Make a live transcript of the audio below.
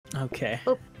Okay.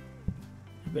 Oh.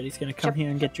 Everybody's gonna come here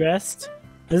and get dressed.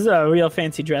 This is a real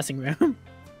fancy dressing room.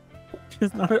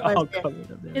 It's not all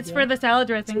covered up there. It's for the salad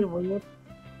dressing.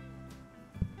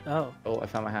 Oh. Oh, I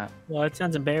found my hat. Well, it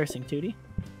sounds embarrassing, Tootie.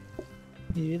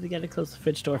 You either gotta close the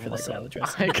fridge door for the salad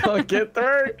dressing. I can't get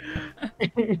through.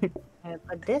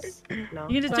 Like this? No.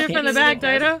 You can just do it from the back,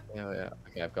 Dido. Yeah, yeah.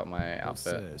 Okay, I've got my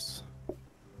outfit.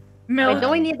 Milk. Wait,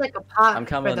 don't we need like a pot I'm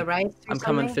coming. for the rice? Or I'm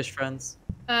coming, something? fish friends.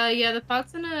 Yeah, the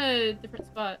pot's in a different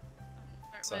spot.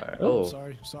 Sorry. Oh.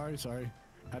 Sorry.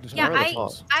 Had to Yeah, Where are the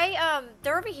pots?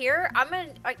 they're over here. I'm gonna.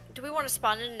 Do we want to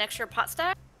spawn in an extra pot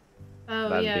stack? Oh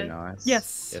That'd yeah. be nice.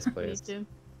 Yes. Yes, Me please. too.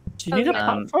 Do you need a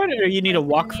pot for it, or you need a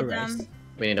wok for rice?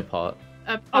 We need a pot.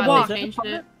 A A pot wok. they changed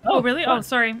it. Oh, really? fun. Oh,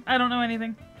 sorry. I don't know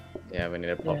anything. Yeah, we need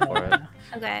a pot Yeah. for it.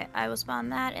 Okay, I will spawn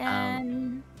that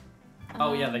in.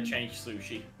 Oh yeah, they changed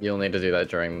sushi. You'll need to do that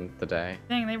during the day.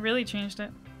 Dang, they really changed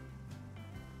it.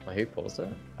 Well, who paused it?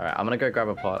 Alright, I'm gonna go grab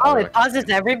a pot. Oh, I'll be it right back. pauses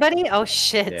everybody? Oh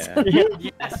shit. Yeah.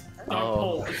 Yes.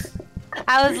 Oh. Pause.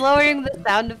 I was lowering the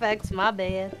sound effects, my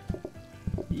bad.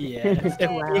 Yeah.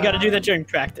 You gotta do that during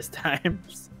practice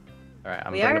times. Alright,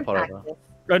 I'm We are bringing in a pot over. practice.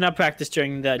 Or not practice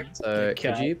during the. So,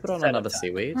 could you put on setup another time.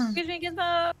 seaweed? Excuse me, give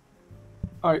the.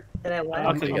 Alright, Did I what?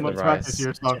 Okay, get I'm the on practice rice.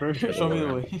 here, stalker. Get the Show me the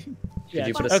rice. way. Could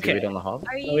you put a Okay. seaweed on the hob?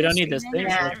 Are you Well, we don't need this thing.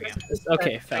 streaming?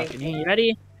 Okay, Falcon, you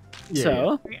ready? Yeah,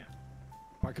 So,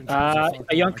 My controls are are fucked you up. on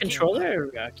I can't-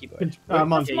 controller or keyboard?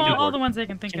 I'm on Okay, Small, you all do. the ones I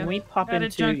can think Can of. we pop Got a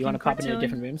into? You want to junkie pop into a cocktail.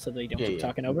 different room so that you don't Yeah, keep yeah.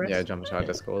 talking over us? Yeah, jump into our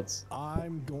discords.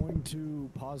 I'm going to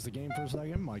pause the game for a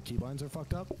second. My keybinds are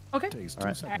fucked up. Okay. Takes 2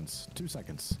 Alright. seconds. 2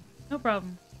 seconds. No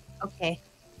problem. Okay.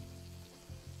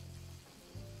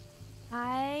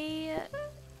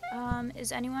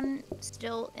 Is anyone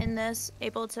still in this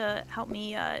able to help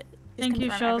me just Thank you,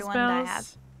 confirm Shells everyone that I have?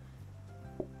 Bells.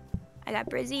 I got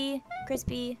Brizzy,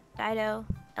 Crispy, Dido,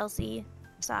 Elsie,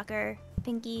 Soccer,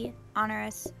 Pinky,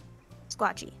 Honorous,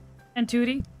 Squatchy. And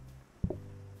Tootie.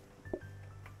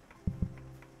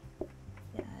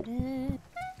 Got it.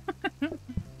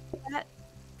 That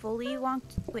fully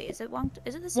wonked. Wait, is it wonked?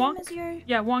 Is it the same Wonk? as your?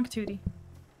 Yeah, Wonk Tootie.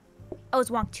 Oh, it's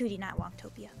Wonk Tootie, not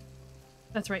Wonktopia.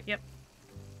 That's right, yep.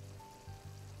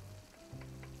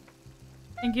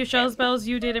 Thank you, Shells Bells.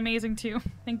 You did amazing too.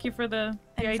 Thank you for the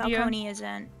And idea. Falcone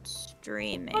isn't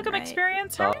streaming. Welcome, right?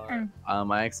 experience. I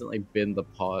accidentally binned the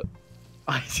pot.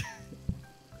 Like,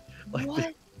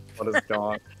 What? What is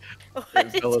gone? What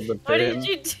It fell in the what did bin.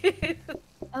 you do?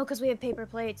 Oh, because we have paper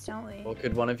plates, don't we? Well,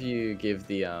 could one of you give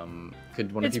the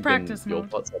Could one It's of you bin practice your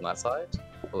mode. pots on that side?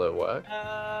 Will it work?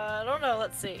 I don't know.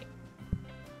 Let's see.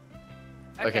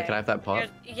 Okay, can I have that pot?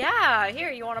 Yeah, here.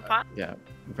 You want a pot? Yeah,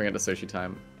 bring it to sushi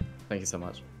time. Thank you so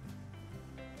much.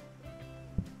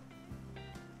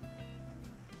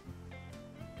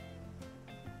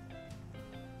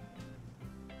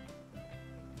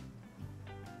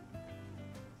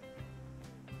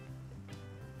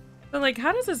 But like,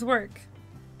 how does this work?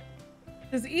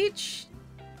 Does each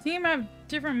team have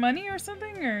different money or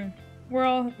something, or we're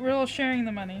all sharing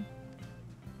the money?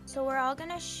 So we're all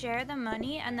gonna share the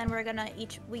money, and then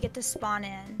we get to spawn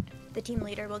in. The team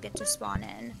leader will get to spawn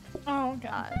in Oh, okay.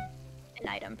 an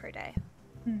item per day.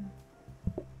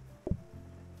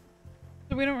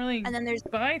 So we don't really And then there's,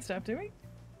 buy stuff, do we?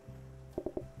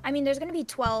 I mean, there's gonna be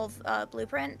 12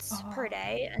 blueprints per Oh.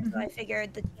 day, and so I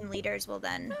figured the team leaders will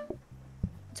then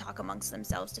talk amongst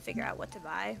themselves to figure out what to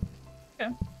buy.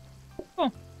 Okay.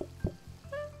 Cool.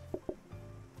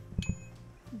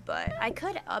 But I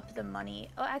could up the money.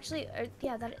 Oh, actually,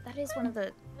 yeah, that is one of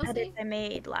the edits I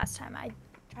made last time. I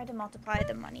tried to multiply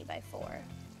the money by 4.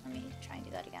 Let me try and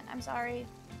do that again. I'm sorry.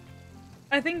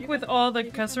 I think with all the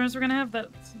customers we're gonna have,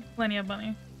 that's plenty of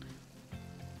money.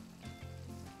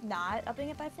 Not upping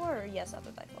it by 4, or yes, up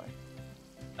it by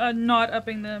 4? Not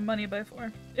upping the money by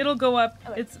 4. It'll go up.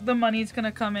 Okay. The money's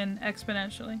gonna come in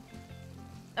exponentially.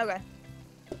 Okay.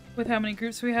 With how many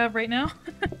groups we have right now,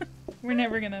 we're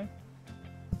never gonna.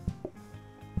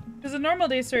 Because a normal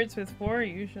day starts with 4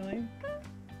 usually.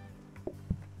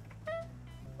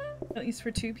 At least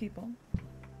for 2 people.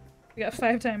 We got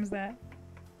 5 times that.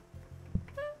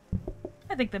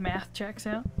 I think the math checks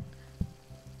out.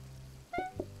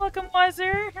 Welcome,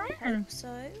 Wiser. So.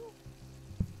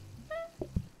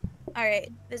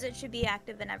 Alright, visit should be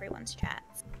active in everyone's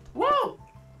chats. Whoa!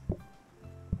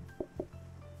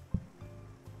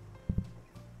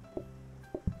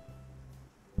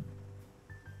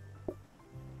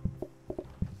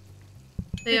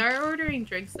 They are ordering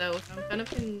drinks though, so I'm kind of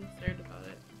concerned about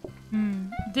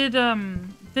it.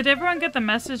 Did everyone get the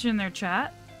message in their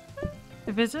chat?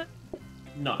 To visit?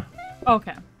 No.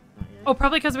 Okay. Oh,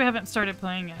 probably because we haven't started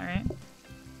playing it, right?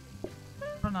 I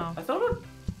don't know. I thought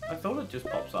just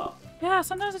pops up. Yeah,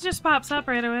 sometimes it just pops up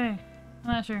right away.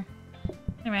 I'm not sure.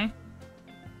 Anyway.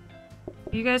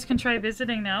 You guys can try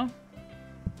visiting now.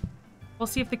 We'll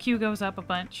see if the queue goes up a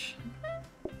bunch.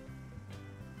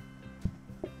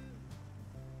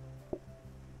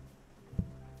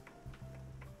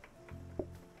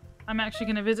 I'm actually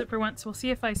going to visit for once. We'll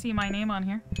see if I see my name on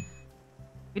here.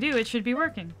 If we do, it should be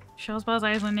working. Shells, Buzz,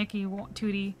 Island, Nikki,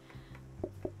 Tootie,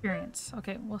 Experience.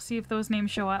 Okay, we'll see if those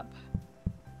names show up.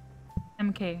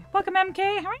 MK. Welcome,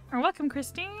 MK! Or welcome,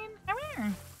 Christine!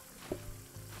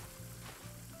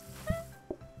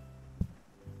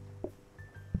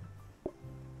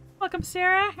 Welcome,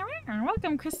 Sarah!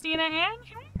 Welcome, Christina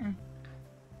Ann!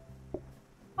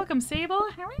 Welcome, Sable!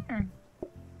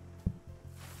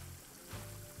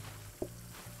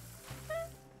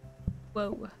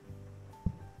 Whoa.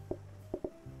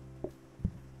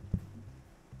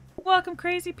 Welcome,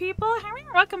 crazy people!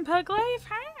 Welcome, Pug Life!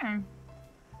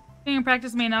 Being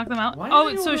practice may knock them out. Why Oh,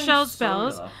 are you so on shell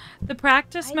soda? spells. The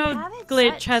practice I mode have it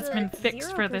glitch set has to been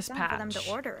fixed for this 0% patch. For them to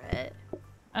order it.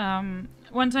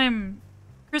 One time,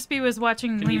 Crispy was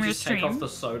watching Can you Lemur's just take off stream. the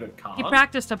soda card? He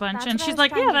practiced a bunch, That's and what I she's was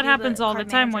like, trying "Yeah, to that do, happens but all the card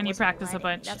time manager when you wasn't practice a letting.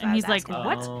 bunch." That's And why he's I like, was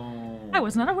 "What? Oh. I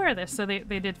was not aware of this." So they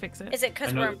did fix it. Is it because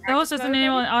I know- we're in The host practice doesn't mode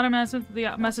enable already? an automatic.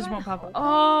 The message won't pop up.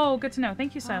 Oh, good to know.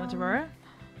 Thank you, Silent Aurora.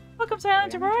 Welcome,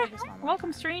 Silent Wait, let me Aurora. try this one more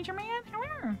Welcome, time. Stranger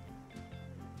Man.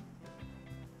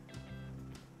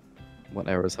 What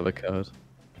errors have occurred?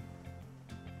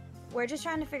 We're just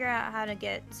trying to figure out how to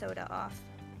get soda off.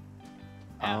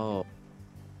 Yeah. Oh.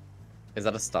 Is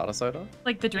that a starter soda?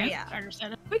 Like the drink. Yeah. Starter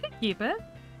soda. We can keep it.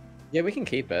 Yeah, we can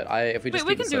keep it. If we just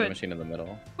we keep the can do soda it. machine in the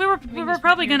middle. We were just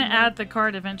probably put it gonna in the middle. add the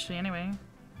card eventually anyway.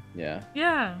 Yeah,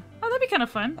 Yeah. Oh, that'd be kind of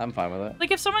fun. I'm fine with it.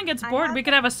 Like if someone gets I bored, have- we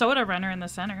could have a soda runner in the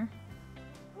center.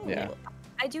 Yeah. Ooh,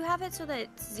 I do have it so that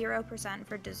it's 0%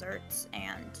 for desserts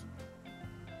and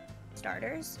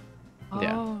starters,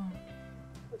 Yeah. Oh.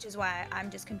 which is why I'm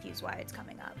just confused why it's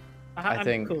coming up. I I'm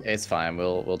think cool. it's fine.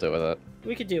 We'll deal with it.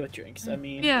 We could deal with drinks. I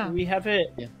mean, Yeah. we have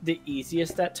it Yeah. the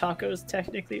easiest at tacos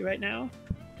technically right now,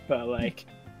 but like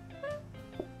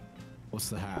What's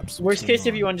the haps? worst case,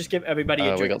 if you want to just give everybody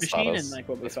a We drink got machine starters. and like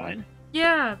we'll be That's fine. fine.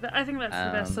 Yeah, I think that's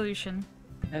the best Um, solution.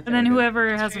 Yeah, And then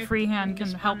whoever has a true. free hand You can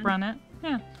just help spawn. run it.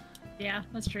 Yeah. Yeah,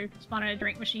 that's true. Spawn a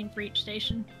drink machine for each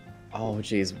station. Oh,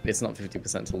 jeez, it's not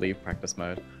 50% to leave practice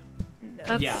mode.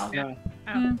 That's, Yeah. Yeah.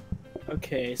 yeah.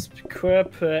 Okay,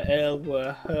 Squirper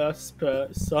Elwa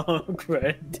Husper Song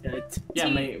Credit. Yeah,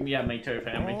 me too,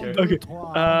 fam. Me too. Okay.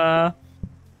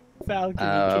 Falcon, can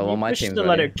well, you my push team's the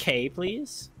letter ready. K,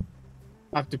 please?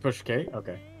 I have to push K?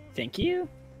 Okay. Thank you.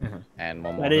 And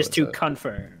one more. That is who to it?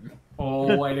 confirm.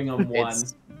 Oh, waiting on one.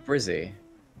 It's Brizzy.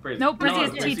 Nope, Brizzy no,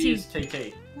 is Brizzy TT. is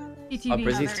TT. TTV. Oh,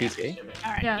 Brizzy's Okay. TT?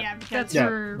 Alright, Yeah, yeah, because That's Yeah,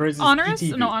 for Brizzy's honors.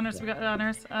 TTV. No honors. We got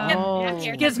honors. Oh.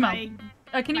 Gizmo.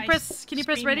 Can you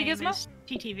press ready, Gizmo?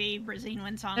 TTV Brazilian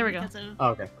Win Song There we go. because of Oh,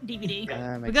 okay. DVD.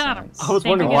 That We makes got 'em. sense. I was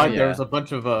Thank wondering you, why guys. there was a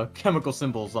bunch of chemical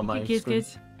symbols on my Kids, screen.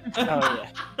 kids. Oh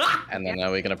yeah. And then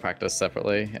are we gonna practice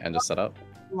separately and just set up?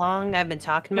 Long I've been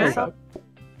talking to There we myself. go.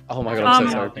 Oh my god, I'm so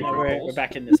Um, sorry. Now Pinky. we're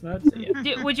back in this mode. So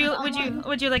yeah. Would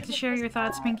you like to share your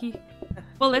thoughts, Pinky?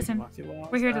 Well, listen. Walk through walls.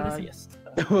 We're here to listen. Yes.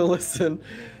 Well, listen.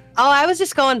 Oh, I was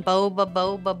just going boba,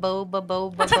 boba, boba,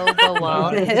 boba, boba,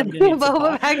 while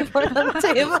boba back and forth on the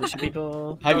table. Sushi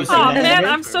people. Have you Oh seen that man,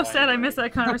 anime? I'm so sad I missed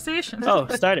that conversation. Oh,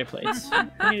 starter plates.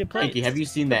 We need a plate. Pinky, have you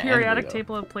seen that Periodic anime, though?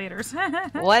 table of platers.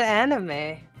 What anime?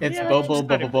 It's Yeah, Bobo, just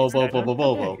starter Bobo, Bobo, plates, Bobo,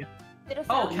 Bobo.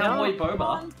 Oh, Cowboy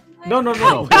Boba. No, no, no,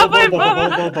 no. Cowboy Bobo,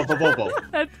 Bobo, Bobo, Bobo, Bobo.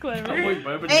 That's clever. Cowboy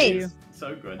Boba Hey. is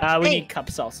so good. We Hey. need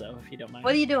cups also, if you don't mind.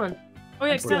 What are you doing? Oh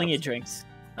yeah, I'm stealing your cups. drinks.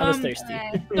 I was Um, thirsty.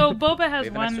 So Boba We has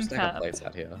have an extra one stack of cup. plates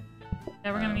out here.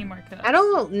 Yeah, we're gonna need more cups. I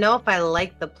don't know if I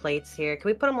like the plates here. Can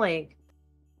we put them like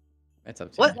It's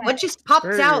up to what? you. What just popped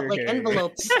out like Burger.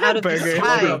 envelopes out of the Burger.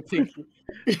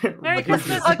 sky? Merry Like,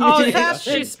 Christmas! What Oh,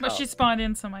 just she spawned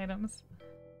in some items.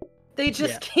 They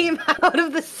just Yeah. came out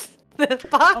of the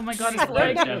box. Oh my god, Just it's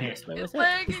like lagging. down here, so It's with it.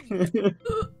 lagging.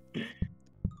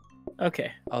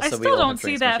 Okay. Also, I we still all have don't see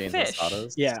drinks that machines and fish.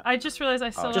 starters. Yeah. I just realized I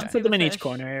still Oh, don't Just see put them the in each fish.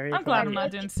 corner area. I'm glad I'm probably.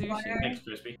 not doing sushi. Thanks,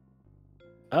 Crispy.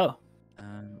 Oh.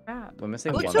 Crap. We're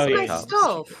missing Who one took Oh, more my yeah. cup.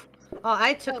 stove? Oh,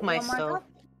 I took Oh, my one more stove. cup?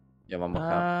 Yeah, one more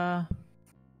cup.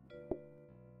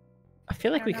 I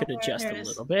feel like we I could don't know adjust where a it is.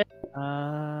 little bit.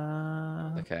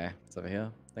 Okay, it's over here.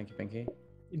 Thank you, Pinky.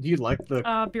 Do you like the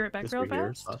Be right back this real right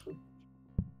here, fast. Sasha?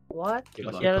 What? Do you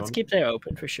like Yeah, the let's cone? keep that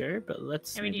open for sure, but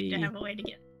let's And we need to maybe... have a way to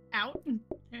get out.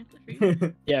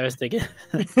 Yeah, I was thinking.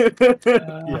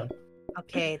 Yeah.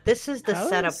 Okay, this is the How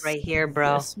setup is right here,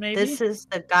 bro. this, maybe? This is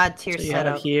the god tier So you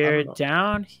setup. have here Oh.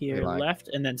 down, here like- left,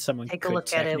 and then someone Take a could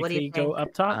look at it. What do you technically go think?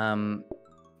 up top.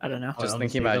 I don't know. Just on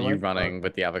thinking the about stage you like- running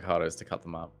with the avocados to cut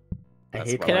them up. I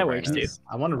That's hate what that. my That brain works, dude. is.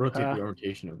 I want to rotate Uh, the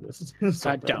rotation of this.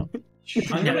 I don't.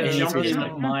 I'm gonna It jump needs to be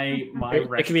in my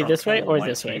It could be this way restaurant or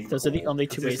this way. table Those are the only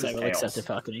because two this ways I is will accept chaos. a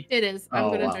balcony. It is. I'm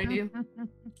Oh, gonna wow. join you.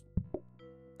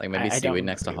 Like maybe I don't seaweed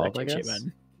next to agree with Hob, I that shit, guess.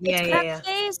 man. Yeah, It's yeah, yeah. prep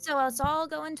day, so let's all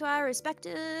go into our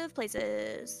respective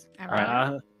places.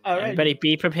 Everybody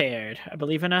be prepared. I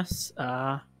believe in us.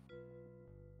 Oh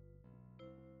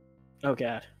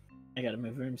god. I gotta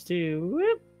move rooms too.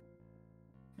 Whoop.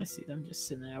 I see them just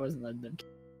sitting there. I wasn't letting them.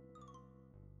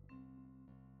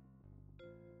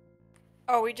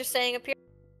 Are we just staying up here?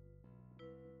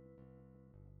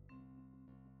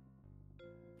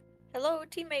 Hello,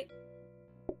 teammate.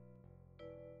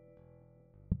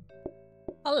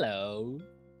 Hello.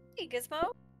 Hey,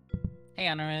 Gizmo. Hey,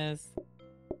 Honoris.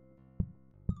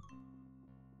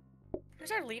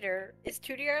 Who's our leader? Is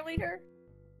Tootie our leader?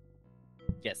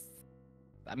 Yes.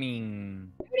 I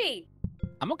mean, Tootie,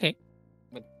 I'm okay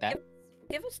with that.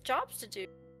 give us jobs to do.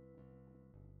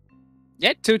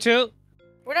 Yeah, Tutu.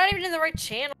 We're not even in the right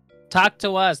channel. Talk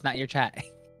to us, not your chat.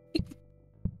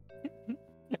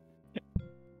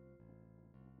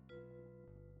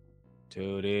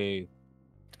 Tootie.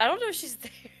 I don't know if she's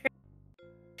there.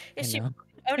 Is she? know.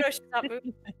 Oh no, she's not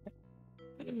moving.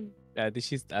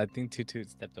 I think Tutu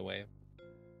stepped away.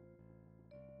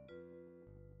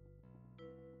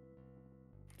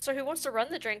 So who wants to run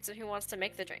the drinks and who wants to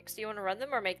make the drinks? Do you want to run them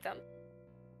or make them?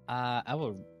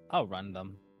 I'll run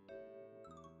them.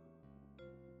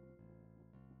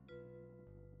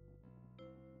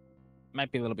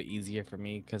 Might be a little bit easier for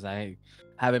me because I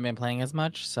haven't been playing as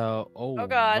much. So, Oh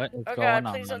god, what is oh going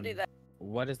god, please don't on? do that.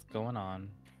 What is going on?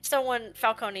 Someone,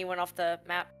 Falcone went off the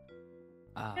map.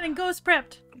 Getting ghost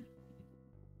prepped.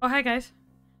 Oh, hi guys.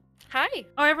 Hi.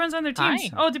 Oh, everyone's on their teams. Hi.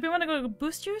 Oh, did we want to go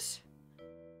boost juice?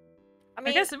 I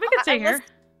mean, guess we could stay here.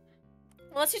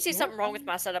 Unless you see something wrong with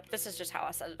my setup, this is just how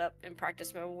I set it up in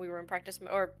practice mode when we were in practice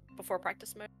mode, or before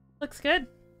practice mode. Looks good.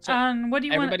 So, what do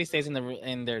you want? Everybody stays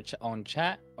in their own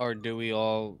chat, or do we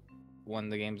all, when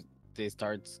the game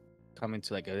starts, come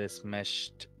into like this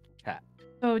meshed chat?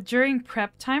 So during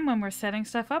prep time, when we're setting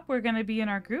stuff up, we're gonna be in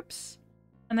our groups,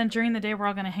 and then during the day, we're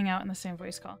all gonna hang out in the same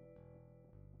voice call.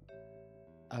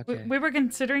 Okay. We were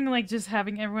considering like just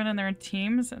having everyone in their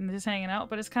teams and just hanging out,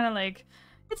 but it's kind of like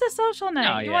it's a social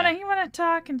night. Oh, you yeah. wanna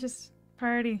talk and just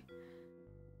party.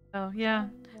 So yeah.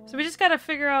 So we just gotta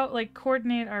figure out like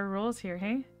coordinate our roles here.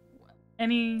 Hey,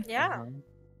 any? Yeah.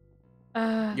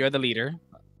 You're the leader.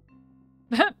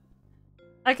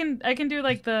 I can do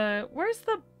like the where's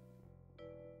the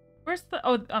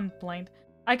oh, I'm blind.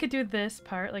 I could do this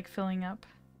part like filling up.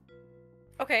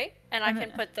 Okay, and I And can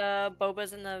then- put the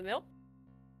bobas in the milk.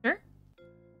 Sure.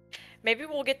 Maybe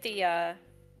we'll get the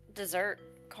dessert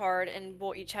card, and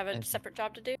we'll each have a separate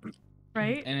job to do.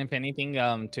 Right. And if anything,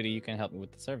 Tootie, you can help me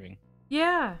with the serving.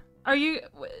 Yeah. Do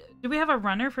we have a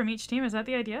runner from each team? Is that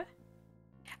the idea?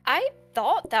 I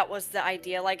thought that was the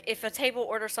idea. Like, if a table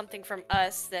orders something from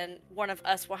us, then one of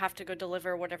us will have to go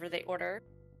deliver whatever they order.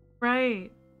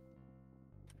 Right.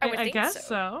 I would think guess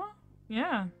so.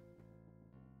 Yeah.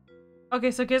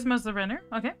 Okay, so Gizmo's the runner.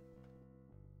 Okay.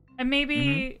 And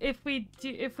maybe if we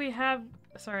have,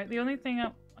 sorry, the only thing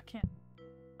I can't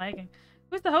lagging.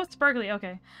 Who's the host? Sparkly.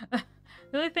 Okay.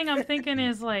 The only thing I'm thinking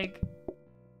is like,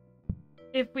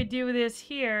 if we do this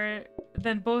here,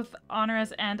 then both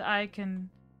Honoris and I can.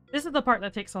 This is the part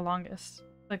that takes the longest,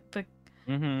 like the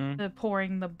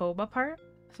pouring the boba part.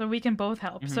 So we can both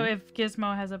help. So if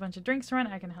Gizmo has a bunch of drinks to run,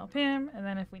 I can help him, and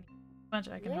then if we need a bunch,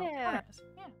 I can help Honoris.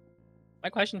 Yeah. My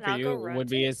question And for I'll you go would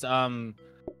be is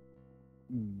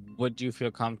would you feel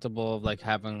comfortable of like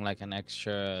having like an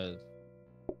extra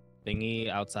thingy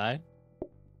outside?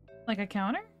 Like a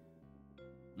counter?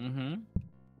 Mm-hmm.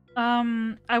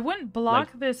 I wouldn't block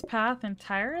this path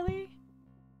entirely.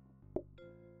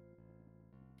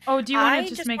 Oh, do you want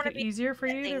to just make it easier for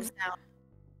you to...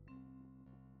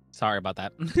 Sorry about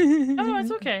that. Oh, no,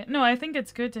 it's okay. No, I think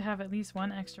it's good to have at least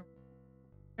one extra.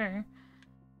 Sure.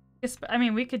 I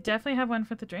mean, we could definitely have one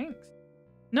for the drinks.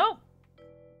 Nope.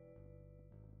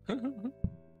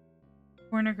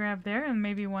 Corner grab there, and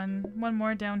maybe one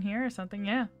more down here or something.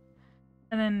 Yeah,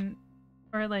 and then,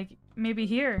 or like maybe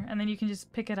here, and then you can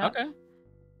just pick it up. Okay.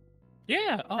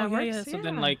 Yeah. Oh, That yeah. works, So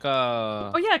then, yeah. like,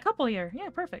 Oh yeah, a couple here. Yeah,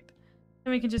 perfect.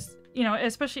 And we can just,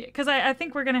 especially because I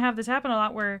think we're gonna have this happen a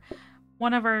lot where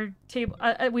one of our table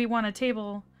we want a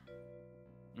table.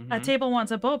 A table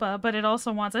wants a boba, but it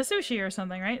also wants a sushi or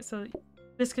something, right? So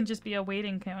this can just be a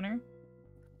waiting counter.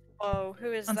 Whoa,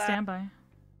 who is On that? standby.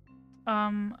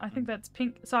 I think that's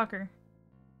pink soccer.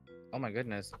 Oh my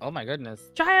goodness. Oh my goodness.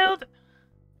 Child.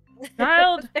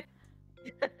 Child.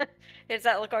 Does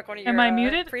that look like one of your Am I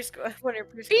muted? preschool? One of your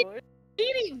preschoolers?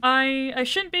 I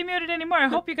shouldn't be muted anymore. I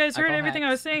hope you guys heard Michael everything I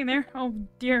was saying there. Oh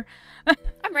dear.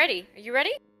 I'm ready. Are you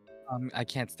ready? I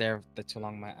can't stare for too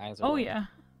long. My eyes are. Oh red. yeah.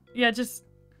 Yeah, just.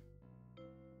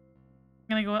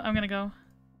 I'm gonna go.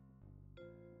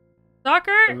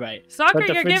 Soccer. Right. Soccer, But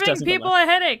the you're fridge giving doesn't go people a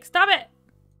headache. Stop it.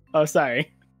 Oh,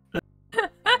 sorry.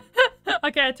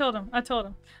 Okay, I told him.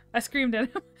 I screamed at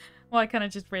him. Well, I kind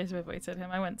of just raised my voice at him.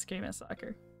 I went and screamed at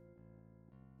Soccer.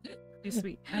 Too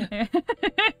sweet.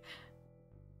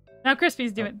 Now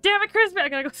Crispy's doing. Damn it, Crispy! I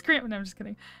gotta go scream. No, I'm just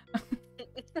kidding.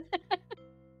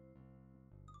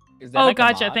 Is that Oh, like a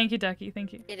gotcha. mod? Thank you, Ducky.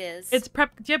 Thank you. It is. It's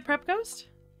prep. Do you have Prep Ghost?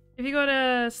 If you go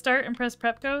to Start and press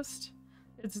Prep Ghost,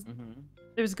 it's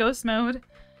there's Ghost mode,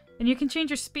 and you can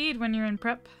change your speed when you're in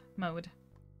Prep mode.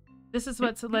 This is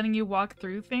what's letting you walk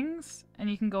through things, and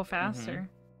you can go faster.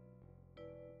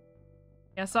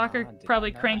 Yeah, Soccer did probably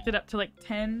not know cranked it up to like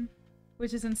 10,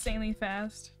 which is insanely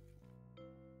fast.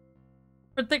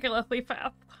 Ridiculously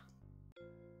fast.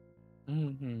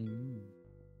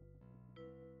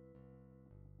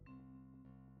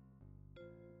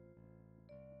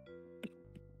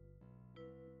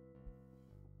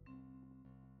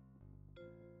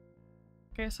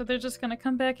 Okay, so they're just gonna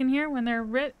come back in here when they're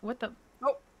What the?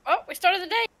 Oh, we started the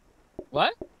day.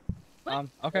 What?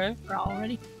 Okay. We're all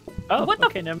ready. Oh, What the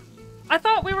okay. No, I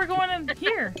thought we were going in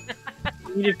here.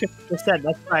 you need 50%.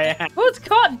 That's why I asked. Who's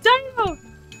caught? Dino!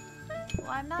 Well,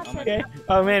 I'm not sure. Okay.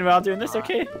 Oh man, we're all doing this.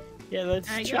 Okay. Yeah, let's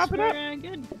I chop guess it up. we're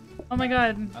good. Oh my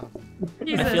god. I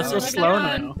Jesus. feel so Oh my slow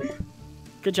God. now.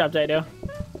 Good job, Dido.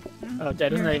 Oh,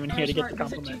 Dido's not even here to get the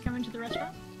Visit to compliment. come into the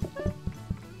restaurant.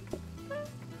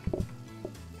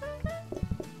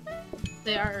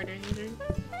 They are ordering either.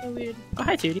 So weird. Oh,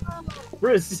 hi, Tootie.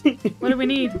 Bruce. What do we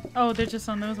need? Oh, they're just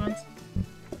on those ones.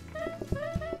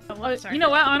 Oh, sorry. You know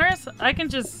what, Honors? I can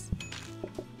just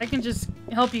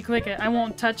help you click it. I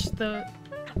won't touch the.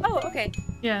 Oh, okay.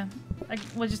 Yeah,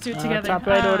 we'll just do it together. Top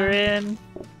right order in.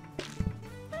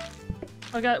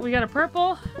 We got a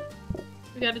purple.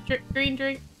 We got a green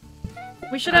drink.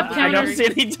 We should have I don't counters. see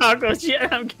any tacos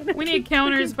yet. I'm gonna. We need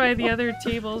counters by the other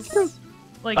tables.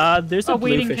 Like There's a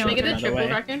waiting bluefish counter. Make order, it a by the triple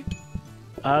way.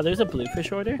 record. There's a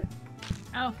bluefish order.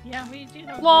 Oh, yeah, we do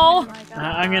know. Lol.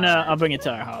 I'll bring it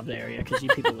to our holiday area because you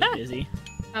people look busy.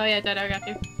 Oh, yeah, Dad, I got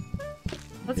you.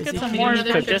 Let's Busy? get some Can more. you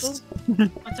another cook triple? this?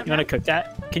 What's up, You want to cook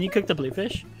that? Can you cook the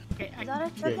bluefish? Okay, Is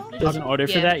that a triple? There's an order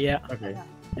for Yeah. that, yeah. Okay.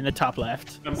 In the top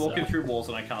left. I'm walking So. through walls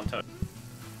and I can't tell.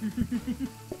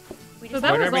 We So just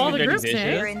that Order was all making the dirty groups, dishes.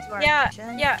 eh? We're into our Yeah,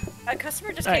 kitchen. yeah. A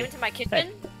customer just Hey, came into my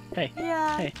kitchen. Hey,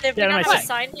 Yeah. hey. They Get out don't of have my a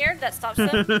sign here that stops them.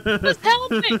 Just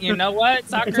help me. You know what?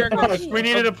 Soccer. We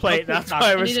needed a plate. That's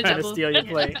why I was need a trying to double. steal your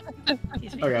plate.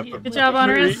 Good job,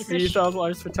 Honors. We used all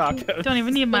ours for tacos. Don't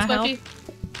even need my What's help. Bucky?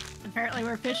 Apparently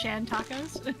we're fish and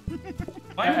tacos.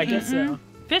 I guess so.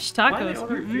 Fish Why are they tacos.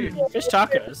 ordering Mm-mm. food? Fish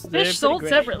tacos. They're Fish pretty sold great.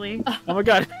 separately. Oh my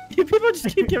god. You people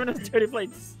just keep giving us dirty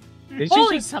plates. Did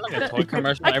Holy you just sound like a that- toy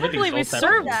commercial? I can't Everything's believe we sold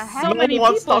separately. served What so the many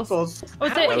Wants people. tacos. Oh,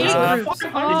 it's at Did 8 groups. you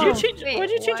Oh. change? Wait, Why'd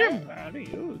you change your? what? How do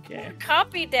you? Okay.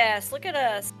 Copy desk. Look at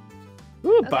us.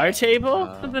 Ooh, bar table.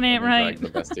 Something ain't right. The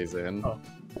besties in.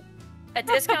 A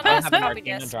discount I desk. have an Copy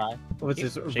arcana desk. dry. What's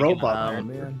this Chicken, robot? um,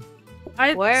 man.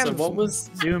 I So what was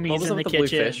Zoomies what was in up the with the blue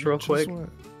kitchen. fish, real quick?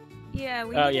 Yeah,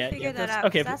 we Oh, need yeah, to figure yeah, that that's- out.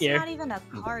 okay, 'Cause that's here. not even a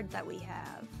card that we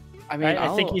have. I mean,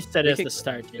 I think you said we it's could the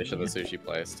start. fish at the sushi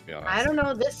place, to be honest. I don't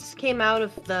know. This came out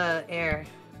of the air.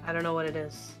 I don't know what it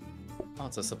is. Oh,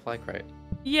 it's a supply crate.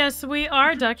 Yes, we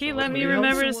are, Ducky. Let me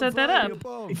remember to set that up.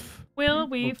 Will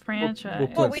we franchise?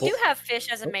 Well, we do have fish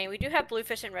as a main. We do have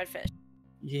bluefish and redfish.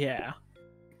 Yeah.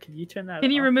 Can you turn that?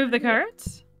 Can you off? remove the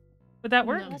cards? Would that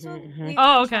work? That's what Mhm. we've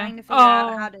Oh, been okay. trying to figure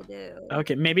out Oh. how to do.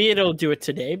 Okay, maybe it'll do it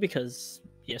today because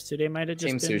yesterday might have just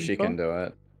Team been Sushi full. can do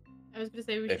it I was gonna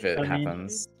say we if should. it I mean-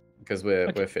 happens, because we're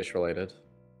Okay. we're fish related.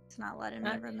 It's not letting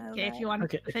me remove Okay, if it. you want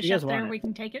Okay, to if fish you guys up there, want it. we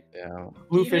can take it. Yeah.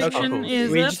 Bluefish Ocean tacos.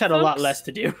 is We up, just had a lot folks. less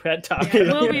to do at tacos.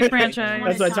 Yeah, Will we franchise?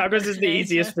 That's why Taco tacos is the today,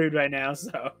 easiest so- food right now.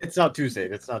 So It's not Tuesday.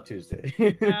 It's not Tuesday.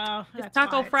 Oh, that's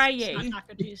Taco why Friday. It's not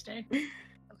Taco Tuesday.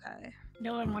 Okay.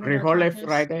 No one wanted our Frijole tacos.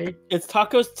 Friday. it's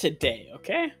tacos today.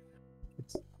 Okay.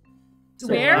 So,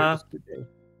 Where? Today.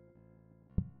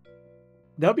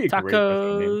 That'd be a great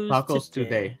restaurant name. Tacos Tacos today.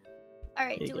 today. All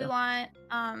right. There Do you we go. want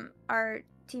our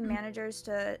team managers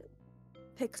to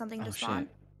pick something to Oh, spawn?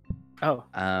 shit. Oh.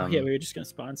 Um, yeah, we were just gonna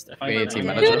spawn stuff. we need a team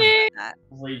Yeah. manager. That-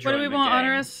 What do Rejoin we the want, game.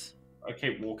 Honorous? I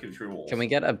keep walking through walls. Can we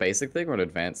get a basic thing or an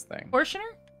advanced thing? Portioner?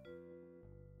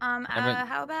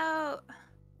 How about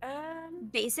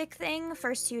basic thing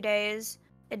first 2 days,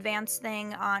 advanced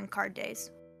thing on card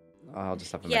days. I'll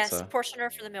just have a Yes, mixer.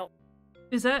 portioner for the milk.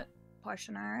 Is that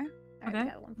portioner? I okay?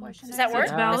 got one portioner. Does that work?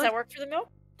 It's valid? Does that work for the milk?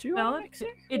 Do you want Valid? a mixer?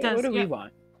 It does. What do yeah. we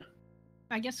want?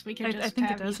 I guess we could I just think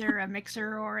it have does. either a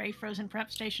mixer or a frozen prep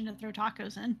station to throw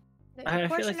tacos in. I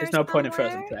feel like there's no point in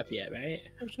frozen prep yet, right?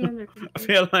 I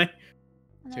feel like.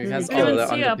 Who has Anyone they're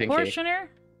see under a Pinky. portioner?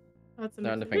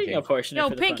 They're under There you Pinky. go, portioner. Yo,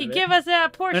 for the fun Pinky, of it. give us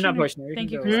that portioner. No, not portioner. you Thank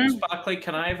can you. go with it. Sparkly,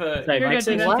 can I have a Sorry, You're Mike's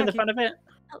good, in what? for the fun of it.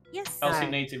 Oh, yes. Elsie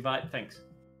needs invite? Thanks.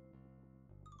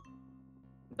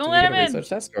 Don't Do we let get him a in. research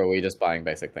desk, or are we just buying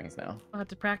basic things now? I'll have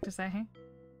to practice that, hey?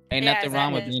 Ain't Yeah, nothing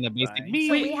wrong with exactly. being a basic Fine. beat.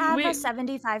 So we Wait, have a wait.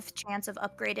 75 chance of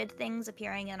upgraded things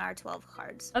appearing in our 12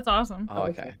 cards. That's awesome. Oh,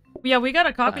 okay. Yeah, we got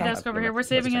a copy Okay. desk over That's here. We're that's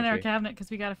saving it in our thank you. cabinet because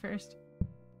we got it first.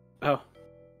 Oh.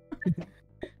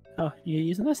 Oh, you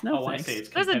using this? No, Oh, I thanks. see. It's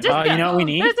There's a competitive. discount. you know what we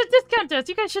need? There's a discount desk.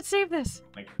 You guys should save this.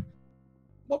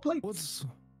 What plates?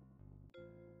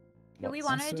 Do we What's-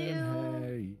 want to do?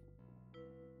 Hey.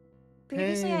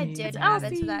 Previously, I Hey. did have it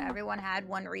so Elsie. that everyone had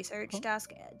one research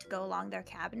desk to go along their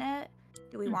cabinet.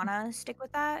 Do we want to stick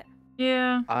with that?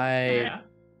 Yeah, I Yeah. feel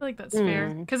like that's fair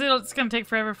because it's gonna take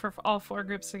forever for all 4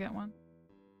 groups to get one.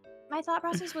 My thought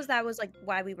process was that was like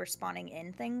why we were spawning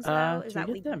in things though, Do is we that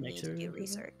get we that need mixer to do over there?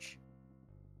 research.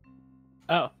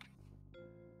 Oh.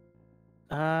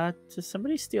 Does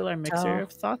somebody steal our mixer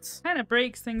of thoughts? Kind of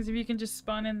breaks things if you can just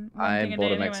spawn in one I thing a bought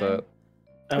day a mixer. anyway.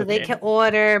 So they Okay. can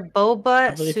order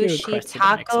boba, believe you sushi, requested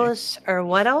a mixer. tacos, or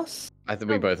what else? I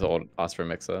think we both all asked for a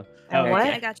mixer. And Oh, what?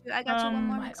 okay. I got you. I got you one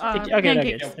more. mixer. okay,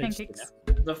 pancakes. okay. Pancakes.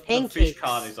 The fish Pancakes.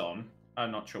 card is on.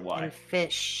 I'm not sure why. And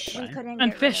fish. We couldn't And get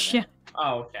rid of fish, it. yeah.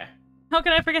 Oh, okay. How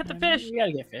can I forget the fish? You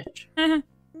gotta get fish.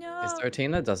 No. Is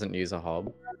 13 that doesn't use a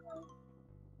hob?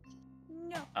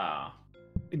 No. Ah.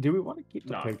 Do we want to keep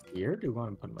the No. plates here? Or do we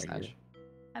want to put them right here?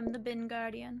 I'm the bin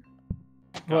guardian.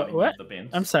 Guardian What? of the bins.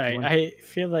 I'm sorry. One. I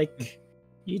feel like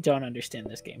you don't understand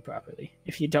this game properly.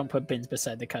 If you don't put bins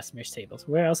beside the customers' tables,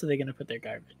 where else are they gonna put their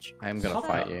garbage? I am gonna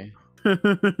fight you.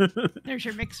 There's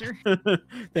your mixer.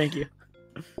 Thank you.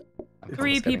 I'm 3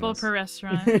 confiscating people this. per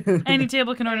restaurant. Any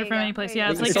table can There order you from go, any place. there Yeah,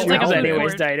 you it's go. like It's it's like a yours food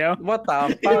anyways, court. Dido. What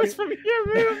the It was fuck? from your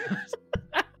room.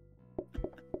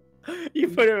 You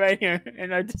put it right here,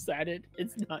 and I decided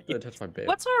it's not Don't you. touch my bed.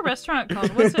 What's our restaurant called?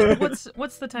 What's it?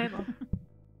 What's the title?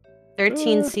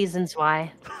 13 Seasons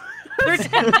Why.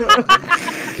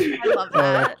 I love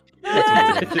that.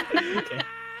 Okay.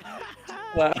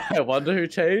 Well, I wonder who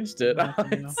changed it.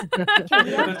 Can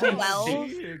we have 12?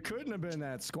 It couldn't have been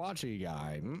that squatchy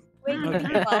guy. Hmm? Wait, can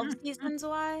we have 12 seasons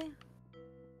why?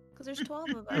 Because there's 12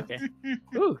 of us. Okay.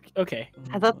 Ooh. Okay.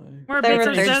 I thought We're a There were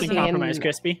baker's Interesting 13 dozen. compromise,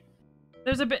 Crispy.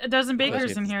 There's a dozen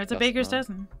bakers in here. It's a baker's That's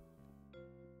dozen.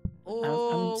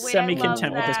 Oh, I'm wait, I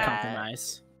semi-content love with this that.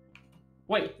 compromise.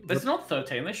 Wait, there's not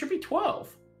 13. There should be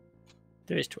 12.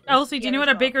 There is 12. Elsie, do you know what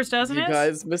a baker's dozen You is?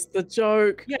 guys missed the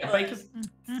joke. Yeah, Baker's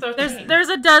 13. There's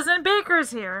a dozen bakers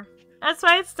here. That's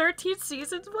why it's 13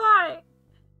 Seasons Why.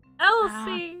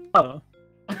 Elsie. Oh,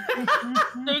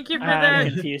 Thank you for I'm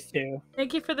that. confused too.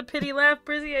 Thank you for the pity laugh,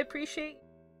 Brizzy. I appreciate.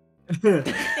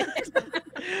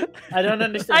 I don't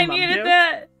understand. I Mom, needed do?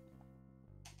 that.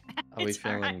 Are we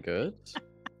feeling good?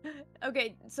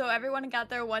 Okay, so everyone got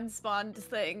their one spawned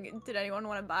thing. Did anyone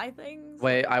want to buy things?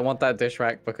 Wait, I want that dish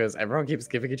rack because everyone keeps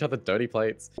giving each other dirty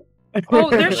plates. Oh,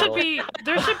 there should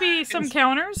be some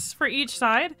counters for each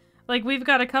side. Like we've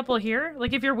got a couple here.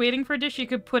 Like if you're waiting for a dish, you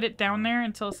could put it down there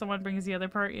until someone brings the other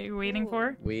part you're waiting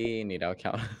for. We need our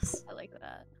counters. I like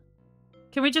that.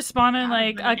 Can we just spawn in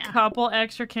like a Yeah. couple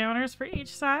extra counters for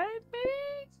each side,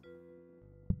 maybe?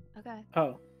 Okay.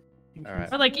 Oh. All right.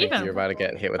 Or like Thank you. even. You're about to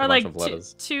get hit with Or a like bunch of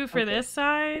letters. two for Okay. this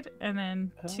side, and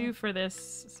then 2 for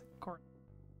this corner.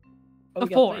 Oh, we got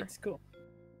Before. plates, cool.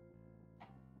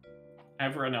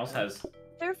 Everyone else has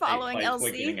They're 8 following plates. We're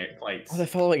Elsie. getting 8 plates. Oh, they're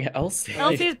following Elsie.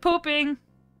 Elsie's pooping.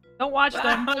 Don't watch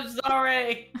them. I'm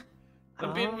sorry. The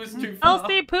bin was too far.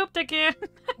 Elsie pooped again.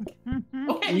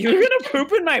 You're gonna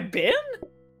poop in my bin?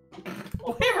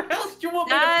 Where else do you want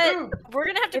me That- to poop? We're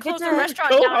gonna have to If close it's the a-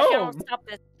 restaurant Go down if you home. don't stop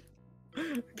this.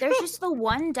 There's just the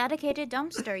one dedicated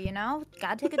dumpster, you know?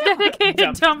 Gotta take a dump. Dedicated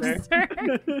Dumpster.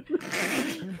 dumpster.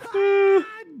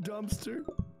 Dumpster.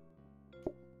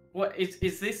 What is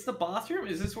this the bathroom?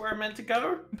 Is this where I'm meant to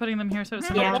go? I'm putting them here so it's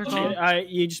Yeah. symmetrical.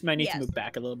 You just might need Yes. to move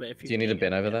back a little bit if you. Do you need a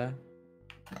bin over there?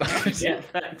 Yeah,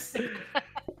 thanks.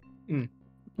 Oh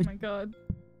my god.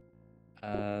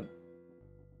 Uh, Yeah,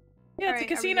 it's Alright, a are we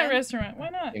casino good? restaurant. Why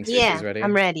not? think Yeah, Sushi's ready.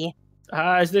 I'm ready.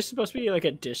 Is there supposed to be like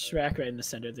a dish rack right in the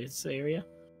center of this area?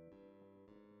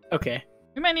 Okay.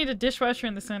 We might need a dishwasher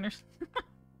in the center.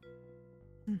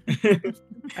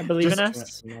 I believe in Just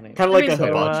us. Kind of like a So,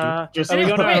 hibachi. Just are we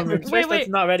going to our Wait, rooms wait, first? wait. That's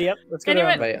not ready up. Let's go to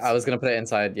Anyone- our Wait, I was gonna put it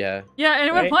inside. Yeah. Yeah,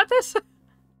 anyone Right? want this?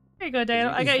 Here you go, Dad. you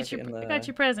I got stick you. it in I the got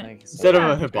you present. instead of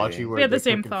Yeah. a hibachi where We had they the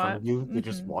same cook in front thought. of you, they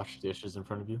just Mhm. wash dishes in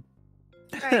front of you.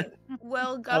 Alright,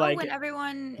 we'll go like when it.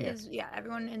 everyone Yeah. is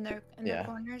everyone in their Yeah.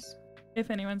 corners. If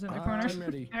anyone's in the corners. I'm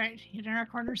ready. All right, you in our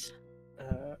corners.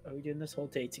 Are we doing this whole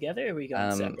day together, or are we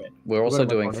going separate? We're also Go to my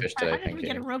doing corner. fish How today, did we get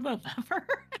a Pinky. robo buffer?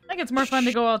 I think it's more fun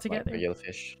to go all Like together. regular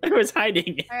fish. I was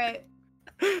hiding. Alright.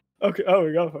 Okay. Oh,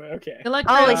 we go for it. Okay. Good luck,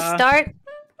 Oh, we Chris. start.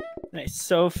 Nice.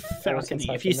 So Falcony,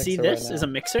 inside if the you see mixer right this now? as a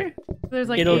mixer, There's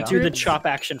like it'll 8 do the groups. chop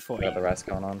action for We you. got the rest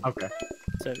going on. Okay.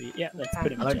 So yeah, let's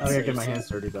put it in. I gotta get my mixers. hands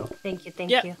dirty though. Thank you, thank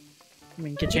Yeah. you. I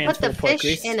mean, get You your hands put the full of pork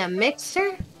fish grease. in a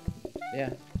mixer? Yeah.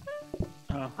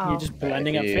 Oh, Oh. you're just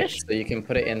blending up If you- fish? So you can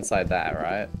put it inside that,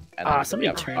 right? And Ah, then somebody you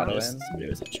have turn avocado this. in. Somebody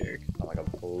was a jerk. I'm like,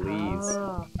 please.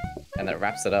 Oh. And then it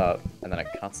wraps it up, and then it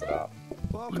cuts it up.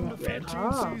 Welcome to red. 15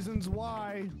 Oh. Seasons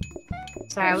Why.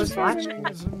 Sorry, I was watching.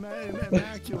 Is Oh,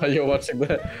 immaculate. you're watching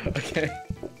the. Okay.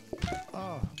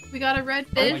 Oh, We got a red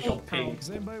Oh my fish. god, pig. does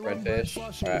anybody Red want fish.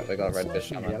 slushy? Alright, we got red fish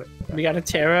Slushy. coming. We got a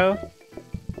taro.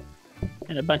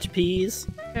 And a bunch of peas.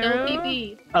 No Arrow.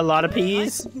 PP. A lot of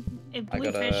peas. And I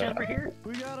blue got fish a- over here.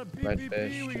 We got a Red PPP,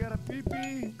 fish. we got a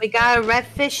PP. We got a red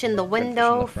fish in the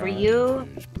window for front. you.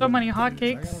 So many I got a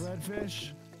hotcakes. red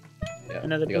fish. Yeah.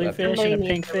 Another you got blue that fish Somebody and a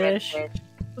needs pink a red fish.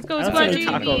 Let's go, I don't see any Squadgy.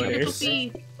 taco Little orders.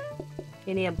 P.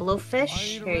 You need a blue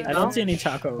fish? Here you I go. don't see any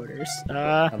taco orders.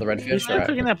 Another red you fish, still right?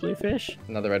 cooking that blue fish?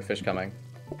 Another red fish coming.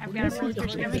 I've got a blue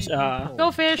fish coming.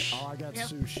 Go fish. Oh, I got Yep.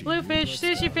 sushi. Blue fish,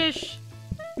 Let's sushi go. fish.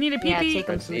 Need a Yeah, pee take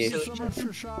them Red some fish. Thank you sushi. so much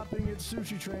for shopping at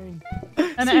Sushi Train.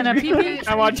 and a pee.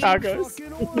 I want tacos.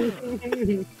 Fucking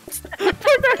order.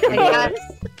 I got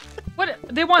What?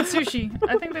 They want sushi.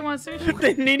 I think they want sushi.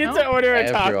 They needed No? to order a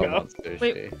Everyone taco. wants sushi.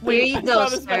 Wait, Here wait. you I go, saw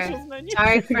the sir. specials menu.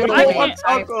 Sorry for the I wait. can't-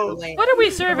 Sorry for the wait. What are we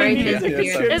serving Right here?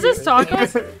 here. Is this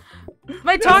tacos?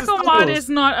 My taco mod tacos. is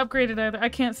not upgraded either. I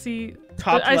can't see.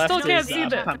 Top I still left can't is, see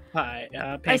the- pie,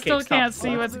 I still pancakes, can't top see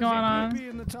left. what's going on. PP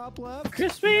in the top left.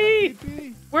 Crispy!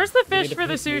 PP. Where's the fish need a for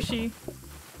the pee-pee. sushi?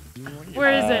 You want your-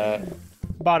 Where is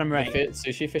it? Bottom The right.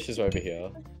 sushi fish is over here.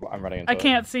 I'm running into I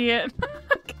can't see it.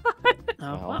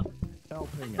 Oh, Well,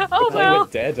 helping Oh it. play well.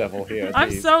 with Daredevil here. I'm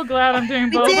geez. so glad I'm doing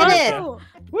We both. did it!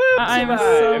 Woo! I'm so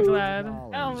survived. glad. Oh,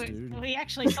 Dollars, dude. we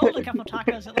actually sold a couple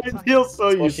tacos. It looks I like. feel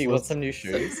so Squashy, useless. what's some new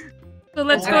shoes? So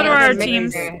let's Oh, go to yeah, our the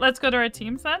teams. mixer. Let's go to our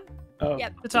teams then. Oh,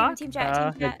 Yep. To talk? Team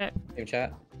chat, team chat. Okay. Team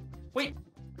chat. Wait,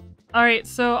 All right.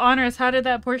 So honors, how did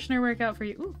that portioner work out for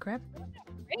you? Ooh, crap.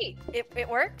 Great. It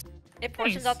worked. It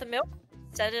portions Nice. out the milk,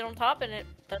 set it on top, and it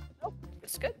does the milk.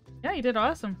 It's good. Yeah, you did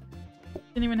awesome.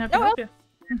 Didn't even have to No, help you.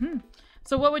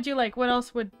 So what would you like? What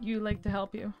else would you like to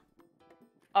help you?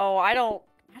 Oh, I don't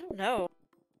know.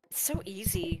 It's so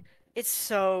easy. It's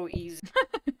so easy.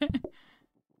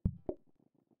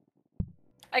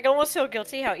 I can almost feel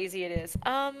guilty how easy it is.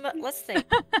 Let's think.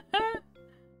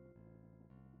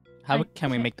 How can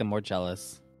we make them more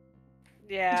jealous?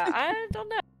 Yeah, I don't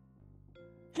know.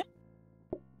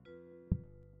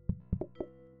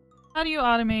 How do you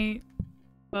automate,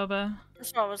 Boba?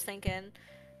 That's what I was thinking.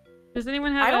 Does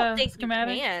anyone have I don't a think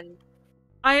schematic? you can.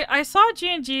 I saw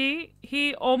G&G.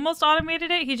 He almost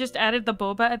automated it. He just added the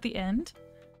boba at the end.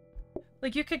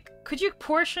 Like you could you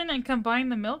portion and combine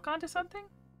the milk onto something?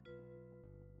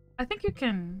 I think you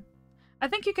can. I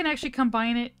think you can actually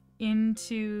combine it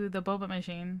into the boba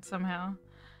machine somehow.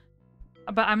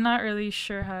 But I'm not really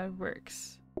sure how it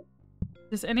works.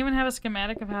 Does anyone have a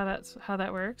schematic of how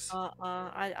that works?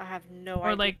 I have no Or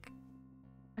idea. like,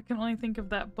 I can only think of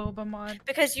that boba mod.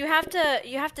 Because you have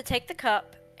to take the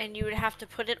cup and you would have to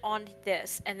put it on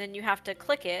this, and then you have to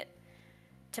click it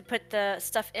to put the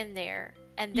stuff in there,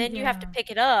 and then you have to Yeah.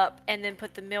 pick it up and then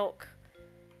put the milk.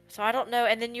 So I don't know,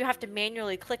 and then you have to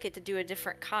manually click it to do a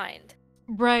different kind.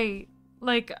 Right.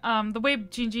 Like, the way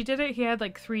G&G did it, he had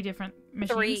like 3 different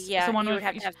machines. Three, yeah. So one you would with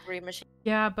have each- to have 3 machines.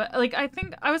 Yeah, but like I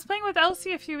think I was playing with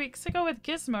Elsie a few weeks ago with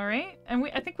Gizmo, right? And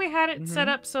I think we had it set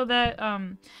up so that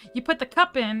you put the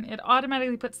cup in, it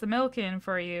automatically puts the milk in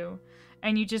for you,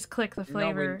 and you just click the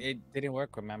flavor. No, it didn't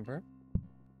work. Remember?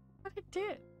 But it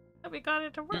did. But we got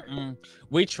it to work.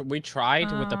 We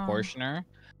tried with the Oh. portioner,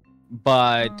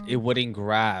 but it wouldn't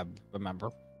grab. Remember?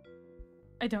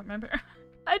 I don't remember.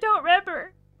 I don't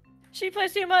remember. She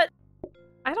plays too much.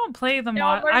 I don't play the They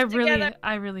all mod. merge together.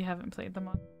 I really haven't played the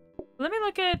mod. Let me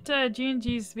look at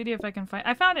G&G's video if I can find.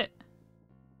 I found it.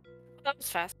 That was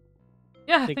fast.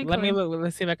 Yeah, Like, thankfully. let me look.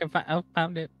 Let's see if I can find. Oh,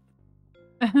 found it.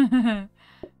 Do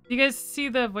you guys see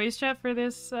the voice chat for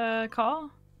this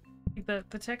call? Like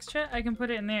the text chat? I can put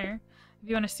it in there. If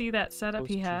you want to see that setup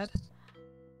he had.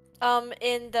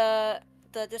 In the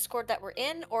Discord that we're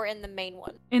in, or in the main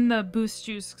one? In the Boost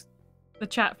Juice, the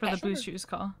chat for Okay. the Boost Juice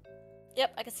call.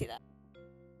 Yep, I can see that.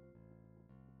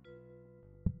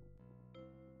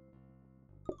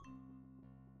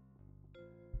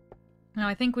 Now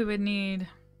I think we would need...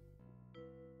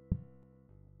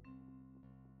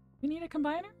 We need a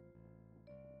combiner?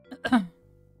 I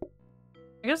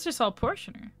guess just all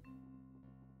portioner.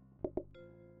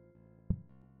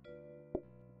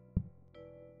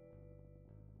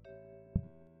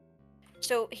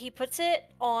 So he puts it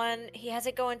on, he has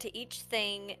it go into each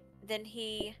thing, then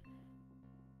he...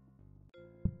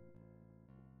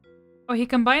 Oh, he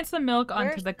combines the milk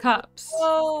onto the cups.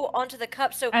 Oh, onto the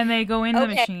cup. So And they go in the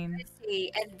okay, machine. I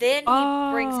see. And then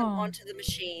he brings them Oh. onto the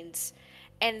machines.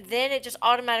 And then it just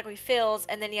automatically fills,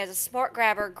 and then he has a smart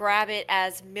grabber grab it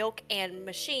as milk and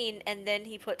machine, and then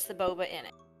he puts the boba in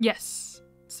it. Yes.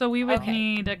 So we would Okay.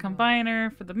 need a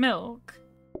combiner for the milk.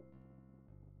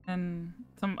 And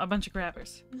a bunch of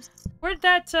grabbers. Where'd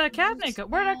that cabinet go?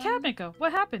 Where'd our cabinet go?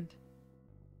 What happened?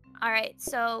 All right,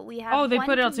 so we have Oh, they one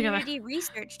put it all together. community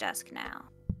research desk now.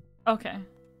 Okay.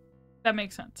 That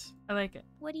makes sense. I like it.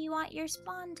 What do you want your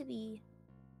spawn to be?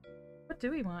 What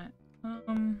do we want?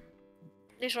 You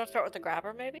just want to start with the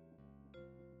grabber, maybe?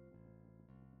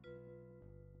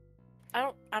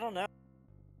 I don't know.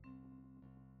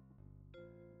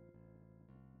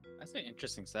 That's an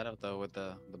interesting setup though with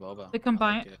the boba. The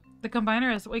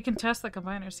combiner is. We can test the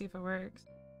combiner, see if it works.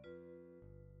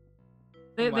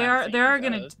 They From what I've are seen, it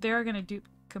gonna does. do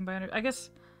combiners. I guess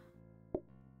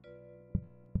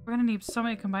we're gonna need so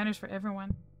many combiners for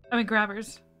everyone. I mean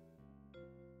grabbers.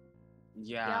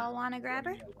 Yeah. Y'all want a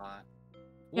grabber? A lot.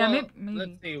 Yeah, Well, maybe.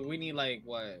 let's see. We need like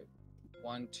what?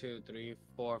 1, 2, 3,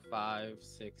 4, 5,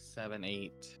 6, 7,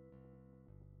 8.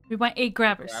 We want 8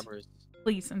 grabbers. Grabbers.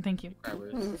 Please and thank you.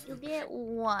 Grabbers. You get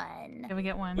one. Can we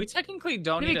get one? We technically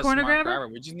don't Maybe need a corner smart grabber?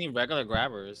 grabber. We just need regular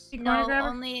grabbers. No, grabber?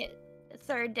 only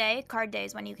third day, card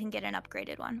days when you can get an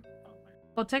upgraded one.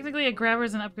 Well, technically a grabber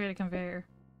is an upgraded conveyor.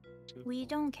 We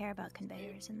don't care about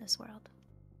conveyors in this world.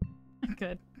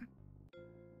 Good.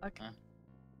 Okay.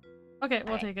 Okay,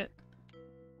 we'll Alright. take it.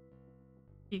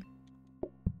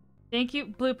 Thank you,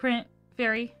 Blueprint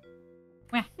Fairy.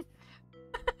 Mwah.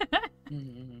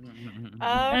 And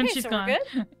Okay, she's so gone. we're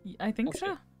good? I think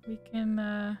so. We can.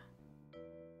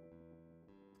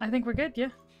 I think we're good. Yeah.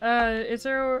 Is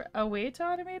there a way to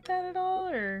automate that at all,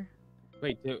 or?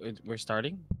 Wait, we're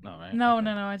starting? No, right? No,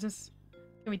 no, no. I just.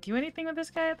 Can we do anything with this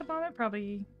guy at the moment?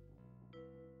 Probably.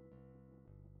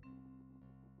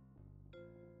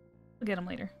 We'll get him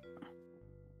later.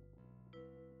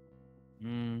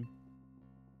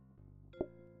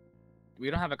 We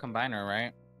don't have a combiner,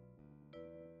 right?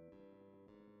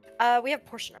 We have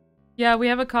portioner. Yeah, we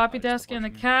have a copy desk in the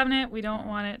cabinet. We don't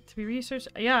want it to be researched.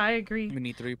 Yeah, I agree. We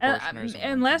need 3 And, portioners. and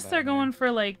one unless they're combiner. going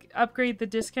for like upgrade the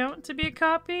discount to be a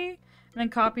copy, and then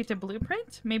copy to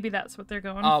Blueprint. Maybe that's what they're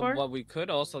going for. What we could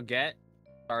also get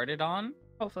started on.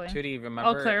 Hopefully. 2D, remember?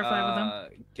 I'll clarify with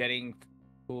them. Getting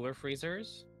cooler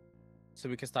freezers, so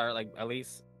we can start like at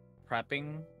least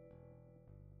prepping.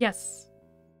 Yes.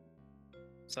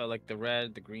 So like the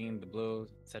red, the green, the blue,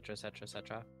 etc., etc.,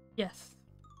 etc. Yes.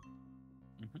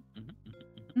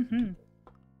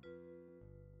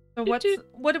 So what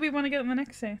do we want to get in the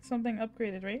next day? Something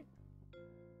upgraded, right?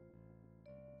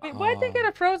 Wait, why'd they get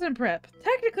a frozen prep?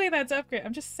 Technically, that's upgrade.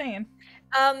 I'm just saying.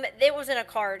 It was in a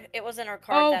card. It was in our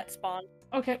card that spawned.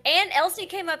 Okay. And Elsie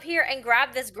came up here and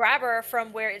grabbed this grabber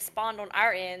from where it spawned on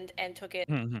our end and took it.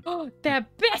 Oh,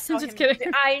 that bitch! I'm just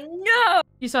kidding. I know.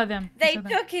 You saw them. They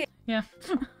took it. Yeah.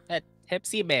 That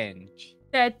tipsy bench.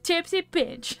 That tipsy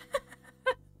bitch.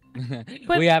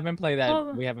 But- we haven't played that.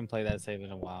 well- We haven't played that save in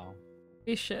a while.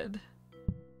 We should.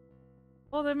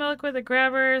 Pull the milk with a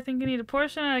grabber. I think you need a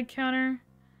portion on a counter.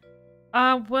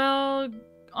 Well,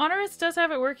 Honorous does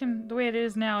have it working the way it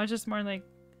is now. It's just more like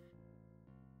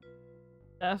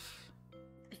stuff.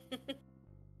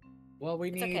 Well, we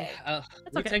It's need. okay.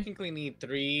 We okay. technically need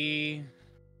 3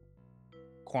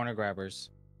 corner grabbers,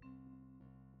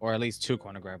 or at least 2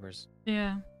 corner grabbers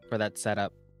Yeah. for that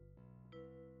setup.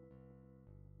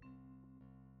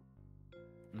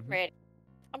 Right.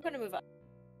 I'm gonna move up.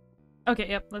 Okay,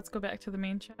 yep. Let's go back to the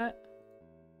main chat.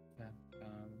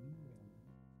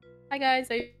 Hi guys.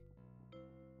 There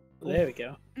we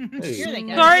go. Here they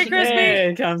go. Sorry, Crispy.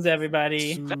 Here comes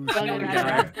everybody.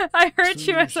 I heard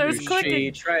you as I was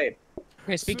clicking. Right.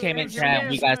 Crispy came in chat.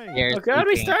 We got scared. Oh god,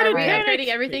 we started We're panic. upgrading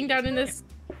everything down in this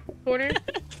corner.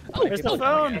 Where's the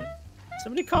phone?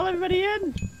 Somebody call everybody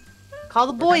in. Call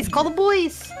the boys. Call the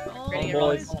boys. Oh,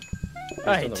 Boys.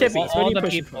 Alright, Tippy, what are all you the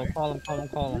pushing people. for?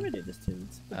 Call them. Never did this to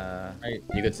this. Right.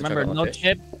 You good to Remember, chocolate no fish?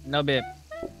 chip, no bib.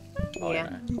 Oh, Yeah.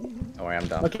 Don't worry, I'm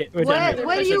done. Okay, we're done.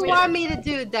 What do you want me to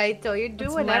do, Daito? You're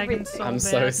doing lagging everything. so I'm bad,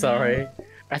 so man. sorry.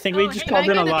 I think we Oh, just hey, called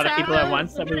can in I a get a lot of people at taco?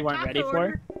 once that I'll we get a weren't taco ready for.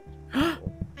 order.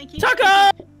 Thank you.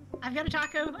 Taco! I've got a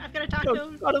taco. I've got a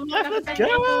taco. Bottom left, Have a let's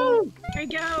taco. go! There you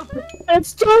go.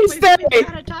 It's Tuesday! We've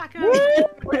got a taco.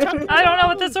 I don't know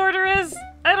what this order is.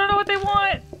 I don't know what they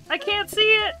want. I can't see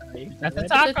it. That's a The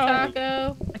taco.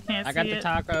 taco. I can't I see got the it.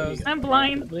 tacos. I'm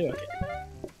blind. Okay.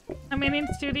 My name's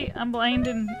Judy. I'm blind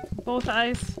in both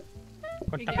eyes.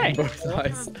 Hey, Both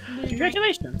eyes.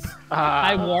 congratulations.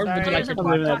 Hi, Ward. Would you like to I'm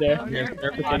leaving that there. Yes,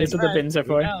 sir. Okay, that's what the bins are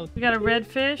for. We got a red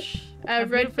fish. A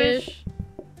red fish.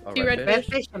 Oh, Two red Red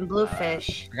fish and blue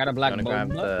fish. I got a You black wanna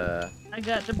grab boba. the I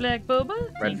got the black boba.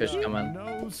 red Thank fish you. coming?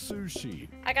 No sushi.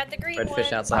 I got the green Red one.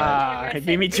 fish outside.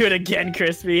 Beat me to it again,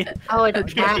 Crispy. Oh, it's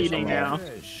I'm actually. eating now.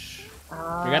 Fish. We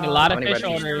got a lot How of many fish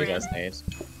red fish do you orders. guys need?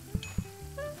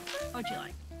 What'd you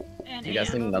like? And You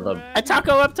guys need another. A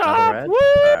taco up top! Another red? Woo!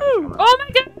 Alright, Oh my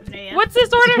god! What's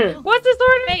this order? What's this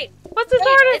order? Wait, What's this wait,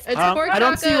 order? it's pork I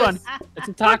don't see one. It's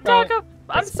a Pork taco. taco.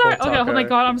 I'm It's sorry. pork Okay. Oh my taco.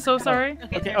 god. I'm so sorry.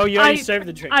 Okay. Oh, you already I- served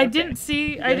the drink. I Okay. didn't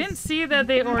see. I didn't see that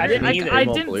they ordered. didn't I, either. I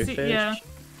More didn't see. bluefish. Yeah.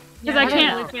 Because Yeah, I I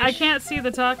can't. like I fish. can't see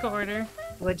the taco order.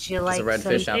 Would you There's like a red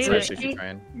some fish outside sushi? sushi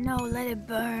train. No, let it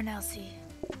burn, Elsie.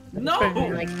 No.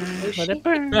 Like Let sushi? it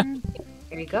burn.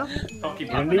 Here you go. Cocky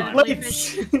Yeah, button. I need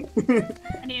plates.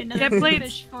 I need another Get plates.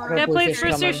 fish for Get blue plates for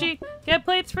fish coming. sushi. Get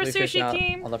plates for Blue fish sushi out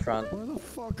team. on the front. Where the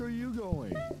fuck are you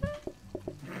going?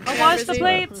 I'll wash the busy.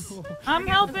 plates. I'm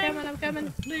helping. I'm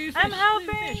coming. blue fish. I'm blue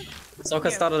helping. fish.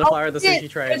 Sokka started a fire at the sushi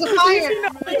train. There's a fire!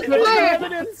 There's a fire!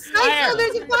 Daito,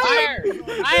 there's a fire!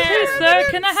 Hey, sir,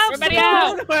 can I have Everybody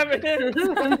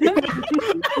some?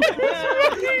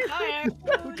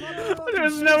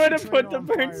 There's nowhere to put the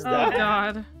burnt Oh stuff.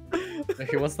 god.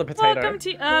 Who wants the potato? Welcome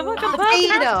to welcome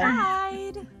Potato.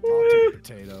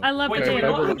 Potato. I love Wait, do we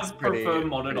potato. not It's have pretty- preferred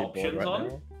modded pretty bored options right on?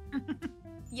 now.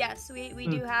 Yes, we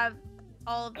do have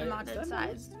all of the modded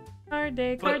sides. Card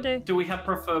day, card But day. do we have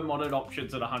preferred modded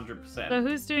options at 100%? So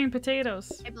who's doing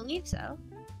potatoes? I believe so.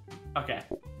 Okay.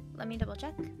 Let me double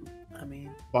check. I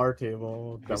mean, Bar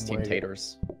table. Who's team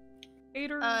taters?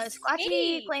 Taters. Squatchy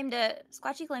Hey. claimed it.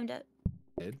 Squatchy claimed it.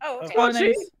 Oh, okay. Oh,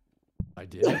 nice. I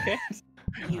did. okay.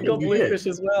 You got bluefish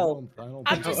as well.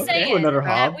 I'm just Okay. saying Another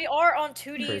that hob. we are on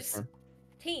Tootie's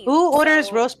team. Who orders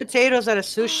so- roast potatoes at a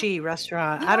sushi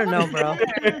restaurant? I don't know, bro.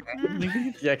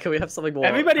 Yeah, can we have something more?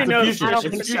 Everybody knows Confucius. I don't sushi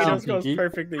think so. potatoes goes Pinky.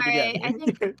 perfectly Alright, together. I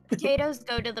think potatoes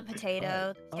go to the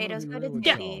potato. Potatoes go to the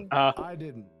Yeah. tea. I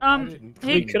didn't.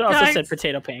 Hey, We could also guys, said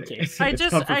potato pancakes. I It's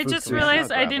just comfort I food just for me.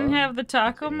 realized I Not didn't bad, have the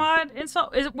taco mod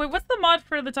installed. Wait, what's the mod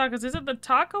for the tacos? Is it the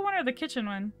taco one or the kitchen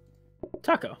one?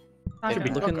 Taco. Hey,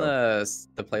 Taco. look in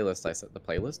the playlist. I said the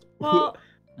playlist. Well,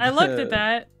 I looked at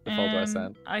that The folder I and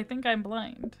sent. I think I'm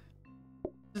blind.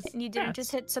 And you didn't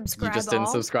just hit You subscribe just didn't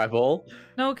all? subscribe all.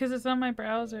 No, because it's on my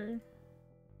browser.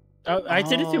 Oh, I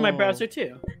did it through my browser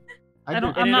too. I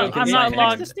don't. And I'm it not. opens I'm right not next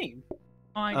logged. to Steam.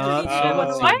 Oh my Uh, god. so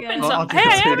let's see. I have I'll installed. take Hey,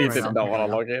 a I screen have. grab. Don't want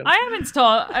to log in. I have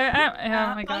installed. Oh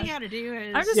my All you gosh. gotta do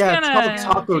is I'm just Yeah, gonna.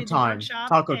 taco do the time. workshop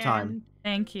Taco and time.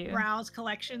 Thank you. Browse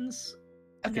collections.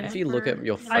 I think Okay. if you look at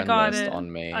your I friend got list it.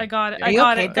 on me. I got it. yeah, I you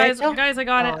got okay, it, guys. Daito? Guys, I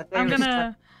got Oh, it. I I'm was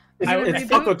gonna. It's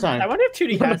taco time. I wonder if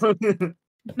Tootie has it.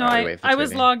 No, Alright, wait for I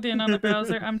was Tootie. logged in on the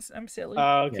browser. I'm silly.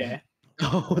 Oh, okay.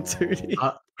 Oh, dude.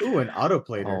 Ooh, an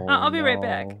autoplater. I'll be right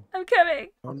back. I'm coming.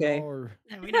 Okay.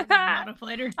 Yeah, we don't need an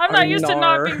autoplater. I'm not Oh, used to not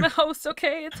nar. being the host.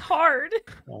 Okay, it's hard.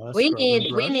 We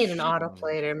need an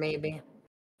autoplater maybe.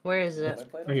 Where is it?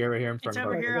 Right here in It's front of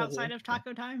over us. here outside of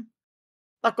taco time.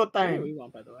 Taco What do time. we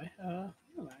want, by the way?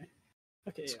 Who am I?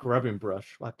 Okay. Yeah. Scrubbing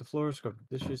brush. Wipe the floor, scrub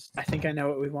the dishes. I think I know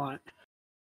what we want.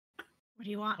 What do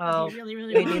you want? Oh, What do you really, we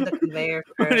really need want? the conveyor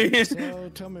What do first. you,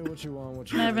 So tell me what you want.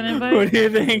 What you Can I have an really invite? what do you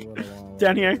want, think? what I want,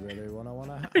 Down what I here. really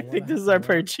wanna, I think this is our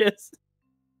purchase.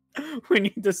 We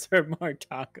need to serve more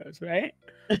tacos, right?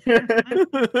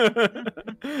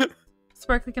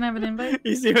 Sparkly, can I have an invite?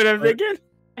 You see what I'm thinking?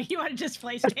 You want to just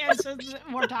place stands so there's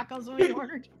more tacos than we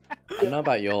ordered? I don't know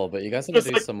about y'all, but you guys need Just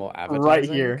to do like some more right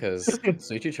advertising here. because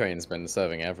Sushi Train's been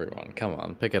serving everyone. Come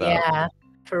on, pick it up. Yeah,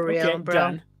 for real, Okay, bro.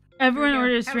 done. Everyone Here we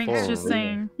go. orders Have drinks. fun. Just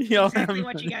saying. Y'all, Exactly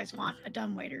what you guys want. A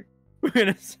dumb waiter. we're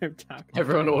gonna serve tacos.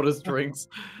 Everyone orders drinks.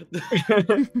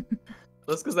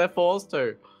 That's because they're forced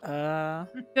to.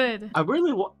 Good. I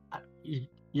really want.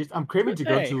 I'm craving to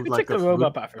go Hey, to who like took a the food,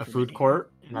 robot buffer a from food me?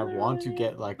 court, and I want to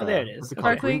get like Oh, a there it is. what's it called?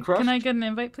 Sparkly, Green Crush. can I get an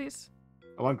invite, please?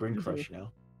 I want green crush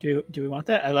now. Do we want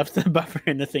that? I left the buffer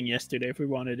in the thing yesterday if we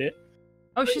wanted it.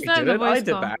 Oh, she's You not in did the it? I voice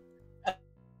did call. that.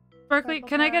 Sparkly,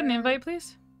 can I get an invite,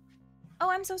 please? Oh,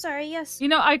 I'm so sorry. Yes. You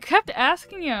know, I kept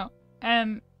asking you,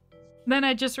 and then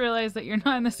I just realized that you're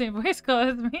not in the same voice code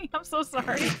as me. I'm so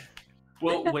sorry.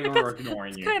 Well, we were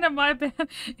ignoring It's you. kind of my bad.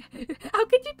 How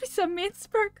could you be so mean,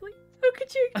 Sparkly? How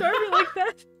could you ignore me like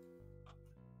that?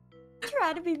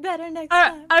 Try to be better next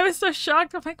time. I was so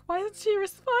shocked. I'm like, why isn't she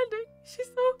responding? She's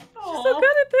so good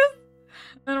at this.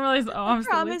 And I realized, oh, I'm I silly.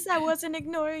 promise I wasn't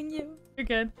ignoring you. You're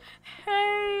good.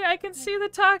 Hey, I can see the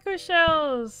taco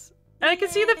shells. And I can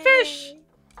see the fish.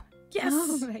 Yes.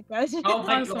 Oh my gosh. Oh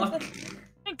my Awesome. god.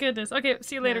 Thank goodness. Okay,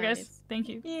 see you later, guys. Nice. Thank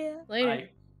you. Yeah. Later.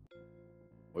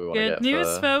 We wanna Good get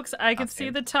news, for folks. I can half see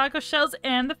game. the taco shells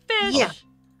and the fish. Yeah.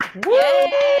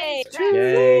 Yay!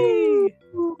 Yay!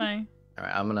 Bye. All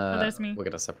right, I'm gonna. there's me. We're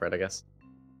gonna separate, I guess.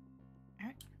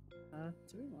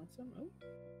 Do we want some? Oh.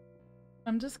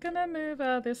 I'm just gonna move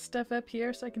this stuff up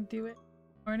here so I can do it.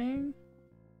 Morning.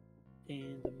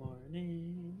 In the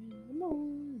morning, in the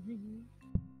morning.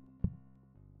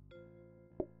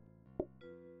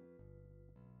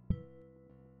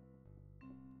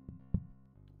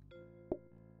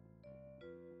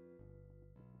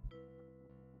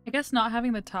 I guess not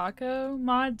having the taco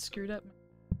mod screwed up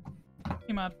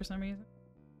my mod for some reason.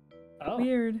 Oh.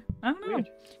 Weird. I don't know. Weird.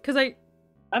 Cause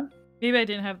maybe I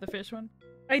didn't have the fish one.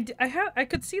 I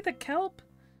could see the kelp.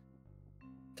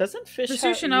 Doesn't fish The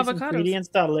have sushi and use avocados.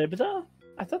 ingredients.lib though?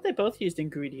 I thut they both used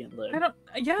ingredient lib. I don't.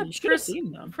 Yeah. You should have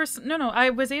seen them. No. I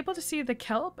was able to see the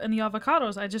kelp and the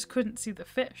avocados. I just couldn't see the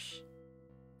fish.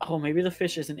 Oh, maybe the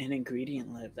fish isn't in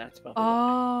ingredient lib. That's probably why.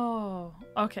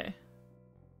 Oh. Okay.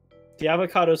 The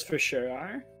avocados for sure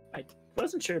are. I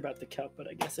wasn't sure about the kelp, but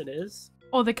I guess it is.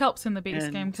 Oh, the kelp's in the base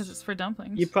And game because it's for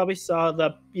dumplings. You probably saw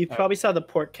the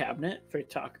pork cabinet for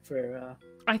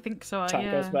I think so. tacos,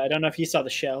 Yeah. but I don't know if you saw the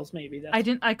shells. Maybe that's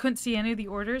I couldn't see any of the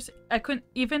orders. I couldn't,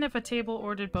 even if a table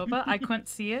ordered boba, I couldn't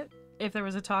see it if there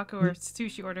was a taco or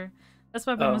sushi order. That's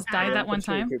why I almost died that one that's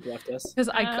where your time. group left us. Because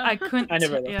I couldn't. I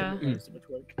never left Yeah. them. It was too much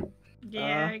work.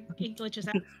 Yeah, it glitches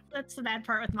out. That's the bad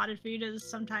part with modded food is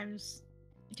sometimes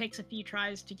it takes a few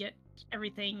tries to get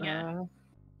everything.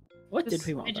 What did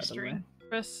we want? By the way? registering.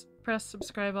 Press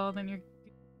subscribe all, then you're.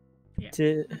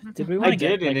 Did we want to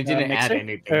get and it didn't mixer add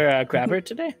anything. or a grabber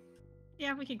today?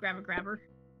 Yeah, we could grab a grabber.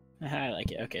 I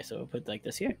like it. Okay, so we'll put like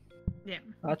this here. Yeah.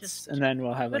 Lots, and then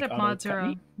we'll have like PlateUp auto mods cut are a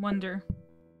meat. wonder.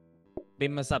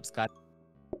 Beam us up, Scott.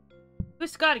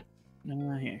 Who's Scotty?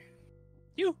 No, here.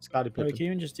 You. Scotty Or we can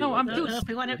even just do. No, like I'm this. Goose. If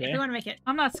we want to make it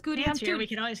I'm not Scooty. I'm fancier, Tootie. we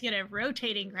can always get a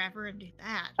rotating grabber and do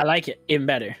that. I like it. Even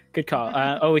better. Good call.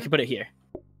 Oh, we can put it here.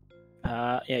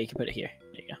 Yeah, you can put it here.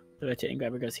 There you go. The rotating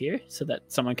grabber goes here, so that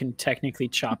someone can technically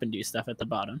chop and do stuff at the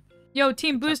bottom. Yo,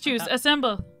 Team Boost Juice,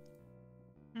 assemble.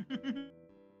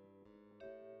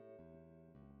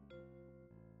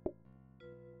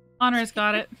 Honor's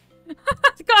got it.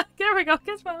 There we go.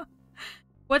 Gizmo.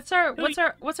 What's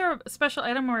our special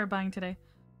item we're buying today?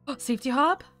 Oh, safety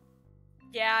hob?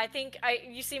 Yeah, I think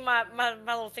you see my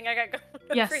little thing I got going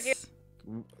Yes. over here.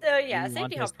 So yeah, We safety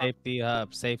want a hub. safety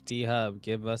hub. Safety hub.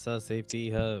 Give us a safety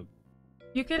hub.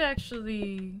 You could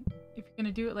actually, if you're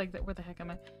gonna do it like that, where the heck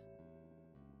am I?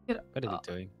 What are you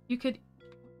doing? You could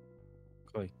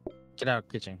Go away. Get out of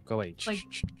the kitchen. Go away. like,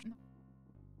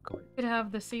 Go away. you could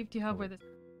have the safety hub where the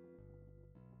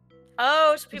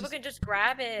Oh, so people can just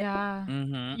grab it. yeah.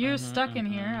 Mhm, You're mhm, stuck in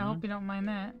here. I mhm. hope you don't mind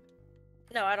that.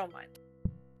 No, I don't mind.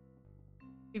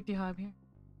 Safety hub here.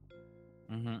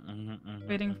 Mm-hmm.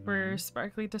 Waiting for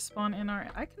Sparkly to spawn in our.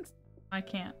 I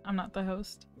can't. I'm not the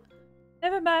host.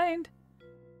 Never mind.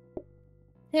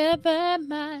 Never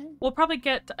mind. We'll probably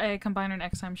get a combiner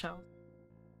next time, shall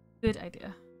we? Good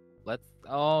idea. Let's.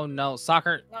 Oh no,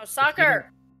 soccer. No,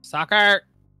 soccer. Soccer.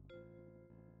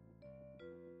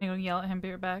 I'm gonna yell at him.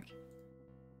 Be right back.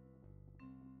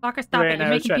 Soccer, stop Right, it! I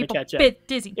You're was making trying to people catch up. bit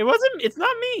dizzy. It wasn't. It's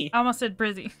not me. I almost said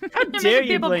Brizzy. How You're dare making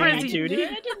you people blame me, Brizzy. Judy?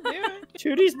 I didn't do it.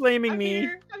 Judy's blaming I'm me.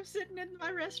 here. I'm sitting in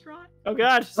my restaurant. Oh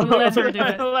God! We'll let her do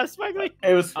it. Less Sparkly.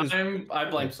 It was. I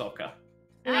blame soccer.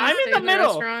 I'm in the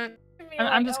middle.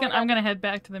 I'm just gonna. I'm gonna head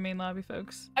back to the main lobby,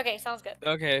 folks. Okay, sounds good.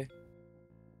 Okay.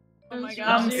 Oh my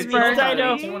gosh. It's Spurs. not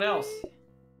about anyone else.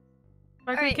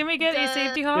 Sparkly, Alright, can we get a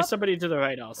safety hop? There's somebody to the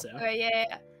right also. Okay,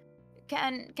 yeah.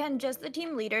 Can just the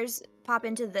team leaders pop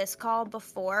into this call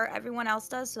before everyone else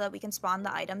does, so that we can spawn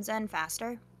the items in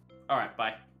faster? All right,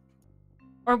 bye.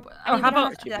 Or I mean, how we don't about?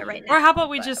 have to do that right Or now, how about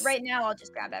we but just? right now? I'll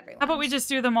just grab everyone. How about we just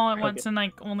do them all at Okay. once and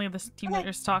like only the team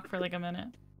leaders talk for like a minute?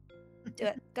 do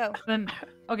it? Go. Then,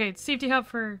 okay, safety hub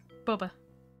for Boba.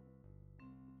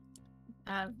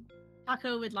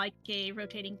 Taco would like a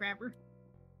rotating grabber.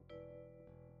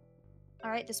 All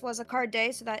right, this was a card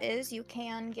day, so that is you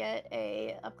can get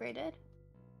a upgraded.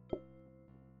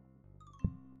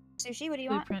 Sushi, what do you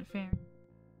want? Blueprint fair.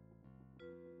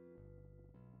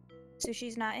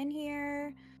 Sushi's not in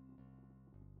here.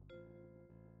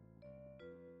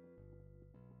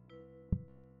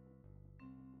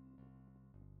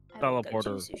 I will go to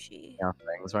Teleporter. sushi. Yeah,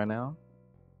 things right now.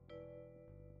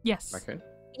 Yes. Okay.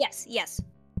 Yes, yes.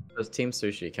 There's Team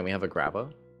Sushi. Can we have a grabber?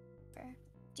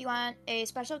 Do you want a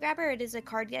special grabber? It is a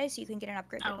card guy, so you can get an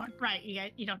upgrade. Oh, right.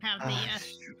 You don't have the.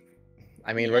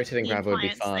 I mean, rotating the grabber would be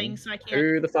appliance fun. thing, so I can't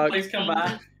Who the fuck? Please come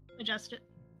back. adjust it.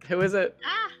 Who is it?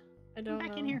 Ah, I don't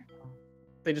back know. in here.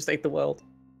 They just ate the world.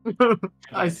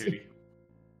 I see.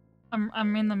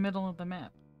 I'm in the middle of the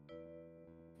map.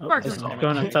 Oh, Mark it's is not on.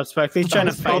 going on top spec. He's trying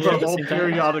to That's fight the it. at the whole same time.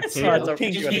 periodic It's table. a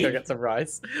pink You want to go sheet. get some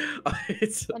rice?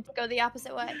 It's- Want to go the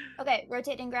opposite way? Okay,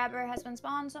 rotating grabber has been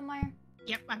spawned somewhere.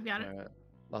 Yep, I've got it. Alright.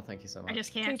 Well, thank you so much. I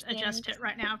just can't Two adjust things. it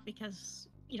right now because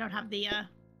you don't have the can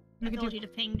do- ability to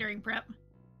ping during prep.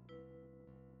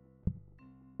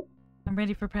 I'm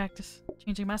ready for practice.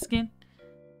 Changing my skin.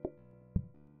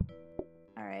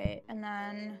 Alright, and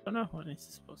then I don't know what is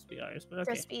supposed to be ours, but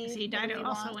okay. crispy. See, what do Dido we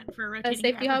also want? went for a A rotating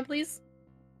safety grabber. hub, please.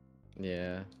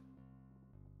 Yeah.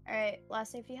 Alright,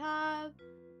 last safety hub.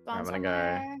 Spawn I'm gonna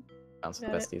somewhere. go bounce with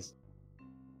Got it. besties.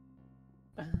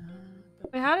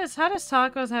 Wait, how does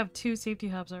tacos have 2 safety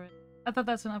hubs already? I thought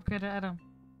that's an upgraded item.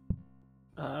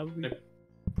 We There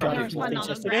got was it one on the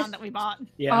yesterday. ground that we bought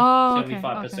Yeah. Oh, okay.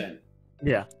 75%. Okay.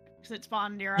 Yeah. because it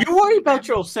spawned near You worry about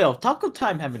yourself. Taco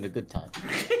time having a good time.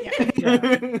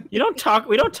 You don't talk.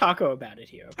 We don't taco about it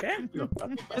here, okay?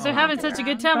 If they're having such a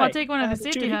good time, I'll Right. take one of the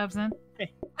safety Judy. hubs then.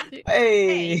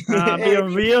 Hey. Be a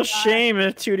real shame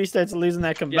if Tootie starts losing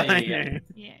that combiner.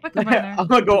 What combiner? I'm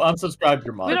gonna go unsubscribe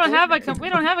your mom. We don't have a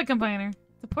combiner.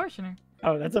 It's a portioner.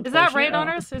 Oh, that's a. Is that portion? right, Oh.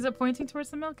 Honors? Is it pointing towards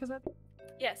the milk? Is that?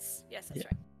 Yes, yes, that's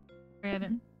right. I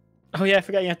didn't. Oh yeah, I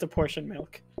forgot you have to portion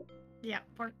milk. Yeah,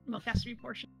 milk has to be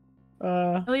portioned.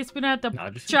 At least we don't have to No,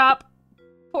 just- chop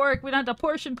pork. We don't have to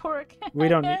portion pork. We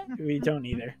don't. We don't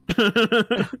either.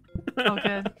 Oh,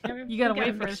 good. You gotta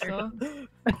wait for it, so.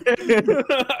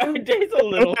 Our day's a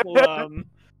little.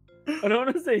 I don't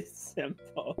want to say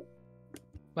simple.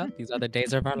 Well, these are the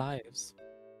days of our lives.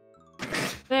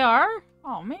 They are?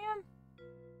 Oh man.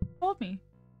 Told me.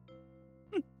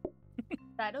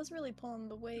 Dido's really pulling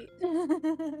the weight.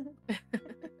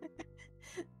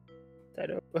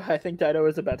 Dido, I think Dido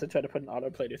is about to try to put an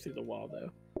autoplater through the wall, though.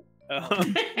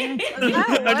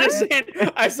 I'm just saying,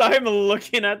 I saw him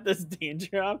looking at this danger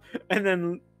drop and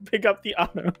then pick up the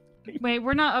auto. Wait,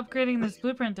 we're not upgrading this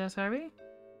blueprint desk, are we?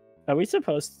 Are we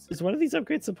supposed? Is one of these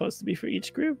upgrades supposed to be for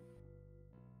each group?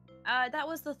 That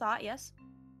was the thought, yes.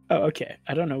 Oh, okay.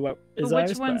 I don't know what is But which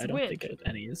ours, one's but I don't think which?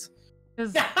 any is.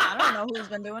 I don't know who's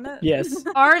been doing it. Yes.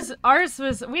 Ours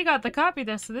was, we got the copy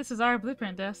desk, so this is our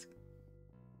blueprint desk.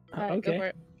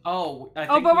 Okay. Oh, I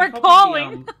Oh, think but we we're probably,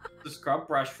 calling. the scrub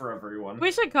brush for everyone.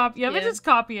 We should copy, we just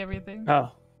copy everything.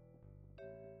 Oh.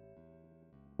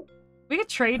 We could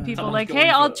trade people, Someone's like, going hey,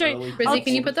 for I'll trade. early Frizzy,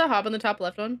 can you put the hob on the top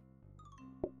left one?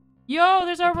 Yo,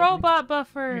 there's a robot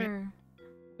buffer.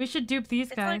 We should dupe these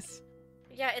guys.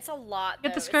 Yeah, it's a lot.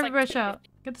 Get the though. scrubby It's brush out.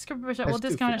 Get the scrubby brush out. We'll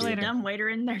That's discount it $2.50. later. Dumb waiter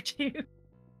in there too.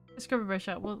 The scrubby brush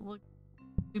out. We'll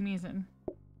do me's in.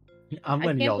 I'm I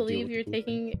letting can't y'all deal believe with you're it.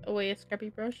 taking away a scrubby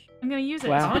brush. I'm gonna use it.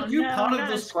 Wow. Aren't you no, part not of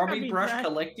the a scrubby scrubby brush brush.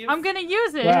 collective? I'm gonna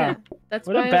use it. Wow. That's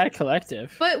What why. a bad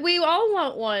collective. But we all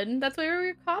want one. That's why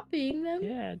we're copying them.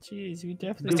 Yeah, jeez, we You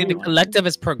definitely. see, the want- collective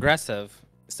is progressive,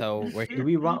 so we're Do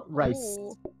we want rice?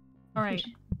 Ooh. All right.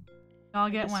 I'll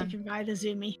get Guess you one. can buy the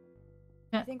Zumi.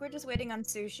 I think we're just waiting on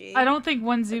sushi. I don't think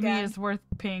one Zumi Again. is worth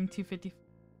paying $250.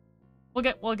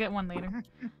 We'll get one later.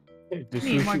 Does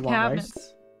Need more sushi want rice?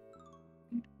 cabinets.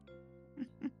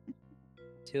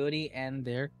 Tootie and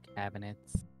their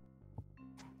cabinets.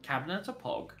 Cabinets a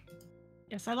pog.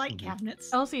 Yes, I like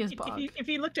cabinets. Elsie is If bog. if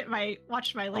you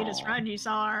watched my latest Aw. run, you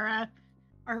saw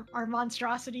our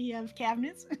monstrosity of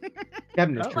cabinets.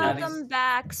 Cabinets. Oh, trees. Welcome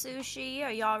back, sushi.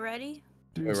 Are y'all ready?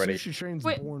 Dude, We're ready. Sushi Train's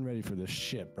Wait. born ready for this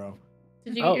shit, bro.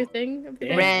 Did you Oh. get your thing? over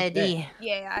there? Ready.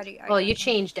 Yeah, I Well, got you it.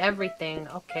 changed everything.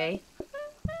 Okay.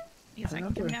 Yes, I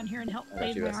can come down here and help got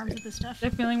wave you, my Essie. arms with this stuff.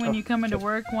 That feeling when you come into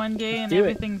work one day and Do it.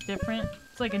 everything's different.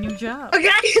 It's like a new job. Okay,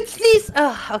 I can sneeze.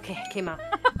 Oh, okay, came out.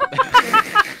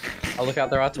 Oh, look out,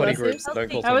 there are 20 Bless you. groups. Don't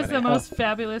call That too was the many. most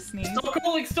fabulous sneeze. Stop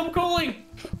cooling! Stop cooling! Game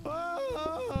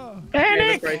is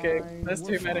Panic! breaking. There's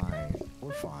We're too many. fine.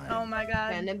 We're fine. Oh my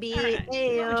god. Gonna be Alright, what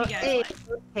would you guys like?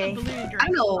 okay. A balloon I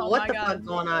drink. know Oh what my the God. fuck's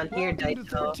going on here, Welcome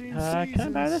to Daito. 13 Can I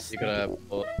buy this? You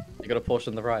gotta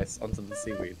portion the rice onto the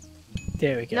seaweeds.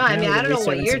 There we go. No, I Now mean, we're I don't know what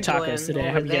serving you're some tacos doing today. I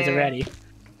over hope you guys are there. ready.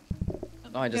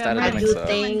 No, I just Yeah, added I a do mixer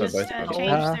things for Just both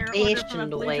change of their order Patient from a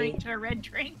blue way. drink to a red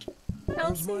drink.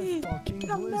 Where's my fucking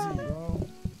glizzy, bro?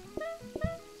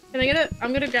 Can I get it?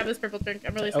 I'm gonna grab this purple drink.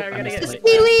 I'm really sorry. I We're gonna missed get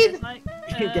it. Like,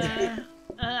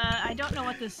 I don't know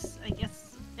what this. I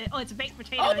guess. Oh, it's a baked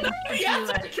potato. Oh, no, and yes,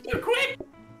 quick!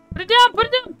 Put it down. Put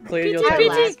it down. Clear PT, your PT.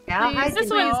 tables. This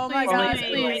one. Oh my Please, god,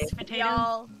 please. Baked potato.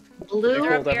 y'all. Blue.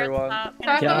 Called everyone.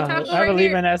 Taco, Yeah, taco I right believe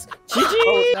here. in us.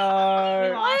 Oh, GG!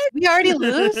 no. We already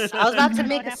lose? I was about to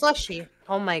make a slushie.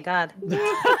 Oh my god.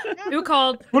 Who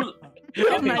called? Oh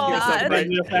my god. I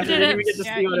didn't even get to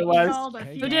see what it was.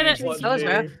 Who did it? That was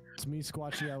rough. It's me,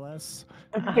 Squatchy LS.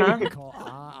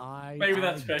 Uh-huh. Maybe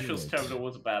that specialist terminal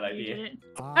was a bad idea.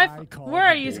 Where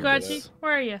are you, Squatchy?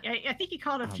 Where are you? I think he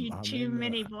called a few too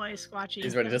many boys, Squatchy.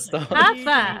 He's ready to start. High I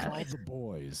five. called the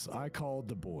boys. I called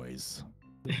the boys.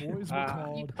 The boys were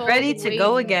called. Ready to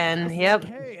go again. Yep.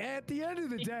 Hey, at the end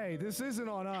of the day, this isn't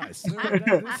on us.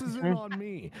 This isn't on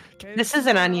me. Okay? This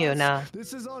isn't on you, no.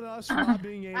 This is on us not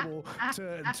being able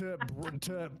to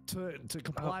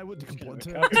comply with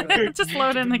the Just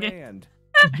load in the game.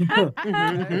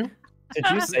 demand. Did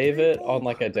you save it on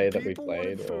like a day that we People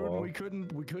wanted played, food and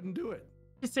or? we couldn't do it.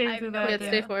 You saved Yeah, that. it's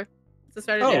day 4. It's the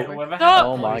start Oh. of day 4.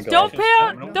 Oh my god. Don't pay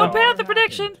out. Don't pay out the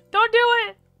prediction. Don't do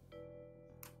it.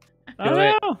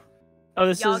 Oh no! Oh,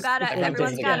 this Y'all is.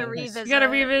 everyone's gotta revisit. You gotta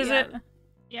revisit.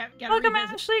 Yeah, Welcome,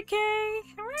 Ashley K.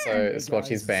 So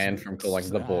Squatchy's banned from calling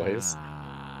the boys.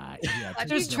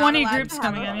 There's 20 groups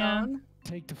coming in. Yeah.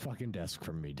 Take the fucking desk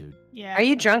from me, dude. Yeah. Are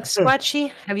you drunk,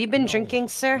 Squatchy? Have you been drinking,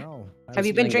 sir? No. Have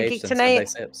you been drinking tonight?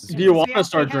 Do you want to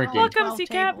start drinking? Welcome,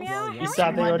 C-Cap. Yeah. You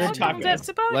saw they ordered tacos.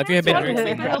 Well, if you have been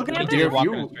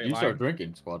drinking, You start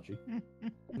drinking, Squatchy.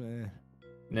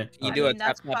 Nah. You do a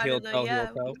tap tap heel toe heel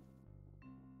toe.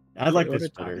 I like this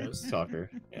ordered better, tacos. soccer.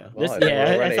 Yeah. This, Well, yeah,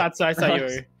 I already. thought so. I saw you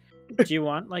were. Do you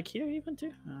want like here even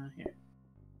too? Here.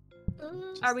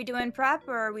 Are we doing prep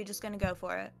or are we just gonna go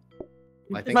for it?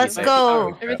 I think Let's we go.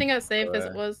 saved Everything got saved as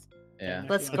it was. Yeah.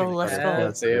 Let's go, let's go.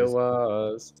 As it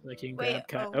was. Like you can Wait,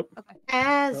 grab okay.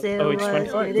 As it Oh, we was. just went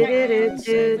for it. I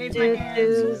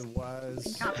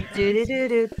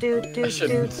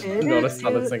should not have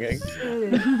started singing.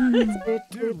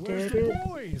 Dude, where's the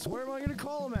boys? Where am I gonna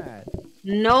call them at?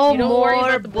 No You don't worry more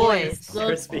about the boys.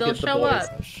 They'll show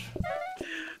up.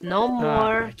 No I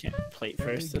more. can't plate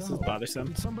first. This is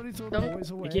bothersome. Somebody throw Don't- the boys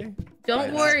away. you.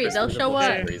 Don't worry, they'll show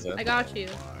up. Reason. I got you.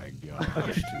 Oh my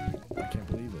gosh, dude. I can't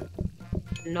believe it.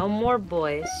 No more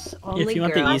boys. Only If you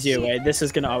want girls. the easier way, this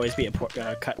is gonna always be a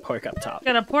cut pork up top.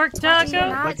 Got a pork You're taco.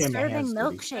 not Look at my serving hands, dude.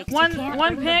 milkshakes. One- You can't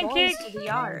one bring the boys pancake. to the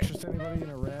yard. Interest anybody in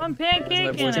a red? One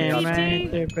pancake There's and no a boys Damn PT.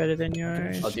 right, they're better than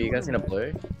yours. Oh, do you guys need a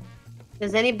blue?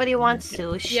 Does anybody want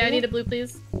sushi? Yeah, I need a blue,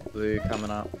 please. Blue coming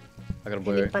up. I got a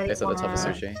blue. Anybody It's at the top of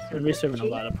want- sushi. We're gonna be serving a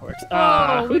lot of porks. Oh,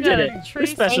 Ah, who we did got it? a Who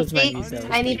Tracy. specials Pancake. menus?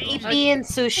 I need PP and The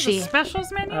sushi.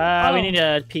 specials menu? We Oh. need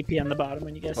a PP on the bottom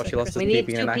when you guys. Oh, say she lost Chris. We his need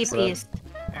PP in two an accident.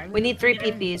 PPs. We need 3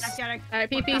 PPs. I've got a... Alright,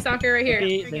 PP soccer right here.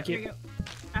 PP, thank you.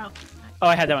 Oh,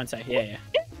 I had that one side. Yeah, yeah.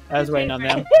 I was waiting on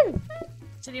them.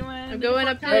 Does anyone I'm need going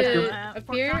a up pork to- taco? up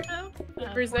Pork here. taco?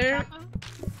 Whoever's Pork there. taco?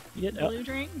 You get- oh, Blue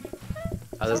drink?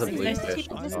 Oh, there's a blue Nice fish.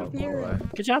 to Oh, disappear. boy.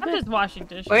 good job, I'm man. just washing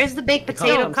dishes. Where's the baked Can't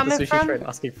potato come to the coming sushi from? train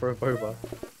asking for a boba.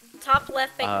 Top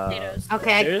left baked potatoes.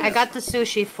 Okay, I got the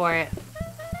sushi for it.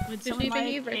 Would Sushi someone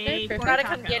thingy like right a there? pork Perfect. Gotta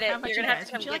come taco? get it. How about You're you gonna have guys?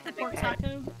 to come Would you like the get the pork big taco?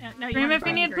 No, you Scream want if you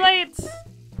the need green. plates.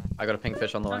 I got a pink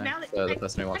fish on the Oh, way. now that, So the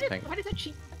person who wants pink. Why does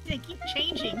that they keep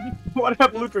changing? What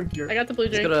about blue drink here? I got the blue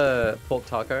He's drink. got a pork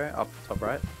taco up top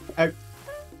right.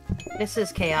 This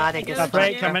is chaotic. I as go Top to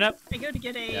right, get- coming up. I go to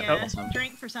get a Yeah, awesome.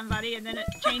 drink for somebody and then it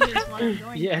changes while I'm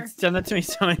going Yeah, there. it's done that to me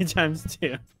so many times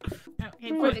too.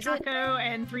 Okay, pork taco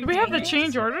and 3 Do we have the pancakes.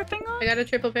 change order thing on? I got a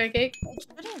triple pancake. It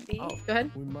shouldn't be. Go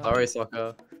ahead. Sorry,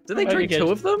 soccer. Did they Oh, drink you're 2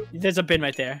 good. of them? There's a bin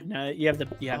right there. No, you have it.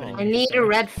 I need a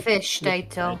red fish,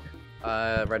 Daito.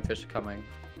 Red fish are coming.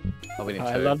 Oh, we need 2.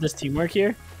 I love this teamwork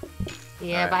here.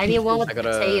 Yeah, Alright. but I need one with I got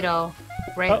a- potato.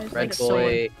 Right, Oh, like Red sword.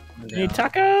 boy. We need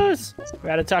tacos.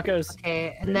 We're out of tacos.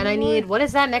 Okay, and then I need, what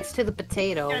is that next to the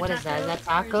potato? What is that? Is that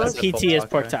That's tacos? a PT is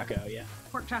pork taco. taco. Yeah.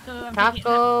 Pork taco. I'm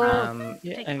Taco.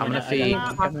 Yeah, Take I'm one gonna of feed-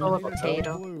 them. Taco with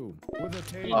potato. Blue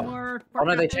with a Need tail. more Oh pork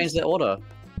no, they tacos? changed their order.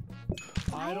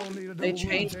 I don't need a They double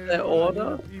changed potato, their I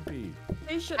order? need a PP.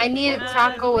 They should. I need a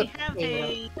taco we with have potato.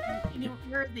 a, you know,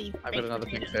 where are the I've got baked another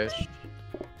pink potatoes? fish.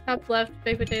 Top left,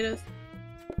 baked potatoes.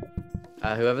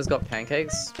 Whoever's got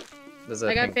pancakes, there's a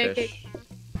I got pink pancake. fish.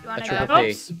 You A wanna triple go? P.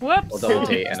 Oops, whoops. Or double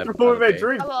T and a Before double we make P.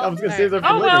 drink, I was gonna Oh, save that for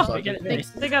oh, later. well. so I can finish.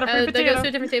 They got a free That goes to a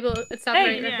potato. different table. It's top Hey.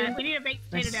 right. Yeah, Right we need a baked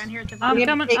potato down here at the I'm bottom.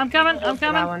 coming, I'm coming, I'm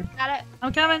coming, Got it.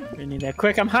 I'm coming. We need that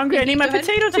quick. I'm hungry. I need my Go ahead.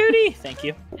 potato tootie. Thank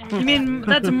you. You mean,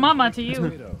 that's mama to you.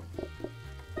 Potato.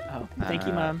 Oh, thank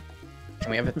you, mom. Can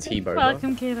we have a tea boba?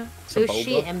 Welcome, Kata.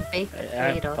 Sushi and baked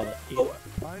potato.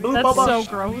 That's so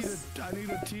gross. I need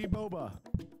a tea boba.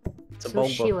 It's a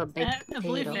Sushi boba. with baked A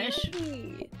potato. bluefish.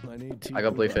 I need tea. I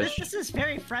got bluefish. This is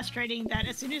very frustrating that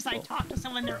as soon as I talk to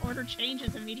someone, their order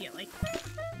changes immediately.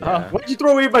 Yeah. Why'd you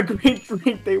throw away my green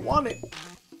drink? They want it.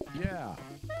 Yeah.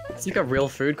 It's like a real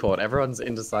food court. Everyone's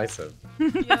indecisive. 2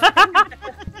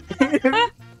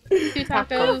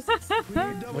 tacos.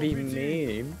 What do you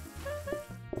mean?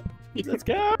 Let's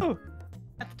go.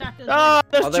 That's tacos. Oh,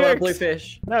 those Oh, they want jerks.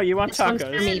 bluefish. No, you want This one's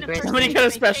tacos. for me, Britt. Somebody got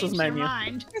a specials menu.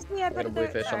 Crispy, I Got a put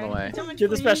bluefish on the way. Do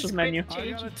the specials menu.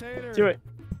 Do it.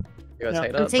 You guys No. take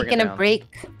I'm that? Bring taking it a down.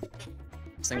 break.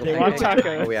 Single They want pancake.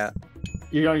 tacos. Oh, yeah.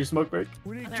 You on your smoke break?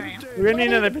 We're gonna need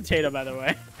another potato, by the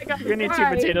way. We're gonna need 2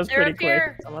 potatoes They're pretty up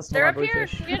here. quick. They're up here.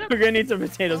 Get 'em. We're gonna need some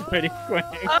potatoes pretty quick.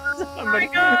 Oh my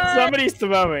god. Somebody's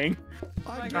throwing.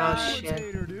 Oh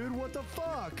shit. Dude, what the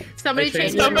fuck? Somebody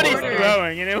changed Somebody's the order.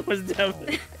 throwing, and it was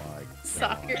definitely.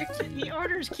 Soccer. The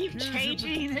orders keep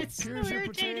changing. It's so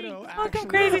irritating. Welcome,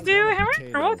 Crazy Dude.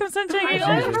 Welcome, Sunshine. I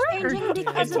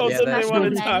told them they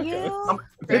wanted tacos.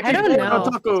 I don't know.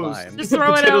 Tacos. Just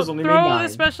throw it Potatoes out. only Throw need the 9.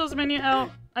 specials menu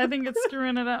out. I think it's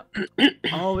screwing it up.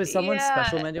 Oh, is someone Yeah.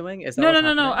 special menuing? Is that No, what's no,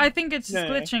 no, no. happening? I think it's Yeah,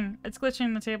 yeah. glitching. It's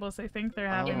glitching the tables. I think they're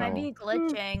having. It might be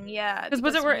glitching, yeah. Because we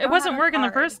it don't wasn't have a working the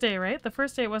card. first day, right? The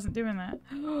first day it wasn't doing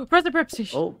that. Brother Prep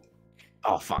Station. Oh.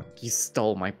 Oh, fuck. You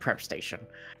stole my prep station.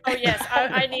 Oh yes,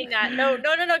 I need that. No,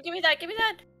 no, no, no. Give me that. Give me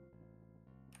that.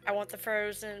 I want the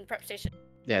frozen prep station.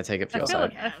 Yeah, take it for I your feel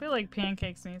side. like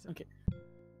pancakes needs. Okay.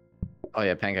 Oh,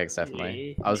 yeah, pancakes,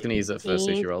 definitely. I was gonna use it for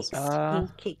sushi rolls.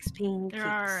 Pancakes, pancakes. There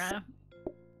are.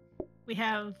 We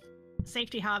have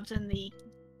safety hobs in the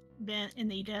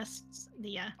desks.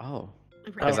 Oh.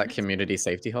 Over Is that there. community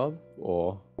safety hub?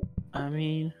 Or... I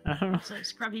mean, I don't know. So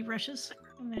scrubby brushes.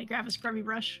 I'm gonna grab a scrubby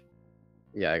brush.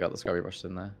 Yeah, I got the scrubby brush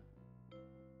in there.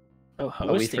 Oh,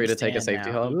 Are we free to take a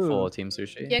safety hub for Team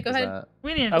Sushi? Yeah, go Is ahead. that-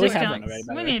 We need a Oh, we have discount. one already,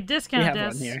 by the We way. need a discount have one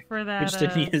desk here. for We that. just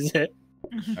didn't use it.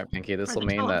 Alright, Pinky, this For will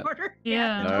the mean that... teleporter.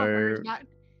 Yeah. the teleporter's No. not-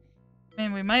 I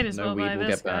mean, we might as No well weed buy will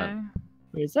this get burnt. guy.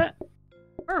 Where's that?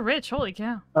 We're rich. Holy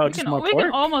cow. Oh, we just can, more we pork?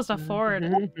 can almost afford.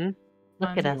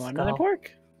 Look at You us want another go.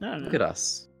 pork? No, no. Look at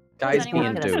us. Guys anyone being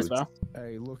have Might dudes. as well.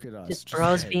 Hey, look at us. Just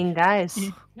bros being guys.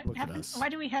 Look at us. Why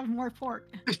do we have more pork?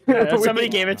 Somebody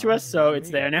gave it to us, so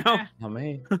it's there now. Not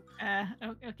me.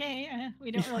 Okay, we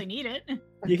don't really need it.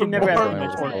 You can never have Or- too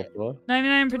much or- pork. or-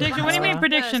 99 prediction. What do you mean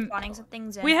prediction? Spawning some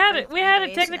things in We had for it. We 3 had a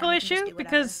days, technical and then we can just issue do whatever.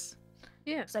 because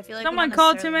Yeah. 'Cause I feel like we someone don't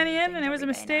called too necessarily many need in, and it was a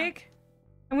things every day now. mistake.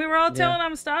 And we were all Yeah. telling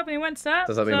him stop, and he went stop.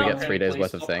 Does that mean we so- get 3 days Please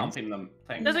worth of stop things? pumping them.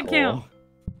 Thanks. Doesn't Or- count.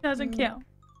 Doesn't count.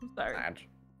 I'm sorry.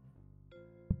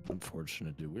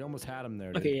 Unfortunate, dude. We almost had him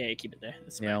there. Okay, yeah, keep it there.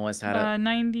 That's Yeah, fine. almost had it.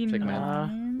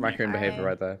 99. Raccoon behavior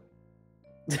right there.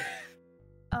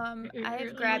 I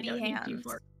have grabby hands.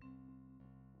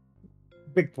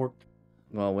 Big pork.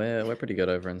 Well, we're pretty good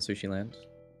over in Sushi Land.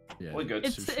 Yeah. We're good.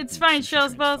 It's fine,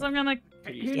 Shells Balls. I'm gonna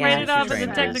Yeah, write it off as a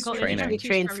trained technical is issue. training. Two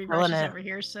Train's scrubby killing brushes it. over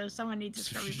here, so someone needs a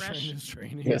scrubby brush.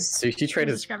 Yeah, Sushi Trade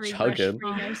There's a is scrubby brush chugging. for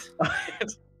you guys.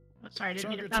 Oh, sorry, I didn't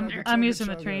mean to put there. I'm using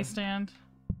the tray stand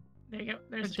There you go. for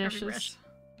There's a scrubby dishes. brush.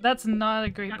 That's not a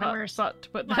great I don't know where spot to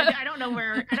put Well, that. I don't know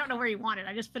where you want it.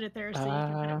 I just put it there so you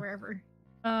can put it wherever.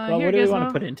 Well, Here, what do we Gizmo. want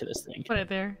to put into this thing? Put it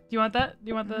there. Do you want that? Do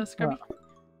you want the scrubby? Oh.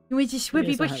 You want the He scrubby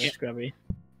doesn't have bush? a scrubby.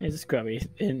 There's a scrubby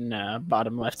in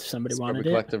bottom left if somebody Scrubby wanted it.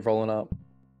 Collective rolling up.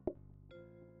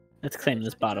 Let's claim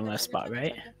this bottom left spot,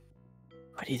 right?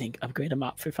 What do you think? Upgrade a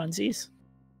mop for funsies?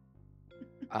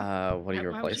 What are you Why would you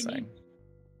replacing? need-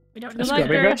 We don't A You need like scrubby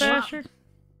Barry brush? Basher?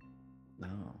 No.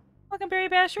 Welcome, Barry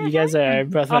Basher. You guys are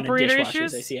both on Operator dishwashers,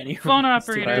 issues? I see anyway. Phone But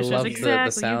operator I issues. love Exactly. the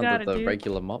You sound got that it, the dude.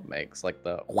 regular mop makes, like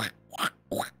the.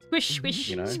 Squish, squish,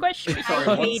 You know? squish. Sorry,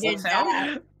 I what's hated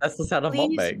that. That's the sound a mop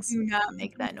Please makes. do not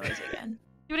make that noise again.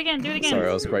 Do it again. Do it again. Sorry,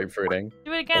 I was grapefruiting.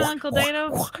 Do it again, Uncle Dado.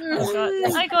 Oh,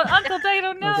 God. Uncle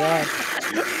Dado, no. Oh,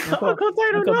 God. Uncle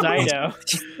Dido.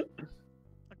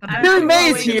 Billy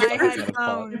Mays here.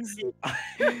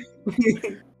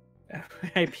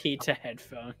 IP to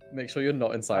headphone. Make sure you're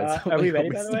not inside. Are we ready,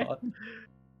 by the way? Can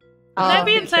I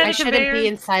be inside I the shouldn't conveyor? be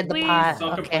inside the Please? pot.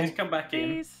 Soccer, Okay. please come back in.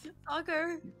 Please.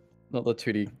 Soccer. Not the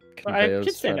 2D Well, I conveyors.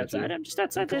 can stand strategy. outside. I'm just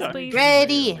outside the Yes, door. please.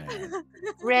 Ready.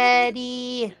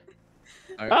 Ready.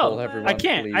 Alright, Oh, hold everyone, I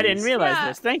can't. I didn't please. realize Yeah.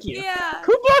 this. Thank you. Yeah.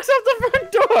 Who blocks off the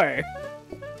front door?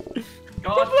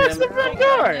 God Who blocks damn the it. front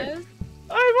door?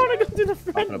 I want to go through the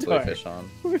I'm front gonna door. bluefish on.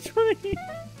 Which one are you?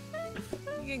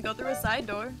 You can go through a side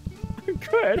door.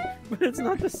 Good, but it's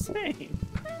not the same.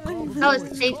 Oh,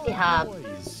 it's safety hub.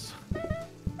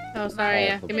 Oh, sorry.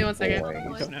 Yeah. Give me 1 second.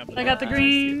 Don't have it. I got the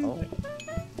green. Oh.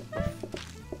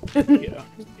 You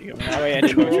go. That way I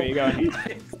didn't know where you're going.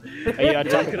 Are you on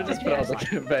top? Could have just put it on the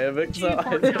conveyor belt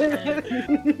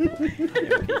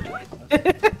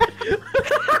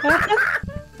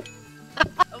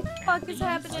What the fuck is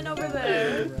happening over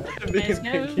there?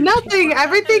 Nothing.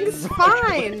 Everything's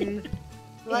fine.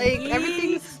 Like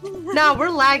everything's. No, we're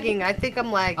lagging. I think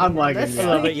I'm lagging. I'm lagging. A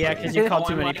little bit, yeah, because you called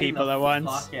too many people at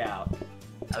once.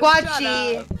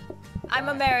 Squatchy. I'm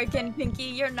American, Pinky.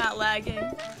 You're not lagging.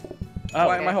 Oh,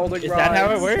 why am I holding Is that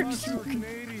how it works?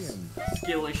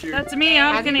 Skill issue. That's me.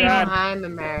 I'm Canadian. I'm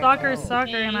American.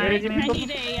 Soccer, and I need a.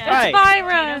 It's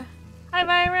Myra. Hi,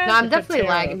 Myra. No, I'm definitely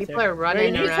lagging. People are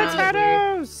running around.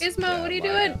 Potatoes. Gizmo, what are you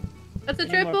doing? That's a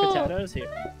triple.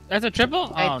 That's a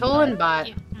triple? Hey, Oh, Tolan bot.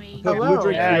 Hello.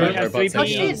 Yeah, you have 3 Oh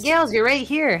shit, peas. Gales, you're right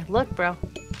here. Look, bro.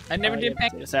 I never did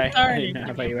pack. Sorry. I didn't know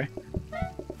how far you were.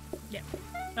 Yeah.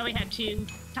 Well, we had 2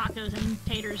 tacos and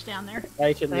taters down there.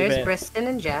 I should leave There's it. Briston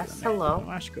and Jess. Hello.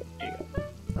 There you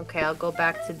go. Okay, I'll go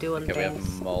back to doing Okay, we things.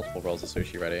 have multiple rolls of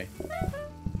sushi ready.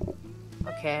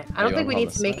 Okay, I don't think we need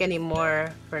to make any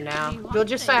more for now. We'll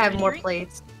just so I have more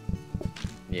plates.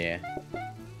 Yeah.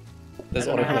 There's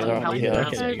I don't know autoplater how on to here.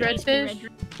 help Redfish.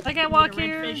 I can walk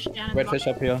here. Redfish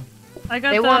up here. I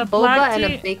got They the want boba black and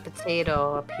tea. a baked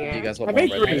potato up here. You guys want I more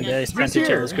made red green. fish? There's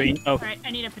plenty of screen. Oh. Alright, I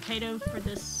need a potato for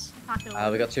this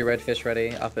taco. We got 2 red fish ready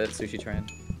up at sushi train.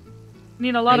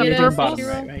 Need a lot I of get it. purple.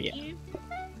 Bottom right, yeah.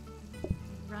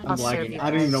 I'll I'm serve lagging. you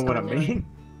I don't even know what I guys. mean.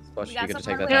 Squash, We you got get to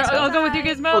some take that more Here, next I'll time. go with you,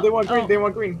 Gizmo. Oh, they want green. They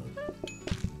want green.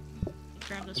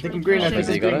 Grab this I think I'm red green. I fish.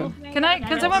 think You I'm got green. Can I?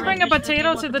 Can someone bring a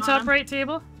potato to the top right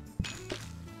table?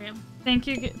 Grab. Thank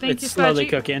you. Thank It's you, slowly Squatchy.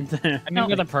 cooking. I No.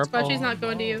 got the purple. Squatchy's not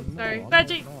going to you. Sorry.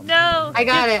 Squatchy, no. I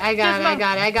got it, I got it, I Gizmo.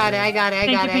 got it, I got it, I got it,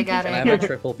 I got it, I got Can I have a it.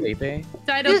 triple PP?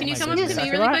 Dido, can you Just- come up to just-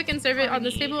 me really quick and serve it on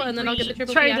this table, and then I'll get the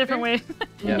triple Try P a different way.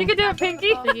 Yeah. You can do it,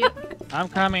 Pinky. Thank you. I'm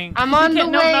coming. I'm on the No,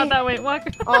 not way. that way. Walk.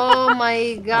 Oh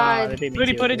my god.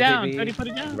 Cody, put it down. Cody, put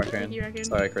it down. Raccoon. you, Raccoon.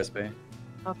 Sorry, Crispy.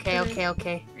 Okay, okay,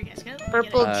 okay. Here you guys go.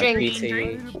 Purple Get a drink. green PT.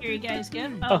 drink. Here you guys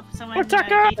go. Oh, Oh, someone.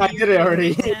 taco! I did it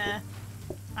already.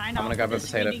 I'm I'm gonna grab a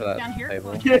potato for that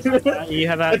table. You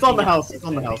have a. It's on the house. It's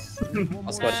on the house.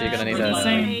 I'll squash you, you're gonna need We're the a...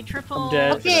 same. A triple. I'm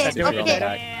dead. Okay, Second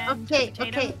okay, roll. okay,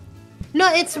 okay.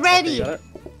 No, it's ready. You got it?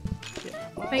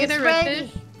 Can I get It's a ready. redfish?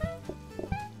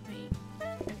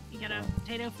 You got a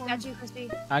potato for Got me? you,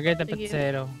 Crispy. I get the Thank you.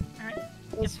 potato.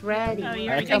 It's ready. Oh, you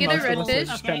I already Can I got get a most of redfish?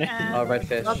 this. Okay, Oh, red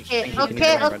fish. Okay, Thank you. Can you okay,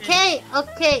 get red fish?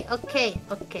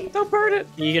 okay. Don't burn it!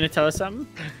 Are you gonna tell us something?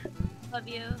 Love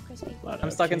you, Crispy.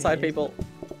 I'm stuck inside people.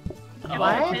 I got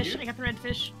What? the red fish. I got the red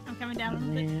fish. I'm coming down a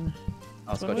little bit. Man.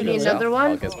 I'll squash We you. need another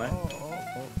one? I'll gizmo.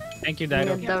 Thank you, Need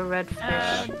Dido. the red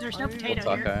fish. There's no potato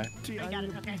Taco. here. I got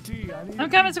it. Okay. I'm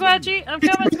coming, Squatchy. I'm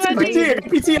coming, PT, Squatchy. I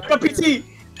got PT, I got PT.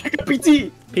 I got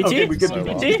PT. PT? Okay, we good. So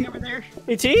well. PT? Over there.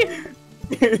 PT?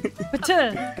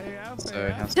 Pata.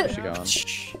 So, how's sushi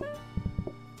going?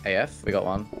 AF, we got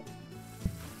one.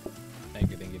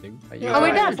 Thank you, thank you, thank you. Oh,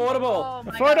 we're done. Affordable! Oh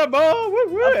my god. Affordable!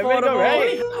 Woo woo! Everybody go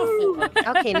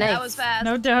right! Okay, nice. That was fast.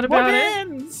 No doubt More about it.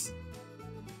 bins!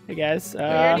 Hey guys, We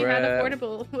already had we're-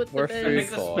 affordable with We're the food bins.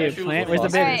 for. Wait, plant, where's the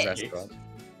Boston's bins? restaurant.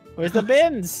 where's the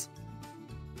bins?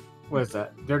 What is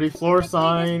that? Dirty floor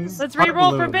signs. Let's hot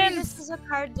re-roll for balloons. bins. This is a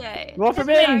card day. Roll for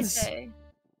This is a card bins. day.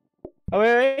 Oh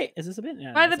wait, is this a bin?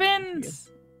 Yeah, Buy the that's a bins.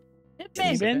 Hit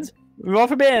bin. me. Bins? Roll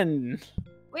for bin!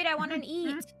 Wait, I want an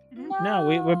eat. No,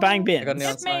 we're buying I got bins. neon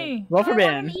Hit sign. me. Roll for I want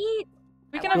an bin. eat.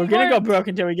 We can We're afford. gonna go broke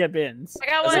until we get bins. I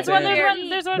got Is one. it There's one. bin? There's one.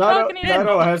 There's one. No, balcony.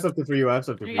 no, I have something for you. I have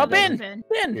something for you. Oh, bin! Bin.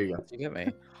 Bin! Here you go. Did you get me?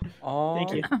 Oh.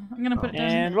 Thank you. I'm gonna put it down.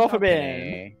 And roll for bin.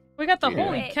 Okay. We got the Yeah.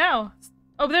 holy cow.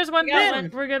 Oh, there's one We got bin.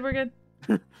 one. We're good. We're good.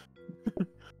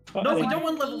 No, we don't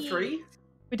want level 3.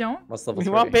 We don't. What's level We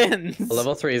 3? want bins.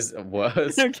 Level 3 is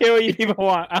worse. I don't care what you people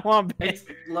want. I want bins.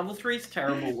 It's level 3 is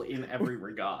terrible in every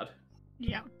regard.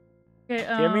 Yeah. Okay.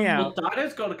 Hear me Well, out.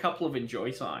 Dido's got a couple of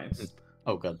enjoy signs.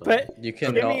 Oh god. But You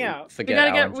can Hear me out. not We forget gotta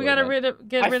our get. We gotta enjoyment.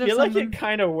 get I rid of feel like something. it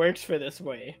kind of works for this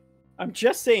way. I'm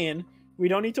just saying, we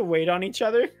don't need to wait on each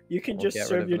other. You can We'll just get rid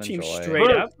serve of your an team enjoy. straight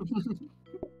up.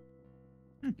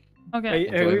 Okay. Are we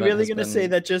Enjoyment really has gonna been- say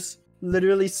that just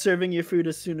literally serving your food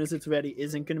as soon as it's ready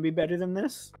isn't gonna be better than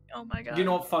this? Oh my god. You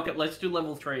know what? Fuck it. Let's do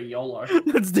level 3. YOLO.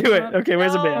 Let's do it. Okay,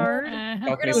 where's the bin? Hard.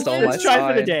 Fucking stole my Let's try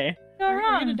for the sign. day. Go We're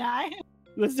gonna on. die.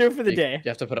 Let's do it for the You day.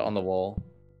 have to put it on the wall.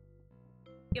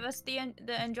 Give us the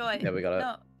enjoy. Yeah, we got it.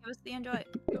 No, give us the enjoy.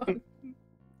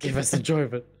 Give us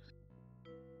enjoyment.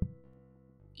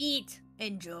 Eat.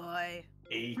 Enjoy.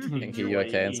 Pinky, you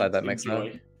okay inside that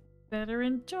mixer? Better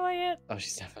enjoy it. Oh,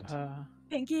 she's deafened.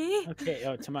 Pinky. Okay.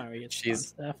 Oh, tomorrow we get some She's-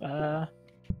 stuff.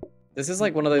 This is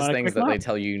like one of those Want a things quick that they map?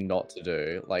 tell you not to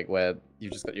do, like where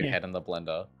you've just got your Yeah. head in the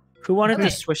blender. Who wanted to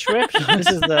swish whip? This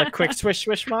is the quick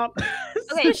swish mop.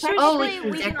 Okay, Oh, we technically,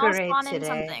 can we can all decorate spawn in today.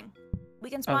 something. We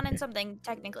can spawn in Okay. something,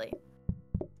 technically.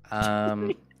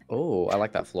 Oh, I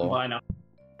like that floor. Why not?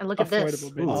 And look at this.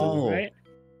 Affordable bits, Oh. right?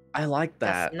 I like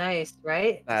that. That's nice,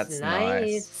 right? That's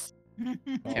nice.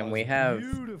 Can we have?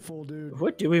 Beautiful, dude.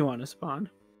 What do we want to spawn?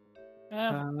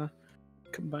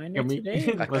 Combine Can it we-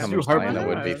 today? A Let's do hard combiner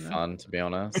would be I don't know. fun, to be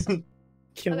honest.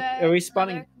 Are we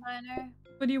spawning?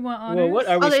 What do you want on Well, what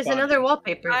are we Oh, there's spawning? another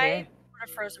wallpaper I here. want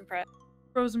a frozen prep.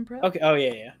 Frozen prep? Okay. Oh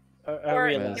yeah. Are Or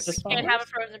we if allowed we to spawn? can't have a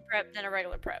frozen prep, then a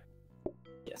regular prep.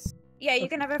 Yes. Yeah, you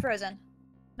can have it frozen.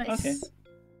 Nice. Okay.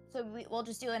 So we'll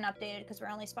just do an updated because we're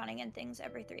only spawning in things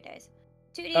every 3 days.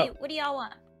 2D, Oh. what do y'all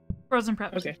want? Frozen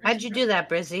prep. Okay. How'd you do that,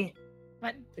 Brizzy?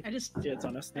 But I just Yeah, it's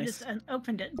on us. I Nice. just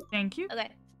opened it. Thank you. Okay.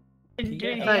 Didn't do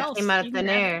Yeah. anything Oh, it else. came out of You thin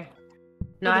can have air. No,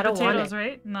 For the I don't want potatoes, it.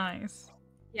 right? Nice.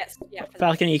 Yes. Yeah. For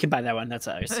Falcon, you can buy that one. That's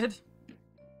ours. Good.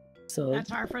 So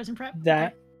That's our frozen prep.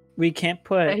 that we can't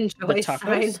put the Enjoy tacos.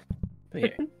 sign. But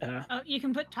here, Oh, you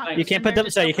can put tacos. You can't in put there, them-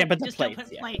 just so don't you can't put the just don't plates,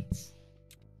 put yeah. plates.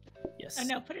 yes. Oh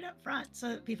no, put it up front so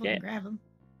that people Yeah. can grab them.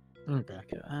 Okay.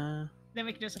 Then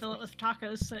we can just fill it with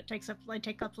tacos so it takes up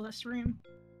less room.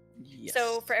 Yes.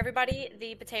 So for everybody,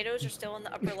 the potatoes are still in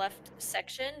the upper left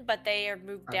section, but they are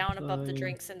moved down above the Fine.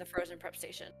 drinks in the frozen prep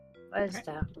station. What is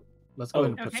that? Let's go Oh,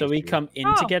 ahead and put so we these come in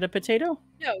to Oh. get a potato?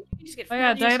 No, you can just get. Oh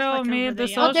yeah, Just Dido click made over the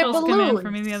the- Oh, they're socials come in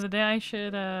for me balloons. the other day. I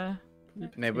should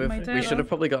Maybe My we dad should have off.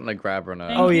 probably gotten a grabber and a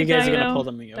Thank Oh, you, you guys are gonna Dido. pull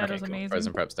them. That Okay, was cool. amazing.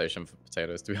 frozen prep station for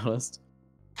potatoes, to be honest.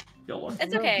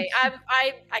 It's okay.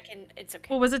 I can. It's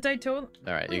okay. What was it, Daito? All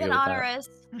right, We you can go with honor that. us.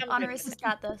 Honorous has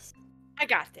got this. I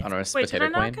got this. Honorous Wait, did potato I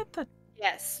not queen. get the?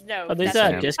 Yes. No. Oh, there's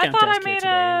that's a it. discount I thought I desk here made today.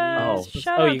 a Oh,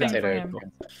 shout oh, out you thing got for it. him. Cool.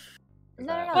 No,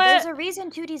 no, no. What? There's a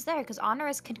reason Tootie's there because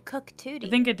Honorous can cook Tootie. I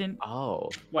think it didn't. Oh.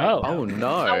 Wait, Oh. Oh I no. would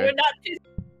not do.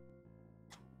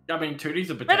 I mean, Tootie's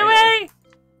a potato. Run away!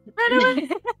 Run away!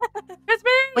 It's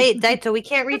me! Wait, Daito, we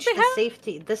can't reach What the the hell?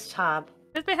 safety this top.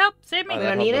 It's me! Help! Save me! Oh, We that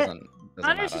don't help need it? doesn't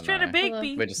Honor's just matter, trying to no. bake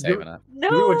me. We're just saving it.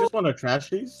 Do we just want to trash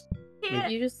these? Yeah.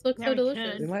 You just look Yeah, so we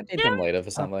delicious. could. We might need them later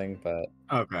for something, but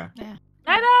Okay. Dido!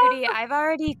 Tootie, I've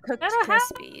already cooked Dido, help!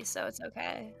 crispy, so it's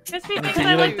okay. Crispy Can things you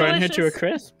I like like burn her to a delicious.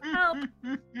 crisp? Help!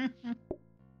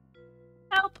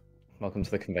 Help! welcome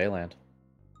to the conveyor land.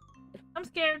 I'm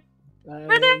scared. Are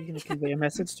you gonna convey a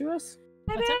message to us?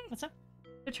 What's up? What's up?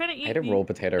 They're trying to I eat ate a me. raw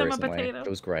potato I'm a recently. potato. It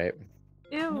was great.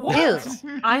 Ew. Ew.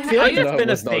 I feel like I, it's No, it been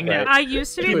a was not thing great. now. I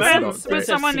used to be It was friends not with great.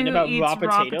 someone Thing who about eats raw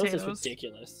raw potatoes potatoes. is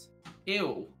ridiculous.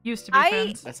 Ew. Used to be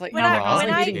friends. That's like When Now I they're all when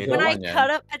I eating when raw I onion. cut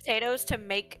up potatoes to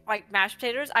make like mashed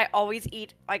potatoes, I always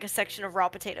eat like a section of raw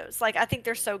potatoes. Like I think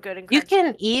they're so good and crunchy. You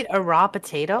can eat a raw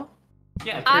potato?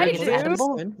 Yeah. I It's do.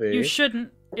 edible? You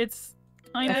shouldn't. It's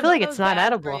kind I of feel like it's not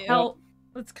edible. hell.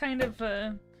 It's kind of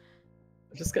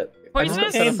Just get. Poisonous? I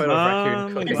just got sent a photo of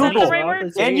raccoon cooking. Is that the Google, right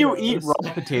word? Can you eat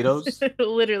raw potatoes?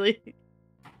 Literally.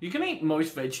 You can eat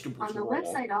most vegetables On the raw.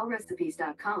 website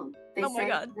allrecipes.com, they Oh my say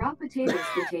God. raw potatoes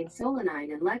contain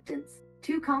solanine and lectins,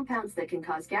 two compounds that can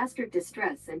cause gastric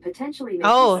distress and potentially make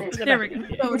Oh, you sick. there we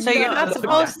go. So you're not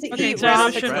supposed to Okay, eat so raw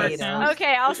it should work potatoes. now.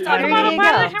 Okay, I'll stop. There Come on, you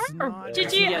Mother. go.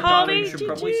 GG, Yeah, Holly. you should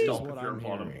probably GG. stop if you're a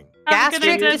bottom. Have a good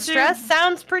Gastric night, distress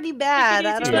sounds pretty bad.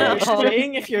 I don't You're know.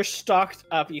 saying if you're stocked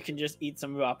up, you can just eat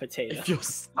some raw potato. If you're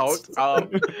out,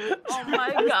 Oh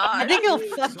my I god. think it'll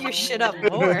fuck your shit up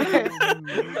more.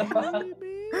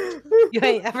 You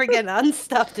ain't ever getting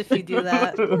unstuffed if you do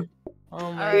that.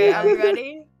 Oh my Alright, are we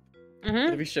ready?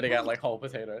 gonna be shitting out like whole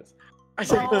potatoes.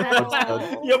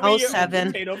 Oh. You'll be Oh, your own 7.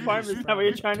 potato farm. Is that what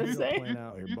you're trying to say? Playing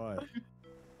out your butt.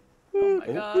 Oh my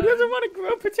Who god. doesn't want to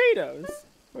grow potatoes?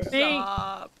 Me.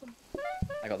 Stop.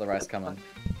 I got the rice coming.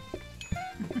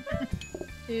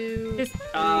 Two.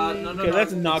 No. Okay,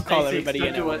 let's not call Stay everybody six,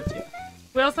 in don't at do once. it.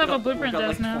 We also have a We've blueprint got,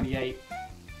 desk like, now. 28.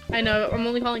 I know. I'm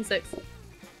only calling 6.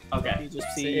 Okay. You just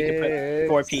see you can put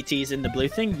 4 PTs in the blue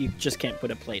thing. You just can't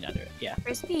put a plate under it. Yeah.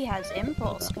 Crispy has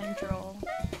impulse control.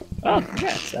 Oh,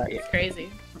 yeah. Sorry. It's crazy.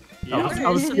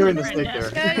 I was hearing the stick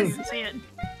Yes, there. guys, see it.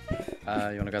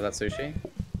 You wanna grab that sushi?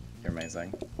 You're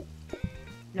amazing.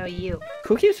 No, you.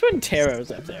 Who keeps putting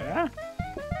taros up there, huh?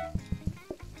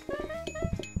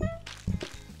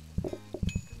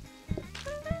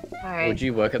 Alright. Would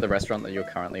you work at the restaurant that you're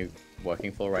currently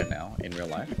working for right now in real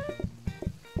life?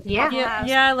 Yeah.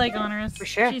 Yeah, I like Honorous. For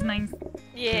sure. She's nice.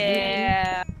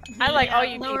 Yeah. I like all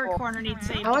you lower people. corner needs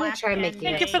a I wanna black try and making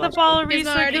Thank it. you for the Much follow He's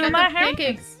already research. got My the hair.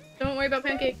 pancakes. Don't worry about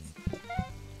pancakes.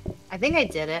 I think I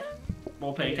did it.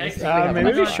 More pancakes? have Maybe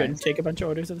we enough time. shouldn't take a bunch of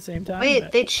orders at the same time. Wait,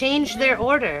 but- they changed their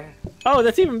order. Oh,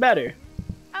 that's even better.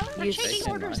 Oh, we're You taking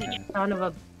say orders mine. again. Son of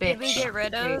a bitch. Did we get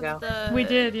rid There you of go. the... We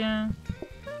did, yeah.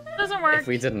 Doesn't work. If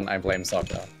we didn't, I blame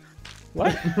soccer.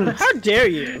 What? How dare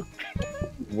you?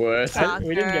 Worse.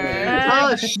 We didn't get rid of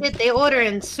Oh shit, they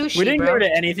ordering sushi, We didn't bro. get rid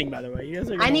of anything, by the way. You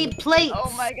guys are I need plates.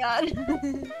 Oh my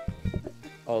god.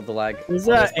 Oh, the lag. There's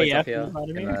There's plates AF up here in front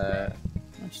of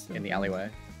me. in the alleyway.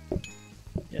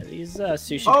 Yeah, these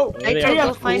sushi. Oh, I they can are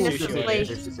go find cool us a sushi.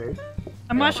 plate.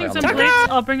 I'm washing Yeah, some I'll- plates.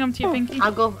 I'll bring them to you, Pinky.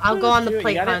 I'll go on the You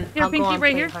plate got it? hunt. Here, I'll go Pinky, on right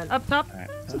plate here, hunt. up top.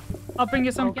 I'll bring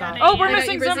you some. Oh, God. Oh, we're I got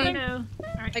missing you, Brizzy. something.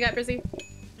 I got Brizzy.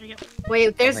 There you go.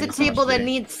 Wait, there's Thank a you so much, table that Jay.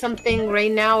 needs something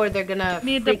right now, or they're gonna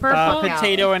Need the freak purple? fuck out.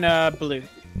 Potato and blue.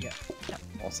 Yeah.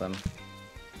 Awesome.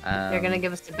 They're gonna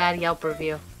give us a bad Yelp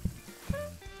review.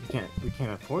 We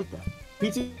can't afford that.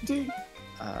 PTT.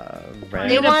 Red.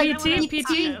 They Need a want PT.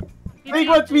 PT. They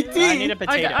want PT. I need a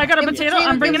potato. I got a Give a potato. potato,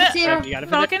 I'm bringing give a it. potato. You got a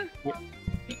Falcon.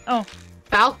 Oh,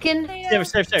 Falcon?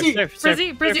 Serve.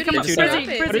 Brizzy, come on, Put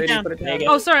Brizzy. it down. Put it There you down.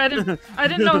 go. Oh, sorry, I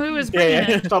didn't know who was bringing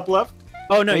it. Top left.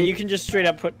 Oh no, you can just straight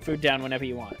up put food down whenever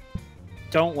you want.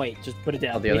 Don't wait, just put it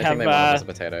down. Oh, the only thing they want is a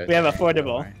potato. We have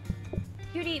affordable.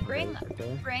 Cutie, bring.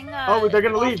 Oh, they're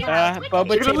gonna leave. Boba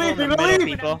They're gonna table leave. in They're the gonna middle,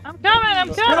 leave. people. I'm coming. I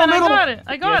Middle. got it.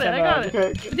 I got it.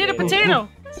 Okay. We need a potato.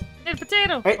 Need a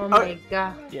potato. Hey, Oh my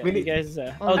god. Yeah, We you need- guys.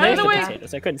 Oh, Oh, my there's the God.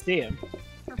 potatoes. I couldn't see him.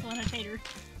 Purple and a tater.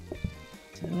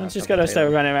 Let's just gotta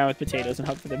start running around with potatoes and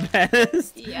hope for the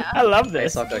best. Yeah. I love Hey,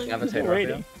 this. soccer, can I have a People potato?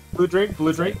 waiting. Blue drink.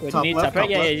 Wait, you Top need left. top right? Top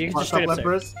Yeah, left. you can just Top straight up left,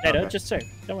 serve. Briz. Potato, Okay. just serve.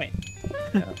 Don't wait.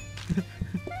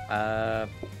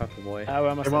 Purple boy. We're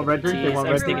almost They want at red drink? They PTs. want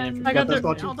I'm red sticking drink? in. I got the-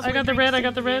 Got this, All the I got the blue red, I drinks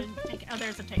got the red. Oh,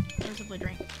 there's a take. There's a blue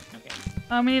drink.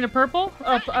 Okay. We need a purple.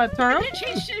 Taro. I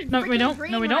change to No, we freaking don't.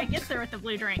 green No, we when I don't. get there with the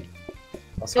blue drink.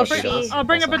 That's what she Sushi. does. I'll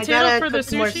bring a Awesome. potato gotta for the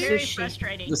cook more sushi. Very Sushi.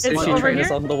 frustrating. The It's sushi over train here?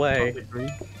 is on the way.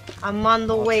 I'm on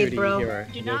the Oh, way, Trudy, bro. hero.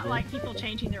 Do not like people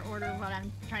changing their order when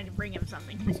I'm trying to bring him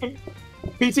something.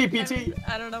 PT.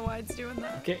 I don't know why it's doing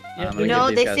that. Okay. I'm Yeah. gonna You know,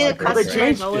 give they these say guys the a break. They customer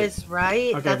changed is it. always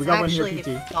right. Okay, That's we got one here, actually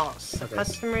PT. false. Okay.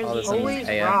 Customers Oh, are this is always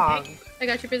AM. wrong. I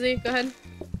got you, Brizzy. Go ahead.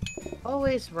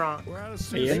 Always wrong. We're out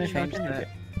of Are you in sushi. there, Changed Falcon? it.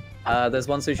 Okay. There's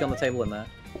one sushi on the table in there.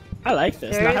 I like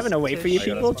this. There Not is having to wait for you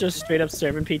sushi. people, just straight up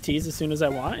serving PTs as soon as I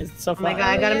want. It's so Oh my fun. god,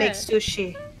 I gotta yeah. make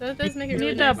sushi. That does make it You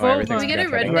really need that nice. Oh, everything's boba. We get a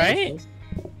back red on. Right?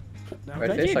 Now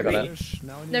Red we fish, get I got green it. fish.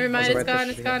 Now we need Never mind, Also it's red gone.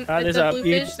 fish. It's gone. There's It's a a blue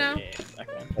you fish just- now. yeah, that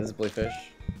one. There's a blue fish.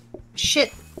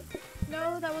 Shit.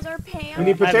 No, that was our pan. We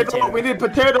need potato. We need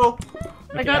potato.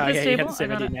 I got Okay, this you have table. to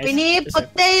serve I got it it. nice. We need Just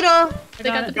serve- potato. They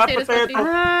got the Got potatoes. potato. Sophie.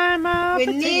 I'm a We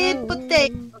potato. need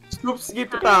potato. Scoopski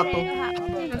potato.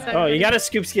 One second. Oh, you gotta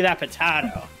scoopski that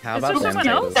potato. How Is about there them someone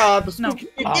else? tables? No. We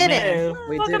Oh, did man. it.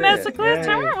 We Welcome, did Master it. Cliff.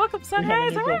 Yay. Welcome,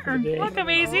 Sunrise. We have a new goal for the day. Welcome,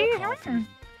 Easy.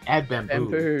 Add bamboo.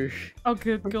 Bamboo. Oh,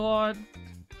 good god.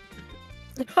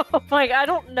 Oh my, I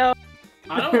don't know.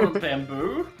 I don't want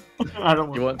bamboo. I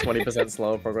don't You want. want 20%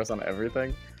 slower progress on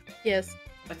everything? Yes.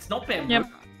 It's not bamboo.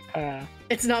 Yep.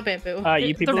 It's not bamboo. You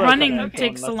The people are running kinda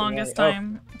takes the going left and longest right. Oh,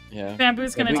 time. Yeah.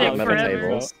 Bamboo's gonna We take got metal forever.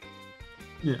 tables.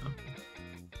 Yeah.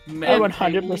 I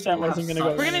 100% wasn't gonna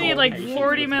go. We're gonna need like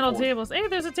 40 metal tables. Hey,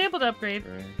 there's a table to upgrade.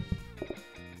 We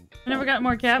never got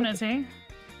more cabinets, hey?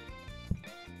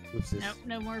 What's this? Nope,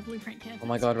 no more blueprint kits. Oh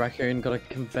my god, Raccoon got a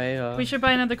conveyor. We should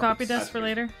buy another copy desk for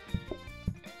later.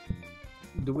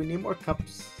 Do we need more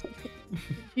cups?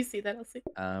 You see that, Elsie?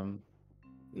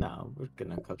 No, we're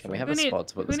gonna cook. Can we have Who a need- spot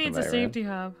to put Who this needs a conveyor in? safety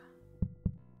hub?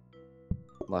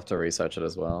 We'll have to research it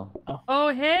as well. Oh,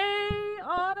 hey!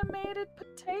 Automated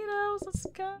potatoes. Let's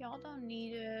go. Y'all don't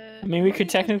need it. I mean, we could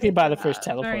technically buy the first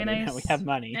Very teleporter. nice. Now we have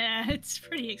money. It's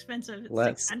pretty expensive. It's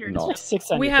Let's 600. not.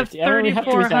 650. We have I mean, we have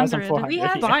 3,400. 3,400. We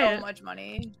have yeah. buy So it. much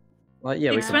money. Well,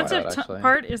 yeah, The we can buy expensive that, actually.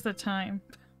 part is the time.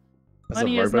 There's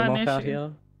money a is not an RoboMop out issue.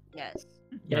 here. Yes.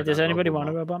 Yeah, does anybody want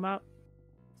a robot map?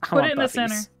 I Put want it in the Buffy's.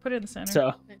 center. Put it in the center. So,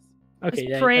 okay, Just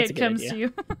yeah, pray that's a it good comes idea. to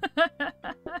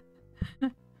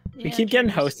you. We keep getting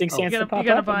hosting You stands gotta- to pop you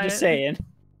gotta up. buy I'm just it. saying.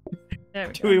 There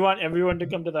we Do go. we want everyone to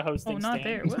come to the hosting Oh, not stand?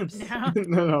 there. Whoops.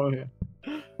 No,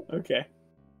 yeah. Okay.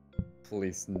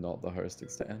 Please, not the hosting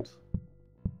stand.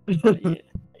 Yeah,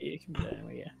 you can do that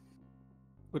anyway, yeah.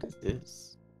 What is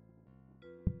this?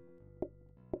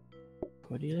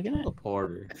 What are you looking at?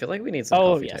 Teleporter. I feel like we need some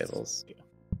Oh, coffee yes. tables.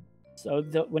 So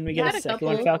when we Yeah, get I a had a second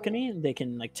one, couple. Falcony, they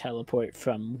can like teleport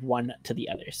from one to the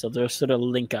other. So they'll sort of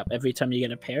link up. Every time you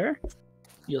get a pair,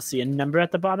 you'll see a number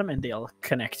at the bottom, and they'll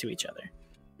connect to each other.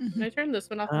 Can I turn this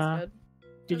one off Uh, instead?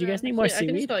 Did you Okay, guys need more actually, I can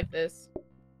just seaweed? go like this.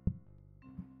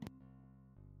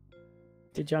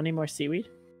 Did y'all need more seaweed?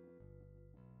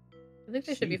 I think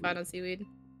they should be fine on seaweed.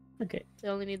 Okay. They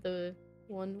only need the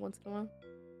one once in a while.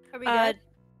 Are we Uh, good?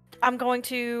 I'm going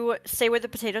to say where the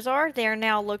potatoes are. They are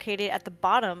now located at the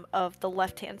bottom of the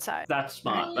left-hand side. That's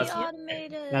smart. That's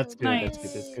Automated. That's good. Nice.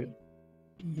 That's good. That's good.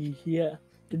 Yeah.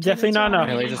 Definitely not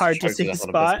Really a just hard to choked see it up on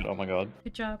a spot. biscuit, oh my god.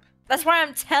 Good job. That's why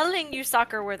I'm telling you,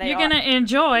 Soccer, where they You're are. gonna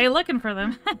enjoy looking for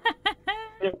them.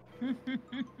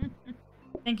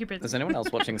 Thank you, Bridget. Is anyone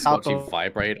else watching Squatchy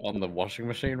vibrate on the washing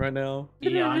machine right now?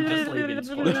 Yeah, I'm just leaving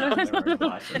Squatchy on their own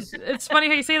devices. It's funny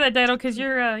how you say that, Dido, because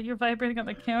you're vibrating on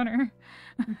the counter.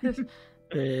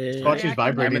 Squatchy's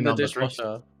vibrating I'm in the on the fridge.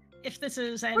 dishwasher. If this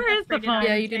is an Where is the upgraded phone?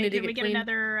 item, Yeah, you do need to can we get get clean.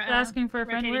 another Asking for a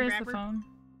friend. rotating Where is the grabber? phone?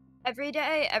 Every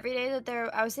day that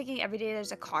I was thinking every day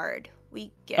there's a card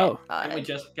we get. Oh. Can we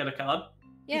just get a card?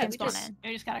 Yeah, we just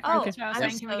We just got a Oh, card. That's what I was I'm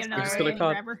saying. Can we get so another sorry. Just got a rotating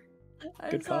card. grabber?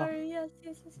 Good call. Yes.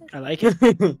 I like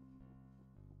it.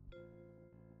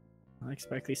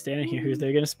 Unexpectedly standing here. Who's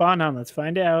they gonna spawn on? Let's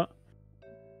find out.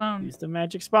 Who's the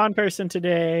magic spawn person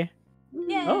today?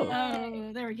 Yay. Oh.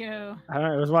 Oh, there we go. I don't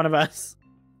know. It was one of us.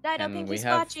 Dido, And thank we you,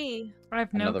 have Squatchy. I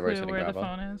have no another clue rotating where the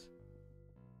grabber. phone is.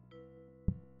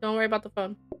 Don't worry about the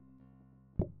phone.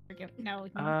 There we go. Now we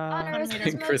can Honor is automate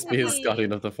just our- Crispy is Cookie. Scotty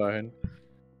of the phone.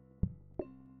 Oh,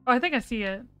 I think I see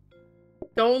it.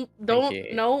 Don't,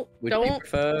 you. no, Would you don't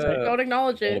prefer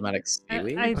acknowledge it. automatic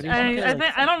seaweed? I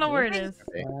don't know where it is.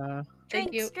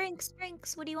 Thank you. Drinks.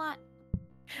 What do you want?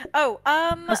 Oh,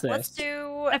 What's let's this?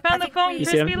 do. I found the think phone. You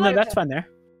see Crispy, him? No, look. that's fine there.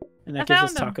 And I that gives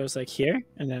us found him. tacos like here,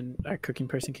 and then our cooking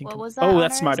person can What come. was that, Oh,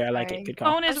 that's Honor? smarter. I like it. Good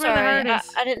call. Phone is I'm where the sorry, heart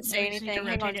is. I didn't say Yeah, we just need to anything.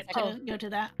 Hang on a rotate it second. to go to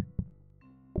that.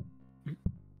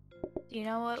 Do you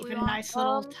know what Keep we it a want? nice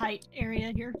little tight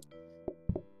area here.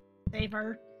 Save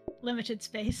our limited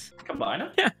space.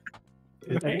 Combiner? Yeah.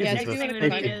 Yeah, Next do thing it we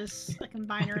right. need is a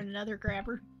combiner and another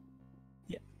grabber.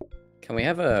 Can we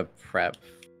have a prep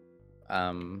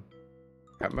mode?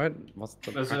 What's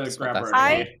the There's a practice mode? grabber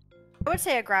That's in the here. I would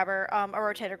say a grabber, a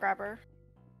rotator grabber.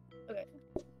 Okay.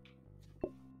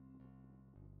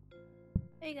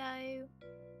 There you go.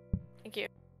 Thank you.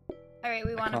 Alright,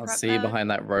 we one. I want to can't prep see mode. behind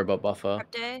that robot buffer.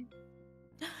 Prep day.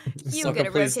 You Soccer, get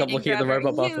a please stop rotating looking at the grabber.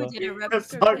 robot You buffer. get a rotating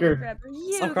Soccer. grabber.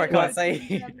 You Soccer, I get a can't rotating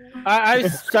say. grabber. I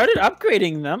started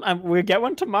upgrading them. We get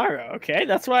one tomorrow. Okay,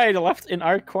 that's why I left in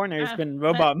our corner has been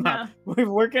robot but mop. We're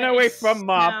working our way from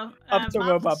mop No, up to mop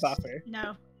robot is- buffer.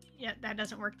 No, yeah, that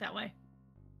doesn't work that way.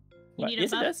 You What? need a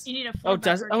Yes, it buff- does. You need a Oh, floor it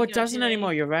does. buffer Oh, to it go doesn't to a-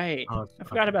 anymore. You're right. Oh, I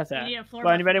forgot about You that. need a floor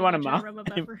Well, buffer anybody to want a go mop? robot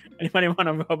buffer. Anybody want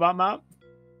a robot mop?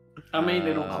 I mean,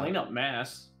 it'll clean up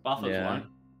mess. Buffers yeah. won't.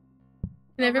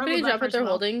 Can everybody robot drop what buffers they're will.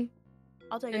 holding?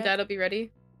 I'll take And it. Dad'll be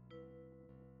ready.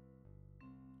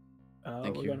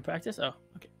 Thank We're you. going to practice. Oh,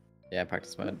 okay. Yeah,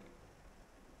 practice mode.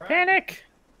 Panic.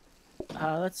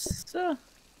 Let's.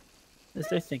 As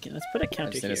they're thinking, let's put a I'm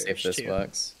counter just here. gonna see if this too.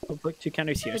 works. We'll put 2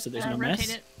 counters here, so there's no rotate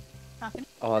mess. it. Talking.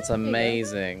 Oh, it's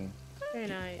amazing. Very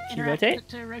nice. Can you Interact rotate?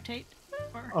 to rotate.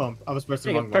 Or... Oh, I was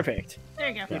pressing There the you wrong go. one. Perfect. There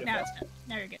you go. Beautiful. Now it's done.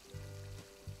 Now you're good.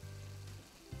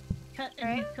 Cut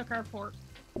and cook our pork.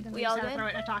 Then We just all gotta good? throw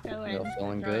it in a taco We all and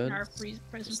feeling throw it in good? our frozen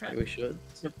Just prep. like we should.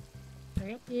 Yep.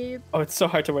 Oh, it's so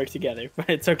hard to work together, but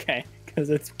it's okay because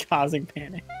it's causing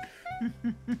panic.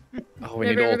 Oh, we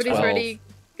need Whenever all everybody's 12. ready,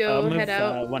 go I'll head move,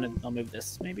 out. I'll move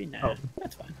this. Maybe no. Oh.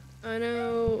 That's fine. I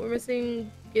know we're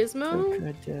missing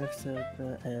Gizmo.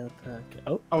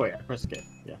 Oh, Oh wait, I pressed escape.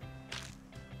 Yeah.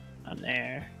 I'm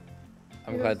there.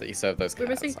 I'm glad that you served those We're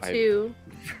cats. missing 2.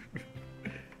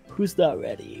 Who's not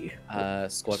ready?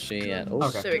 Squatchy and... Oh,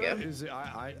 Okay. There we go. Is it,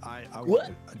 What?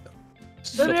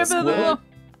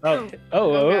 What?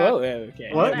 Oh, okay.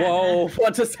 What? Whoa,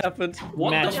 what just happened? What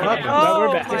Match the happened. heck? But we're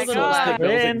Oh back. my This God. We're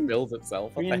building in. builds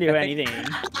itself. We What didn't the do heck? anything.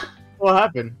 What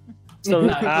happened? So Good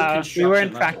we were in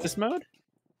construction, practice mode,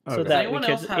 so Okay. that we Anyone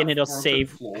else could, have and it'll broken save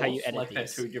floors, how you edit like they're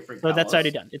these. 2 different So that's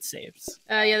already colours? done. It saves.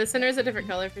 Yeah, the center is a different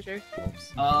color for sure.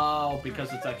 Oops. Oh,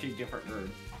 because it's actually different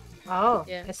room. Oh,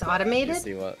 Yeah. it's You automated?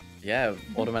 see what? Yeah,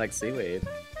 automatic seaweed.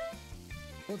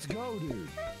 Let's go, dude.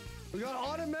 We got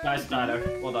automatic. Nice,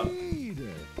 Dino. Well done. weed.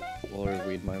 Water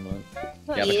weed moment.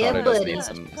 Push, Yeah, the avocado avocado does buddy. need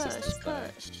some assistance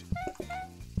there.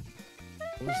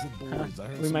 Where's the boys? I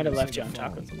heard We might have somebody left say you on the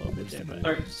tacos phone. a little bit Where's there, the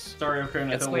but Sorry,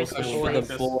 Okun, I It's thought way we were still for the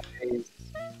breakfast. boys.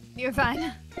 You're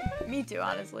fine. Me too,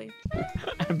 honestly.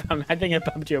 I think I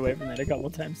bumped you away from that a couple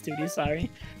times, Tootie.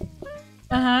 Sorry.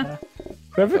 Uh-huh.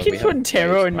 Whoever Oh, we keeps have putting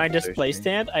tarot place in my for display sushi.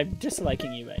 stand, I'm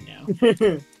disliking you right now.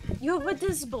 You have a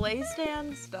display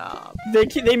stand? Stop.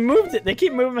 They moved it. They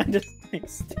keep moving my display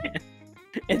stand.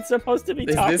 It's supposed to be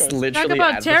Is tacos. this literally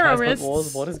about advertisement terrorists.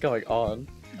 wars? What is going on?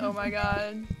 Oh my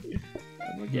god.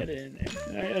 We'll get it in there.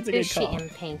 All right, that's a Fish good call.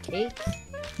 and pancakes.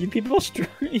 You people, you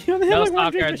only have No, like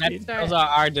one Stalker, drink machine. those are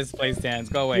our display stands.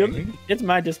 Go away. It's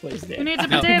my display stand. Who needs a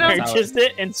I potato? purchased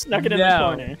it and snuck it in the No.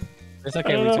 corner. It's I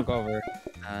okay, don't we know. took over.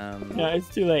 No, it's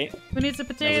too late. Who needs a No,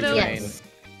 potato? Yes.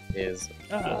 Is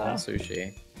Ah.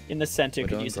 sushi. In the center, We're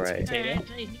could doing use this great. potato. Alright,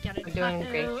 we got a We're doing a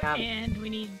great taco, job. and we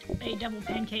need a double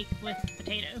pancake with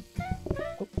potato.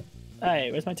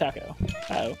 Hey, where's my taco?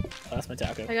 Oh, I lost my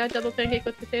taco. I got double pancake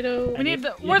with potato. We need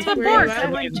the. Where's the Where are you pork? at?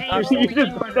 Someone You changed the just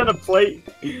main put order. on a plate.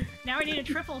 Now we need a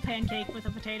triple pancake with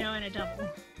a potato and a double.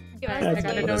 Alright, I got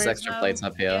Well, it. there's No extra worries. plates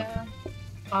up here. Yeah.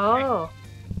 Oh,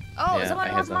 Oh, Yeah, someone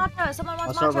I wants have matcha. Someone I'll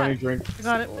wants start running matcha. drink. I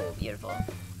got it. Oh, beautiful.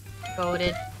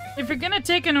 goaded. If you're gonna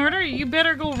take an order, you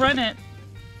better go run it.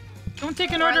 Don't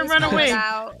take an order and run Price away.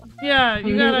 out. Yeah,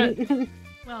 you gotta.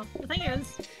 Well, the thing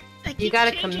is, I You keep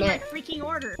gotta changing commit. my freaking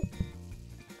order.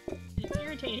 It's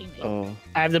irritating me. Oh.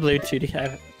 I have the blue 2D. I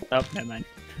have... Oh, never mind.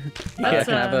 That's,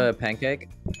 Can I have a pancake?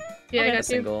 Yeah, I Okay. A got you.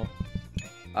 single.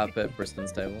 Up at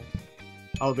Briston's table.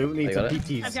 Oh, dude, we need You some got it?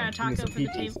 PTs. I've got a We need taco some for the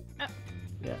PTs. table. Oh,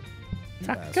 Yeah.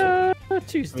 Taco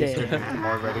Tuesday. Let me start them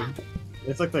already.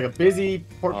 This looks like a busy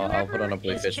pork. I'll put on a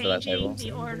blue is fish for that changing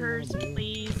table. the orders,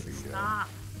 please stop.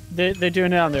 They're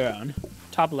doing it on their own.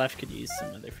 Top left could use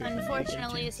some other food.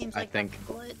 Unfortunately, it seems I like think that's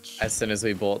a glitch. as soon as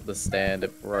we bought the stand,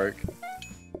 it broke.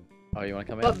 Oh, you want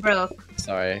to come in? What broke?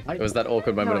 Sorry, it was that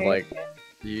awkward moment of No, like,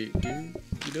 you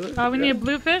do it. We need a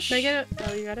blue fish. Can I get it?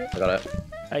 Oh, you got it? I got it.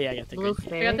 Oh yeah, I got the Blue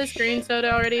green. I got this green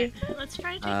soda already. Let's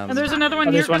try to take Um, And there's another one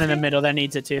Oh, here. there's one in the Crispy. middle that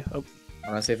needs it too. Oh, I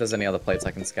want to see if there's any other plates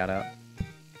I can scout out.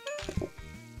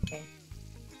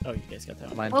 oh, you guys got that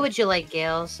one. Mine. What would you like,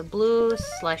 Gales? A blue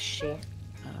slushy.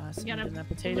 Some got a in that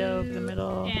potato in the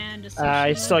middle. and a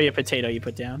I sushi. stole your potato you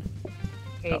put down.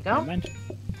 There you Never go. mind.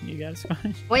 You got it.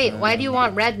 Fine. Wait, why do you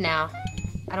want red now?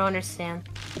 I don't understand.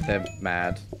 They're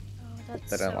mad. Oh,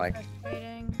 that's They don't so like-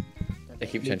 frustrating. They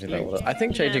keep changing their orders. I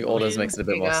think changing orders makes it a bit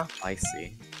There you more go.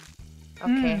 spicy.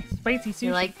 Okay. Spicy sushi.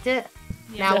 You liked it?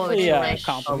 Yeah. Now what would Definitely, you a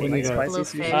like? Oh, we need a Blue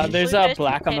spicy fish. sushi. There's Blue a fish,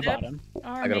 black on the potato. bottom. Or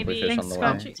I got a blue maybe fish on the way.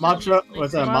 Scotchy. Matcha,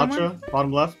 what's that? Bottom Matcha,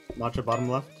 bottom left. Matcha, bottom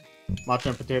left. Matcha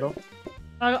and potato.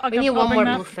 I'll We need I'll one bring more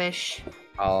that. blue fish.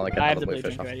 I'll get I have another the blue blue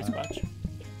fish drink off. ready, Squatch.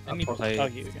 Let me pork- play. Oh,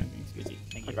 you got me. Excuse me.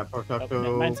 Thank I you. got pork Oh, never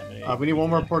taco. mind, somebody- We need one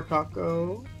more pork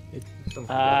taco.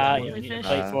 Yeah, we need a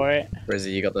plate for it.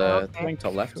 Brizzy, you got the Okay.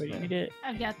 top left? Where do you need it?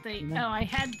 I've got the. Oh, I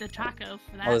had the taco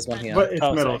for that. Oh, there's one but- here. But it's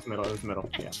Oh, middle, sorry. it's middle, it's middle.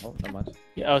 Yeah. Oh, not much.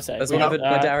 Yeah, oh, sorry. There's one over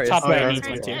by Darius. Top Oh, right yeah, needs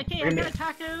that's one right. too. Okay, I got a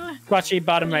taco. Squatchy,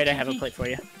 bottom right, I have a plate for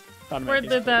you. Bottom Where right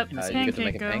did that is- You get to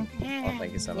make pancake it go? pink. Yeah. Oh,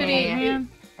 thank you so much. Goody, Yeah. man.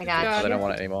 I got I you. don't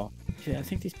want it anymore. Yeah, I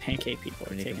think these pancake people are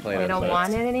We need to taking play We it, don't but-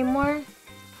 want it anymore?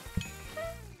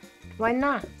 Why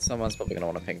not? Someone's probably gonna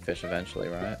want a pink fish eventually,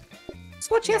 right?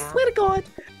 Squatchy, I swear to God.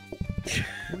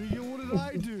 What did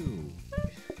I do?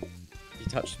 You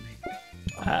touched me.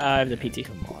 I have the PT.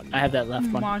 Come on. I have that left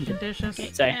one. Wash the dishes.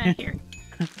 Sorry. Here.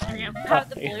 There we go. Have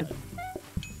the blue.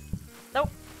 Nope.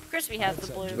 Crispy has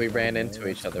the blue. We ran into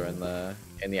each other in the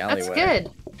That's alleyway.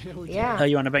 good. Yeah. Oh,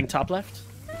 you want to bring top left?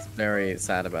 It's very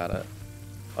sad about it.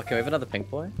 Okay, we have another pink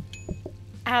boy.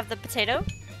 I have the potato.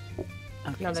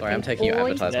 Another Sorry, I'm pink taking your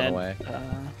boy. advertisement Then, away.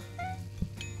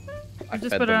 I just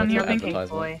fed put it them on with your your pink Pink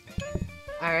advertisement. boy.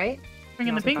 Alright.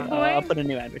 Bringing the pink boy. I'll put a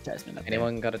new advertisement up there.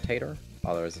 Anyone got a tater?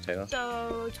 Oh, there is a tater.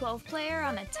 So 12 player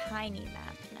on a tiny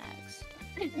map next.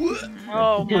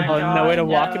 Oh my god. No way to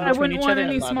walk in I between wouldn't each want other. I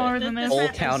any love smaller it. than this. All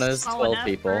counters, Small 12 enough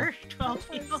people. for 12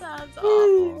 That people. sounds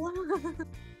awful.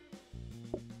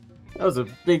 That was a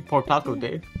big pork taco,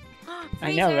 Dave.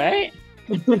 I know, right?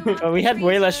 But we had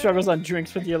way less struggles on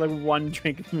drinks with your like one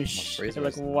drink machine.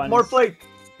 Like one. More plate.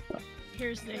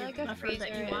 Here's the Like a buffer that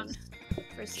you freezer want.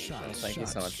 for sushi. Shots, Thank you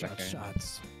so much, shots, Becky.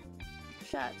 shots.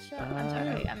 Shut. I'm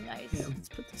sorry. I'm nice. Yeah, let's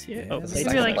put this here. Yeah, Oh, this plates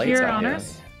is Maybe are like plates here out on here.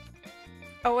 us.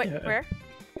 Oh wait, Yeah. where?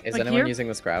 Is Like anyone here? using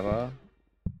the scrabber?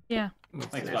 Yeah.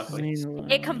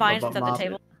 It combines with the Mop.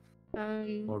 table.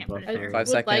 More I- buffer. 5 Would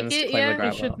seconds, like it, claim yeah. the You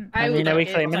grabber. shouldn't. I mean, would are we like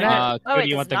it. claiming that? Oh, Cody, it you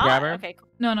does want the not? grabber? Okay, cool.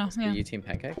 No, no. Do Yeah. you team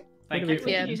pancake? Thank We you. could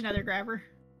Yeah. use another grabber.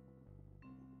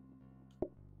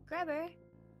 Grab her.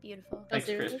 Beautiful. Thanks,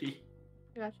 seriously? Crispy.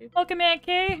 I got you. Welcome back,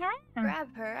 Kay. Grab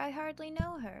her. I hardly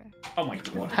know her. Oh my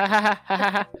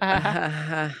god.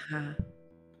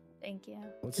 Thank you.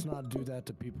 Let's not do that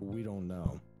to people we don't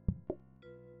know.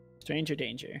 Stranger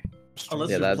danger. Unless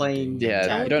Yeah, you're that- playing. Yeah,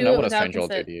 Don't you don't do know it what a without stranger will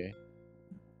do consent. to you.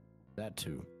 That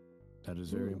too. That is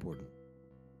very important.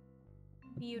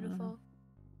 Beautiful.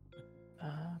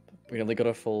 We nearly got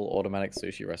a full automatic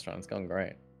sushi restaurant. It's going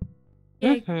great.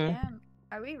 Damn.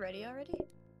 Are we ready already?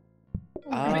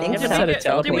 I think haven't so. set a Did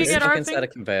teleport. we get I our can set a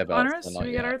thing conveyor belt. on us? but Did not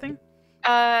we get yet. our thing?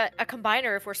 A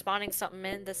combiner if we're spawning something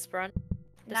in this run.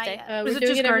 This Not day. yet. We're Is it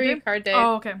doing just it card every game? card day.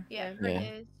 Oh, okay. Yeah. Yeah.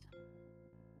 It is.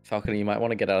 Falcon, you might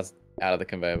want to get us out of the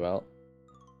conveyor belt.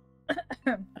 Oh,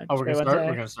 we're gonna start.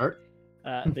 We're gonna start.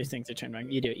 These things are turned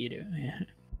around. You do it. You do it. Yeah.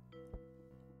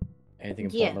 Anything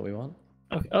important Yeah. that we want?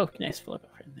 Okay. Oh, nice flip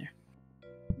over in there.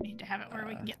 Need to have it where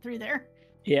we can get through there.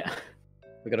 Yeah.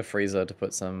 We got a freezer to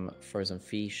put some frozen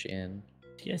fish in.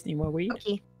 Do you guys need more weed?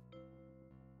 Okay.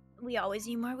 We always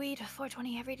need more weed.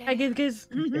 420 every day. I guess.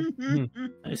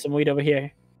 There's some weed over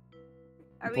here.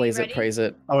 Are we Blaze it, ready? praise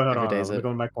it. Oh wait, hold every on. day's Let me it.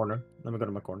 go in my corner. Let me go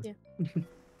to my corner. Yeah.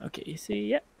 Okay, you see,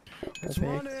 yep. Let's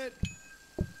run it.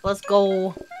 Let's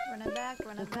go. Run it back,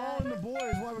 run We're it back. calling the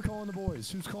boys. Why are we calling the boys?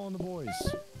 Who's calling the boys?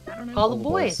 I don't know. Call the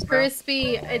boys.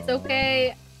 Crispy, it's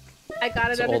okay. I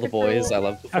got it To under all the control. boys I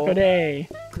love Taco before. day.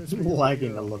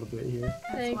 Lagging a little bit here.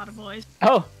 That's a lot of boys.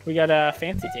 Oh, we got a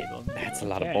fancy table. That's a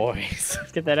lot of Okay. boys.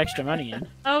 Let's get that extra money in.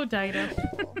 Oh, Dido.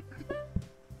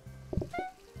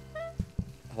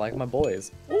 I like my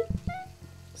boys.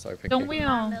 Sorry, Pinky. Don't we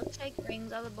all? Milkshake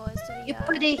brings all the boys to the. You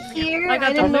put it here. I I, got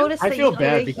the didn't milk. notice I that feel you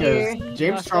bad put it because here.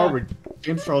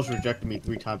 James Charles rejected me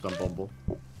 3 times on Bumble.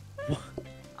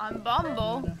 On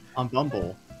Bumble. On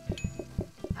Bumble.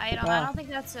 I don't think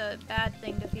that's a bad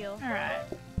thing to feel. All right.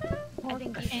 I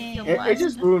think you should feel It blessed.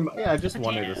 just ruined. I just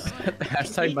wanted to.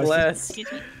 Hashtag blessed.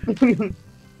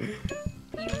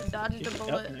 You dodged a Oh,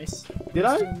 bullet. nice. Did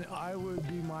I? I would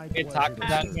be my Hey, pleasure Taco to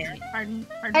down serve. here. Pardon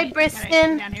Hi, me.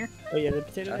 Briston. Down here. Oh yeah, the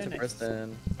potato. That's there, a nice.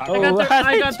 Kristen.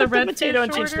 I got the red potato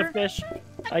and fish changed the order. fish.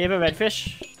 Oh, you have a red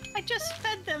fish. I just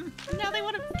fed them. And now they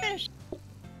want to fish.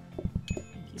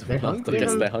 They're I hungry.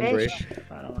 guess they're hungry.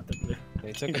 I don't want the blue.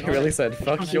 They took He an really order. said, Come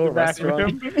fuck to your the back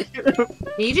restaurant. room.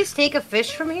 Can you just take a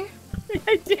fish from here?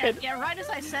 I did. Yeah, right as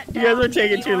I sat You down. guys are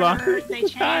taking the too long order, They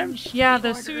this time. changed. Yeah, the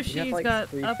order. You have sushi's like got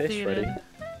 3 fish ready. updated.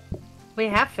 We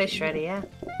have fish ready, yeah.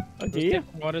 Oh, do you?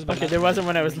 Orders, but Okay, not there wasn't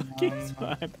when I was Um, looking, so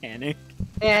I panicked.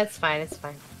 Yeah, it's fine, it's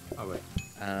fine. Oh wait.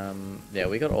 Yeah,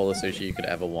 we got all the sushi you could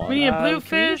ever want. We need a blue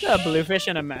Can we use fish. a blue fish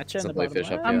and a matcha There's in a the blue bottom fish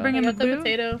up left? I'm here. bringing I the got the blue.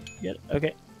 potato. Yeah,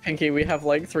 okay. Pinky, we have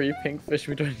like 3 pink fish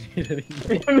we don't need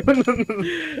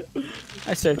anymore.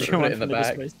 I served you Put it one in from the the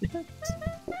back. display.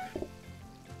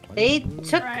 They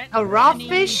took Right. a raw Any-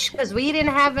 fish because we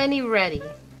didn't have any ready.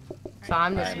 So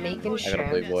I'm just Right. making I got a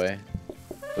blue sure. boy.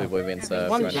 Blue boy being served.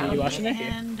 One right down. now. You washing it?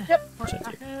 And Check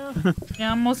taco.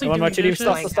 Yeah, I'm mostly One doing more to do dishes.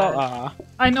 stop my the stall. God. Aw.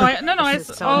 I know. No, I. This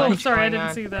is so Oh, much sorry, I going didn't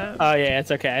on. see that. Oh yeah,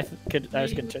 it's okay. I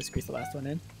was gonna try to squeeze the last one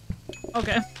in.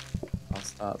 Okay. I'll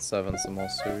start serving some more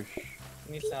sushi.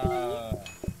 Need I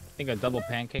think a double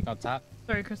pancake on top.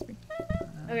 Sorry, crispy.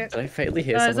 Okay. Did I faintly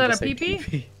hear Is someone that just a say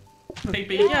pee-pee?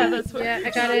 pee-pee? Yeah, that's what. Yeah, I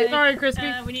got it. Sorry, crispy.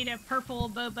 We need a purple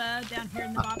boba down here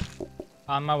in the bottom.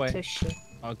 On my way. Sushi.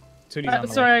 Oh, 2D's on the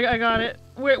way. Sorry, I got it.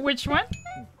 Which one?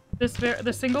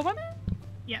 The single one?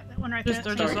 Yeah, that one right Just-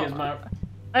 there. just- Sorry, guys,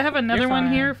 I have another one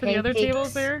fine. here for the other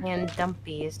tables Pancakes there. and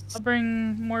dumpies. I'll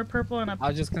bring more purple and a.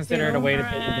 I'll just consider it a way to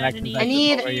take it back to I back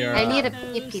need- over your, I need a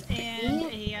Tacos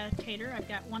pee-pee-pee. and a tater. I've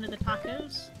got one of the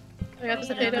tacos. I got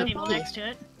the And a potato. table next to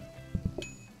it.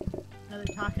 Another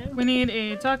taco. We need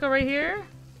a taco right here.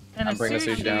 And I'm a bringing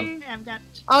sushi. sushi down. I've got.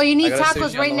 Oh, you need I got a tacos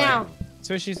sushi on right the way. now.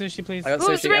 Sushi, please. I got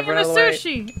Who's sushi. bringing the Everyone out of the way.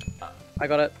 sushi? I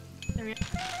got it. There we go.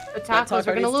 The That tacos, taco we're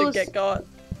gonna needs to lose. get got.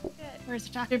 Where's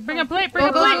the taco? Okay, bring a plate. Bring Go,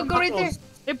 a go, plate. go, go right there.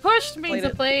 It pushed me. It's a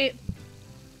plate.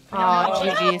 Oh,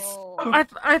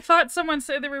 GG's. I thought someone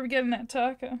said they were getting that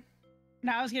taco.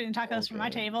 No, I was getting tacos from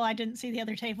my table. I didn't see the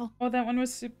other table. Oh, that one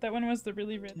was that one was the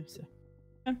really red.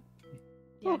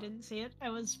 Yeah, I didn't see it. I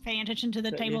was paying attention to the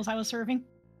Is that you? tables I was serving.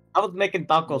 I was making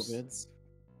tacos.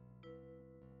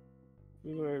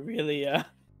 We were really I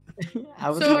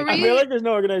was So are I we- feel like there's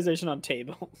no organization on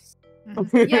tables.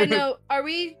 Yeah, no. Are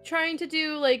we trying to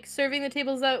do like serving the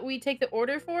tables that we take the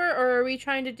order for, or are we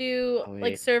trying to do Oh,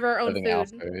 like yeah. serve our own Serving our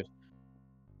food? food.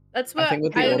 That's what I think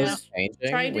with the I orders was changing,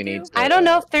 trying to we do. need to... I don't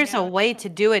know if there's a way to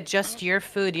do it just your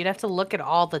food. You'd have to look at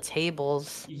all the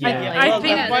tables. Yeah, I well,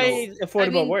 think that's why that's- affordable I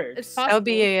mean, works. it's That would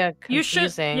be You should.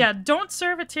 confusing. Yeah, don't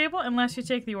serve a table unless you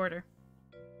take the order.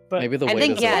 But Maybe the I waiters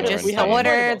think, yeah, are just we the have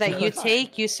ordering. order affordable that you food.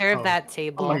 take, you serve Oh. that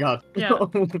table. Oh my god. Yeah.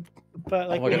 But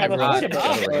like Oh my we God, have everyone's affordable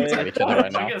together food. against each other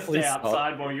right now. I'm gonna stay Please stop.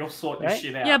 outside while you'll sort this Right?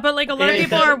 shit out. Yeah, but like a lot of Okay,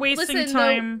 people but- are wasting Listen, though,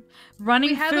 time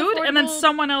running we have food, and then affordable-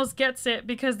 someone else gets it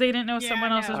because they didn't know Yeah,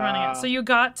 someone I else was know. running it. So you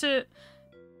got to,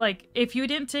 like, if you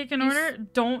didn't take an You s- order,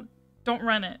 don't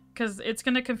run it because it's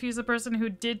gonna confuse the person who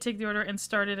did take the order and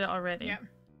started it already. Yeah.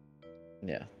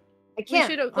 Yeah. I We can't.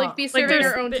 should like be Like, serving there's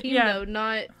our own the- team yeah. though,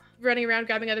 not running around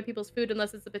grabbing other people's food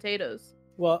unless it's the potatoes.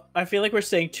 Well, I feel like we're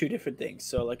saying two different things.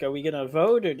 So, like, are we gonna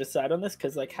vote or decide on this?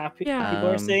 Because like, Yeah. people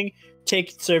are saying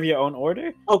serve your own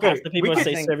order. Okay, Half the people we are can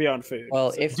saying think- serve your own food.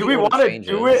 Well, So- if Do the we order want to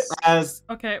do it changes- as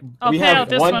Okay, I'll we pay have out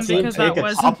this one one team because take that a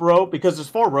was. top row because there's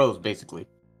 4 rows basically.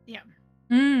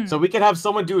 Mm. So we could have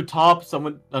someone do a top,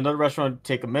 another restaurant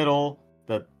take a middle,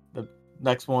 the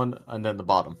next one, and then the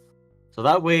bottom. So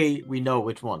that way we know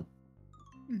which one.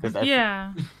 'Cause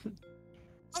Yeah.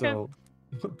 So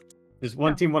Does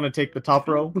one team want to take the top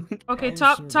row? Okay,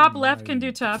 top left can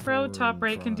do top row, top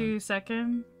right can do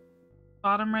second,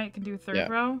 bottom right can do third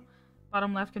row,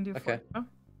 bottom left can do fourth row.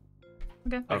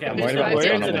 Okay. Okay, I'm I'm worried just about words,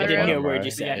 the and I didn't hear a word you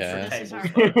The said. extra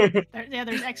tables. Yeah,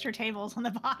 there's extra tables on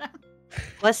the bottom.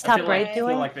 What's I top feel right I doing?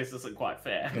 feel like this isn't quite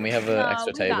fair. Can we have an No,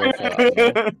 extra we table got for it.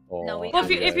 that? No, we Well,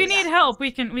 if you need help, we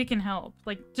can help.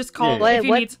 Like just call Yeah. if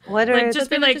you need. What are Like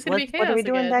just be like. what are we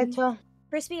doing, Daito?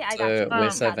 Crispy, I got So you. we're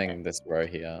Got serving it. this row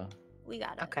here. We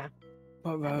got it. Okay.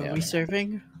 What row Yeah. are we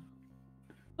serving?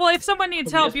 Well, if someone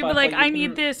needs Can we help, just you'll be buy- like, well, I you need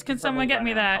can- this. Can you someone probably get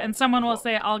me run out that? of And someone will help.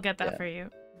 say, I'll get that Yeah. for you.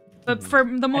 But for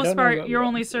the most don't know part, what you're row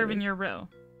only we're serving. serving your row.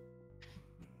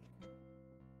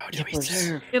 How do we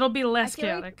serve? It'll be less feel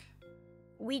like- chaotic.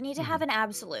 We need to have an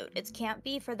absolute. It can't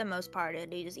be for the most part.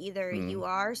 It is either you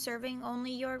are serving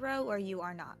only your row or you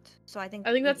are not. So I think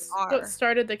we that's are. what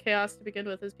started the chaos to begin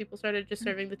with. Is people started just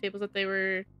serving the tables that they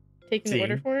were taking the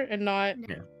order Seeing. for, and not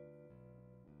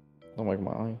Oh my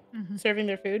god. serving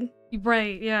their food.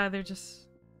 Right, yeah, they're just...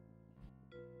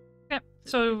 Okay,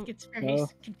 so... It's very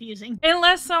confusing.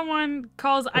 Unless someone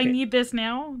calls, I Okay. need this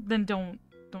now, then don't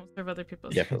serve other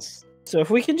people's. Yeah, 'cause So if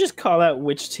we can just call out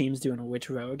which team's doing which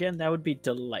row again, that would be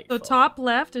delightful. So top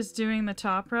left is doing the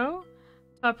top row,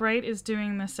 top right is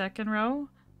doing the second row,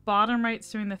 bottom right's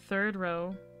doing the third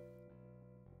row.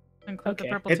 Include the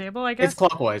purple table, I guess. It's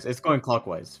clockwise. It's going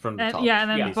clockwise from the top. Yeah, and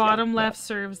then Yes, bottom yeah, left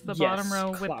serves the bottom Yes,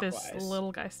 row with this clockwise.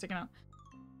 little guy sticking out.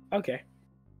 Okay.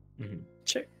 Mhm.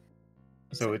 Sure.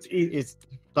 So it's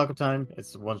taco time.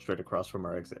 It's one straight across from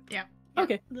our exit. Yeah.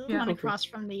 Okay. The Yeah. one Cool, cool. across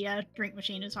from the drink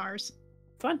machine is ours.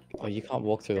 Fun. oh, you can't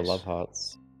walk through the love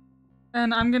hearts.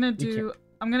 And I'm gonna do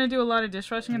a lot of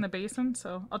dishwashing in the basin,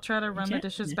 so I'll try to run the Okay,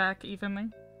 dishes yeah. back evenly.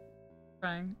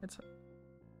 Trying, it's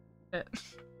it.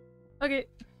 Okay.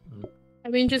 I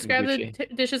mean, just grab the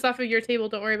Gucci. dishes off of your table.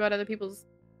 Don't worry about other people's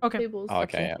Okay. tables. Oh,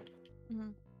 okay, yeah.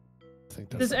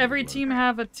 Does every team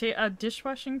have a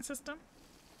dishwashing system?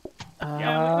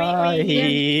 Yeah,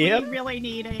 we Yep. really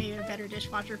need a better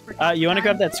dishwasher for. You want to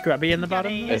grab time. that scrubby in the We got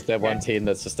bottom? a- Is there one team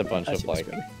that's just a bunch I of see the like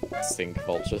scrubby. sink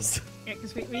vultures? Yeah,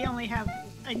 because we only have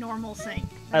a normal sink.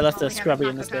 I left That's all a we have scrubby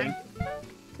in taco this thing. time.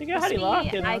 There you go, Honey See, Lock. I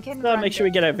can Let's run make sure we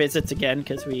the- get our visits again,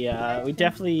 because we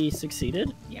definitely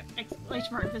succeeded. Yep,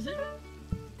 exclamation mark visit.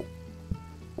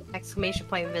 Exclamation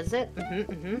point visit.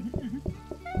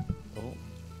 Oh,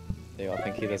 there you are,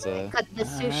 Pinky. There's a. Cut the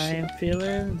sushi. I'm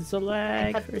feeling there's a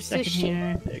lag cut for the a second sushi.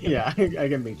 here. There you go. Yeah, I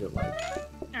can make it like.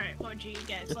 Alright, what would you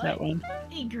guys Just like? that one.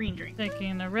 A green drink.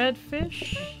 Taking a red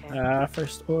fish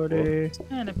First order.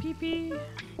 and a pee-pee.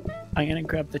 I'm gonna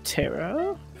grab the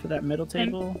taro for that middle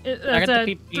table. It's I got the a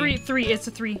pee-pee. three. It's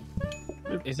a 3.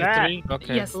 Is that. it 3?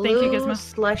 Okay. Yes, thank you, Blue Gizmo.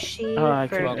 slushy I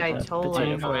for could grab that potato for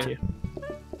Daitola. you.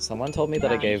 Someone told me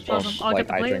that I gave Awesome. Josh I'll get like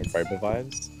the I drink plates. Boba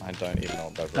vibes. I don't even know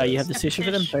what Boba You is. have the sushi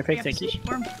for them? Fish. Perfect, We have thank you. sushi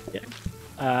for 'em.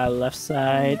 Yeah. Left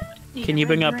side. Need Can a you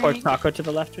bring red up pork drink. taco to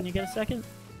the left when you get a second?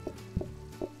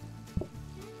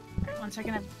 Alright, 1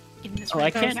 second, I'm getting this Oh, I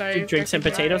ready. can't sorry, do drinks and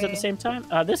sorry. potatoes at the same time?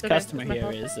 This Okay, customer it's my here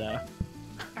fault. is, Alright,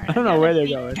 I don't know I've where got they're a-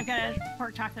 going. I've got a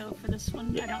pork taco for this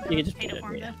one. I don't have you a can just potato put it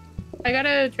form there. though. I got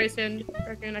a tray stand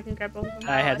raccoon. I can grab both of them.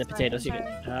 I had the that's potatoes. You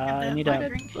right, can. I'm I the need black a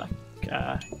drink. black.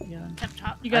 Yeah. Up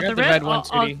top. You got, got the the red? red one,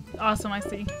 I'll- Tootie. awesome, I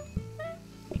see.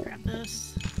 Let me grab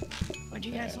this. What'd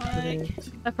you guys Put like? it-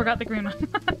 I forgot the green one.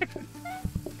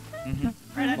 Mhm.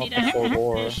 Right, I need Before a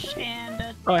war. fish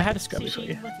and Oh, I had a scrubby for sushi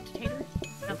you. with tater.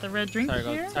 Got the red drink Sorry,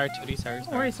 here. sorry, Tootie. Sorry.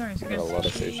 Oh, sorry. I got a lot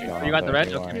of sushi on. You got the red?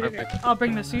 don't Okay, worry. perfect. I'll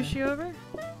bring the sushi over.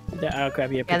 I'll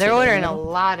grab you a Yeah, potato they're ordering in a the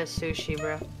middle. lot of sushi,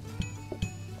 bro.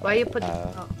 Why you put?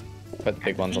 Put the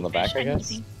big ones on the back, I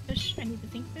guess. I need the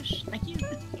pink fish. Thank you.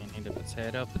 You need a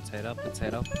potato, potato,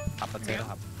 potato, hot potato,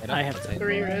 hot potato. I have potato.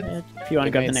 3 reds. If you want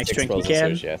to grab the next drink, you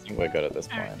can. Sushi. I think we're good at this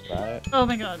point, right? Oh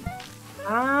my god.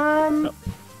 Um,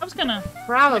 I was gonna.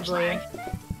 probably.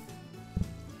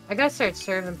 I gotta start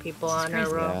serving people on our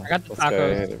row. Yeah. I got the Let's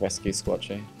go tacos. rescue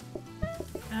Squatchy.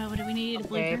 What do we need? A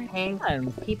blue Okay, drink.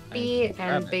 pink, pee-pee,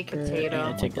 and baked I'm potato.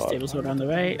 gonna take this tables over on the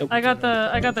right. Oh, I got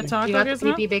the taco. You got the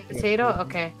Gizmo? pee-pee baked potato?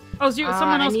 Okay. Oh, so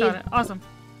someone I else got need- it. Awesome.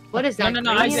 What is that?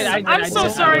 No, I green? did. I'm so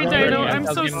sorry, I did. Dido. I I'm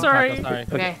was so getting sorry. tacos, sorry.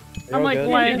 Okay. I'm like good.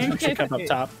 lagging. Should come up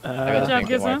top. Good got job,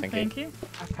 pink and white, Gizmo. Thank you.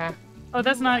 Okay. Oh,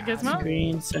 that's not Gizmo?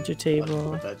 Green, center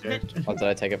table. Oh, did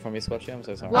I take it from you, Squatchy? I'm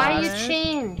so sorry. Why you Alright.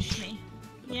 change? Me.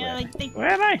 Yeah, like they Where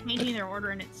am I? changing their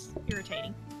order and it's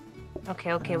irritating.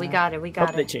 Okay, we got it. We Oh,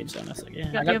 got they it. changed on us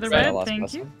again. Got got the other the red. last Thank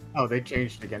person. you. Oh, they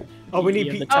changed again. Oh, we need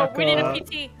You have P. the Oh, we need a taco.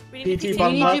 PT. We need PT a PT.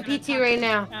 bottom You left. need to do PT right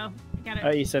now. Oh, I got it.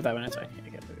 Oh, you said that one. That's fine. I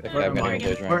got it. Okay, Where I'm am getting I? a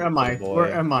blue drink. Where am I? Boy.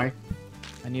 Where am I?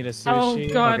 I need a Oh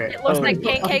sushi. god. Okay. It looks Oh, like oh,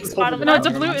 pancakes oh, bottom No, it's a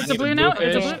left. blue. It's a blue now. It's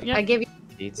a Okay, blue. Yeah. I give you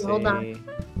PT. Hold on.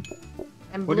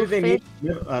 And What do they bluefish.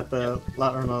 need at the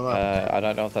on the left? I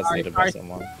don't know if that's needed by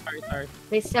someone. Sorry.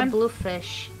 They said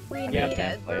bluefish. We Yeah, need okay.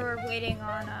 it. We're waiting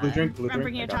on. Blue drink, blue I'm drink.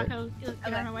 bringing I a got it. taco.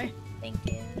 Get on my way. Thank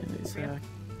you. There's a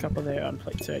couple there on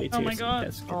plate 32. Oh my so god.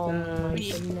 let's get Oh my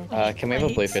those. goodness. Can we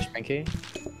have a blue fish, Pinky?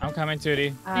 I'm coming,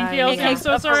 Tootie. Thank you, Elsie. I'm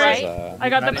so Upper sorry. right. I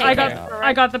got the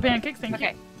I got the pancakes. Thank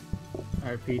Okay. you.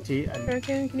 Alright, PT.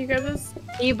 Can you grab this?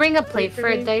 Can you bring a plate for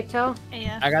it, Daito?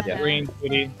 Yeah. I got the Yeah. green,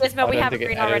 Tootie. Gizmo, we I don't have a think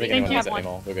green I don't already. think anyone Thank has you. it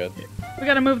anymore. We're good. We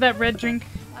gotta move that red drink.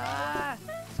 Ah,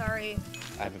 sorry.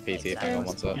 I have a PT if anyone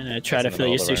wants it. I'm gonna try to It's in the fill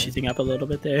your middle of the sushi room. thing up a little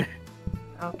bit there.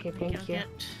 Okay, thank you.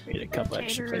 We need a couple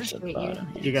extra plates at the Potato. bottom.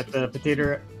 You got the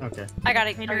potato. Okay. I got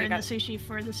it. Later Already in the got it. sushi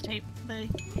for this tape, the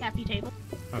happy table.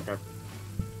 Okay.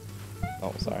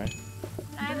 Oh, sorry.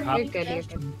 You're good, you're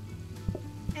good.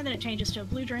 And then it changes to a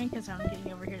blue drink as I'm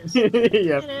getting over here to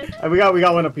Yep. get it. We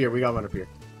got one up here. We got one up here.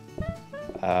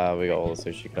 We got all the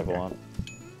sushi you could ever want.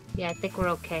 Yeah, I think we're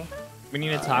okay. We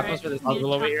need a tacos for this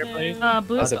puzzle over here, please.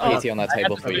 Blue. There's a PT on that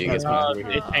table for you guys.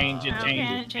 It changed. It Okay,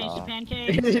 changed. it changed to Oh.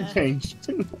 pancakes. It changed.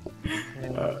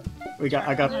 I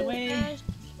got. On my way.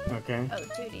 Okay. Oh,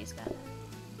 Tootie's got it.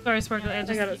 Sorry, Sparkle. I I got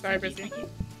it. just Sorry, Busy.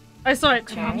 I saw it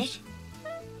Okay. changed.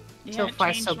 Yeah, So it far,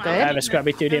 changed so my good. I have a name.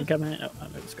 scrubby 2D. I'm coming. Oh,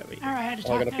 I'm a scrubby. Alright,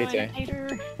 Oh, I got a taco, PT.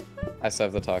 tater. I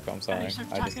served the taco. I'm sorry.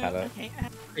 served I just taco, had it. okay,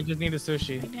 We just need the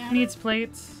sushi. down. Needs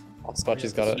plates. Oh,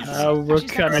 Scotchy's got it. We're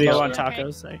She's got gonna the go on sushi, okay.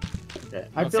 tacos. So.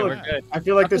 Okay. I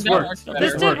feel like this That worked. works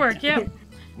This better. did work, yeah.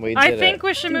 We I did think it.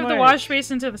 we should move the Teamwork. wash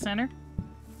basin to the center.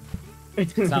 I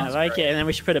Sounds like great. it, and then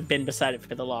we should put a bin beside it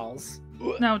for the lols.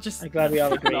 No, just I'm glad we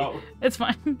all agree. it's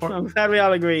fine. I'm glad we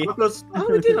all agree. Oh,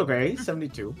 we did okay.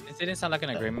 72. It didn't sound like an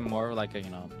agreement, more like a, you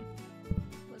know.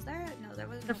 Was there? No, there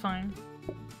was. They're fine.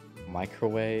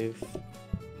 Microwave.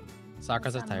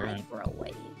 Soccer's a Some tyrant.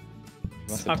 microwave.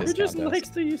 Must have Soccer just discounted us. likes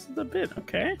the use of the bin.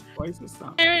 Okay. Why is this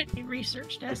not? A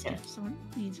research desk if someone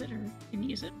needs it or can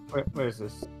use it. Where is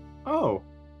this? Oh,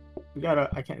 we got a.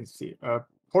 I can't see.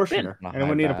 Portioner. Not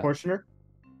Anyone my need a bad. portioner?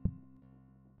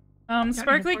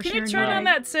 Sparkly, can you turn on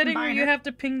that setting where you Minor. have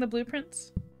to ping the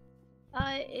blueprints?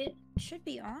 It should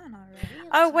be on already.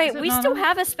 Oh Is wait, it we not still on?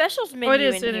 have a specials menu it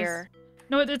is. in It here. is.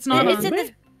 No, it's not It's on. in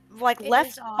this like It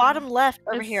left is on. bottom left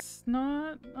over here. It's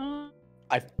not on.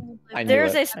 I knew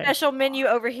There's it. a special menu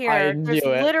over here. I There's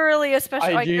knew it. literally a special.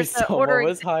 I like, knew there's the someone ordering.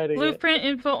 was hiding it. Blueprint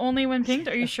info only when pinged.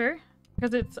 Are you sure?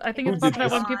 Because it's. I think Who it's did popping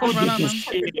up when this? people run on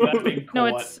them. No,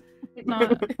 it's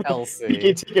not. You Elsie.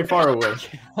 can take it far away.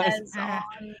 As on.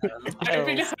 I've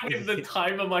been having the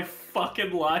time of my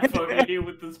fucking life over here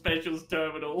with the specials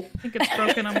terminal. I think it's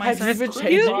broken on my Have you side. been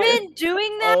changing You've it? been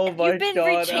doing that. Oh my You've been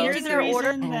God, rechanging the their order.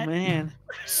 reason Oh that man.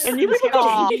 and you was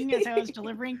changing as I was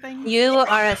delivering things. You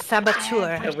are a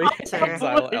saboteur. Can we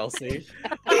exile Elsie?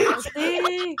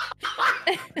 See?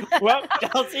 Well,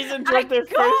 Elsie's enjoyed their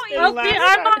first and Elsie,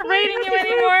 last. I'm not rating you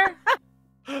anymore.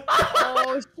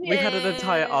 Oh, We had an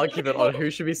entire argument on who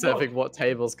should be serving what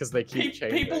tables because they keep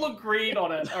changing. People agreed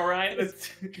on it, alright? Oh,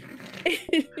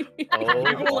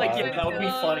 People were like, yeah, that would be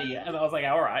God. funny. And I was like,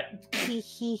 alright.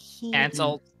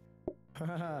 Cancelled.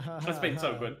 That's been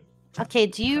so good. Okay,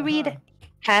 do you read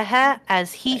haha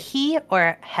as he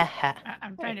or haha?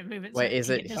 I'm trying to move it. Wait, so is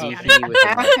it doesn't he have with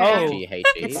Oh. G-H-E?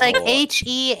 It's like or-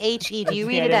 H-E-H-E. Do you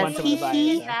read Yeah, it they as want someone to buy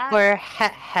he it, or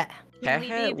ha?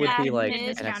 Hehe would be like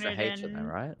admin an extra discounted H in and- there,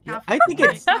 right? I think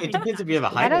it depends if you have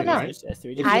a I don't hyphen, know. right? If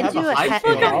you I have do a a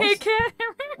hyphen, he.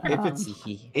 if it's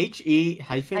Hee-hee. H-E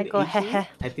hyphen I go H-E, heh.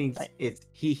 I think it's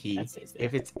he. That stays there.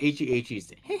 If it's H-E-H-E,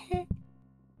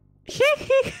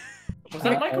 it's Was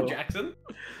that Michael Jackson?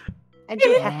 I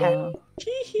do haha.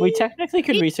 We technically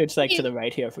could research like to the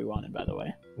right here if we wanted, by the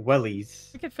way.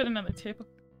 wellies. We could fit another table.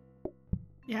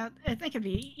 Yeah, I think it'd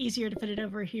be easier to put it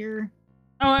over here.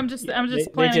 Oh, I'm just They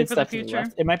planning did for the stuff to future.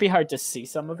 left. It might be hard to see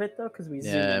some of it though, because we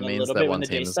zoom Yeah, in it a means little that bit when one the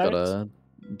day team's starts. gotta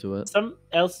do it. Some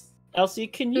else, Elsie,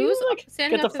 can you Who's like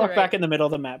standing get the up to the fuck back right? in the middle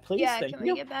of the map, please? Yeah, Thank can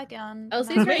you. we get back on?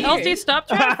 Elsie's on- right here. Elsie, stop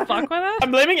trying to fuck with us.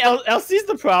 I'm blaming Elsie's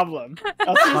the problem.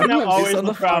 Elsie's How not come always she's on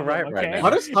the the far problem. right right okay? now? How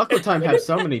does Taco Time have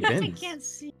so many I bins? can't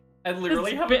see. I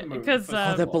literally haven't moved. Because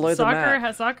they're below the soccer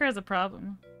map. has a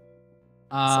problem.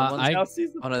 Someone's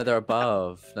Elsie's the Oh no, they're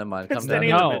above. Never mind. Come down. standing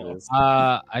in the No, middle.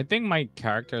 I think my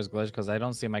character is glitched because I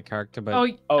don't see my character. But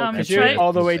Oh, because you're try,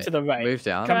 all the way to the right. Move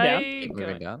down. Come down. Keep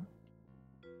moving down.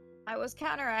 I was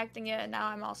counteracting it, and now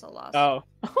I'm also lost. Oh.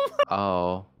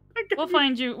 Oh. We'll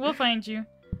find you. We'll find you.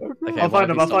 Okay, I'll one find of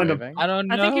him, you I'll still find him. moving? I don't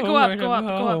know. I think you go up, where to go up,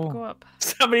 go up, go. go up.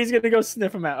 Somebody's gonna go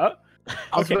sniff him out.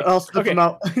 I'll sniff okay. him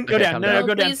out. Go Okay, down. come No, down. no,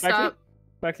 go down. Please Baxley, stop.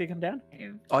 Baxley, come down.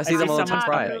 Oh, I see I them see on the someone top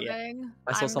right. Moving.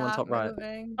 I saw I'm someone not top right.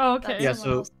 moving. Oh, okay. That's Yeah,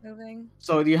 someone so- else moving.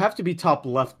 So you have to be top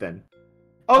left then.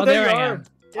 Oh, there you I are. am.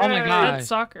 Oh my Yay. gosh. That's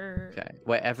soccer. Okay.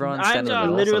 Wait, everyone's I'm standing in the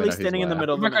middle. literally so we know standing in the who's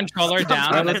middle of My the map. controller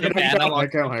down and Let the go, analog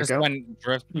let go, let just go. went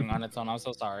drifting on its own. I'm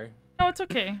so sorry. No, it's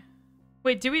okay.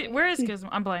 Wait, do we? Where is Gizmo?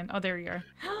 I'm blind. Oh, there you are.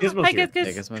 Gizmo's Hi, here. Giz.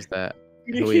 Yeah, Gizmo's there.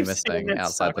 You Who are we keep saying missing that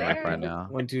outside the sucker. map right now?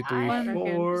 1, 2, 3, Hi.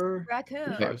 4,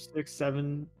 Raccoon. 5, 6,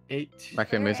 7, 8.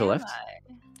 Raccoon, move to the Where am left.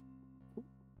 I?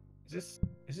 Is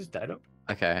this Dido?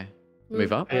 Okay.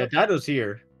 Move up. Yeah, Dido's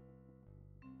here.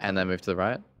 And then move to the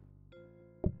right.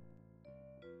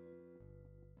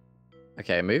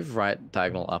 Okay, move right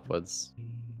diagonal upwards.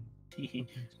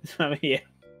 Yeah.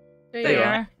 There you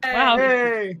are. Wow.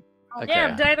 Hey! Okay.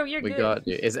 Damn, Dido, you're we good. got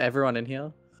you. Is everyone in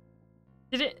here?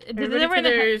 Does Everybody everyone, to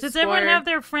their does everyone square. have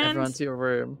their friends? Everyone to your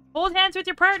room. Hold hands with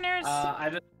your partners. I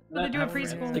don't. What they do in have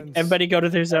preschool. friends. Everybody go to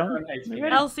their zone. Everyone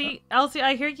hates me. Elsie,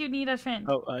 I hear you need a friend.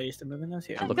 Oh, I used to move in those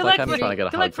here. I look Good like luck, I'm trying to get a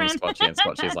good hug luck, from friend. Squatchy, and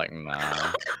Squatchy's like,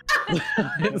 nah.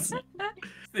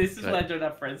 This is why I don't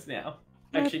have friends now.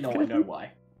 Actually, no, I know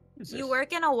why. You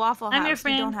work in a Waffle I'm House. your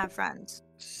friend. You don't have friends.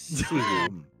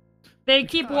 They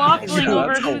keep waffling Yeah, over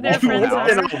that's who a their waffle friends house.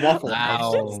 are. It's a waffle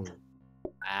house. Ow.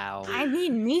 Ow. I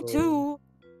mean, me too.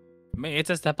 I mean, it's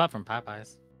a step up from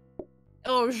Popeyes.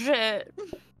 Oh shit.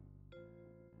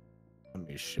 I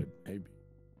mean, shit, maybe.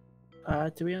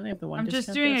 Do we only have the one? I'm just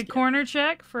discount doing a desk? corner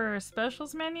check for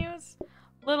specials menus.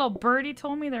 Little birdie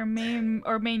told me there may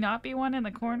or may not be one in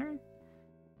the corner.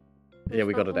 Yeah,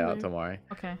 we got it out. Probably. Don't worry.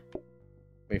 Okay.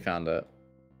 We found it.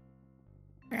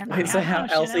 Grandma, Wait, so yeah, how, oh,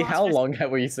 shit, I Elsie, lost how my- long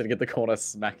were you sitting at the corner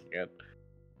smacking it?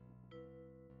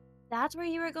 That's where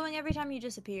you were going every time you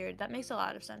disappeared. That makes a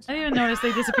lot of sense. I didn't now. even notice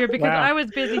they disappeared because Wow. I was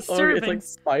busy Oh, serving. it's like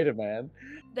Spider-Man.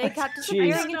 They kept Jeez.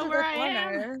 disappearing I into don't know the where I am.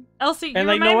 corner. Elsie, you And,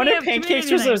 like, no remind wonder me of Pancakes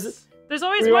community was- nights. There's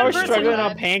always we one were person struggling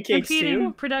on pancakes competing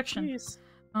too. production. Jeez.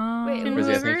 Wait, Can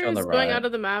Brizzy, I think you're on whoever's the going right. out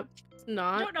of the map I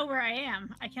not? don't know where I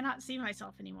am. I cannot see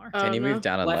myself anymore. Oh, Can you no. move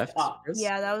down and Left left? up. Briz?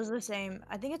 Yeah, that was the same.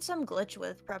 I think it's some glitch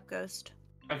with Prep Ghost.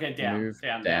 Okay, down, Move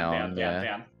down, down, down, down, yeah.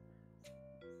 down.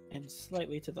 And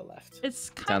slightly to the left. It's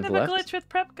Down kind to of a left? glitch with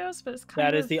Prep Ghost, but it's kind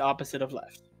That of... is the opposite of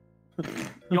left.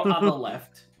 Your other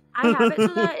left. I have it so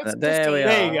that it's There we just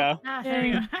There you go. Ah, There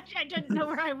you I didn't know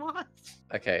where I was.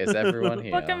 Okay, is everyone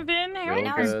here? Welcome, Vin. You're Here all Right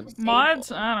now it's good. disabled.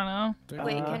 mods? I don't know.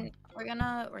 Wait, Uh, we're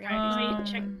gonna Alright, let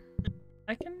me check.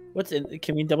 I can. What's in?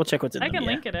 Can we double check what's in I them? can Yeah.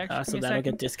 link it actually. So Give me a that'll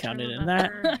second. get discounted Turn in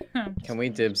that that. Can we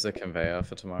dibs the conveyor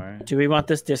for tomorrow? Do we want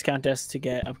this discount desk to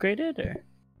get upgraded or?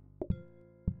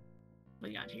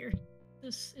 We got here.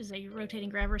 This is a rotating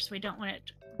grabber, so we don't want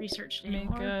it researched Make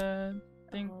anymore. a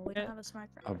thing. Oh, we don't have a smart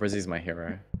Oh, Brizzy's my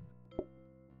hero.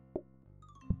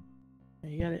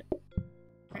 You got it.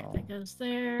 Right, Oh. that goes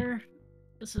there.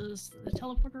 This is the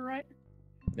teleporter, right?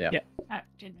 Yeah. Yeah. Ah,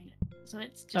 didn't mean it. So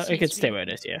it's Oh, just. it needs could to stay be- where it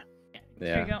is. Yeah.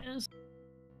 There you Yeah. go. It is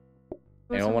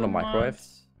Anyone want a microwave?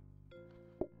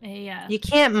 a, You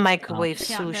can't microwave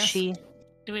discount desk. sushi.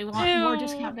 Do we want more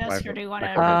discount desk or do we want to?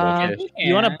 Microwave location.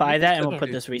 You want to Yeah, buy that, and it's we'll put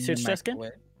okay this to use research desk in.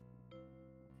 microwave.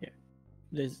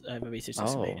 There's I have a research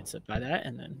desk Oh. made, so buy that,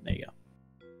 and then there you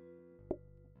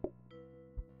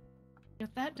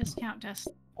Get that discount desk.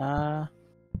 go.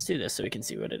 Let's do this so we can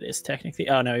see what it is technically.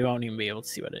 Oh no, we won't even be able to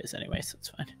see what it is anyway, so it's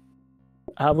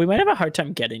fine. We might have a hard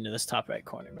time getting to this top right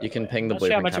corner. by You can way. ping the I'm not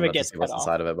sure how blueprint much of camera it to gets see what's cut off.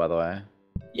 inside of it, by the way.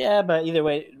 Yeah, but either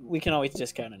way, we can always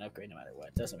discount and upgrade no matter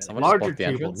what. Doesn't really Someone matter. just Larger blocked the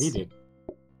table entrance. needed.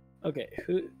 Okay,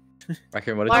 who?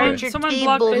 Raccoon, what did you do? Larger Someone table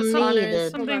blocked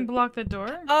needed. something blocked the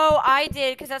door. Oh, I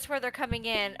did, because that's where they're coming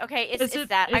in. Okay, it's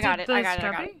that. I got it. I got it.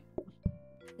 I got it.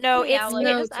 No, Yeah, it's like,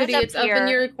 No, it's Tootie, up it's up here. in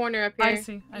your corner up here. I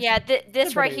see. I Yeah, see.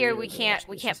 this right but here it- we it can't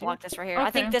actually can't is block this right here. I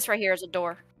think Okay. this right here is a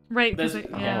door. Right, because There's-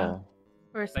 yeah. Oh.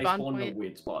 Or They spawn spawned in a point.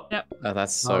 weird spot. Yep. Oh,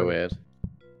 that's so Oh. weird.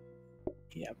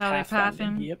 Yeah, How they path path in.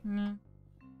 bonding, Yep. Yeah.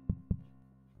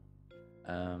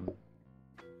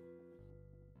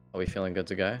 Are we feeling good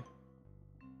to go?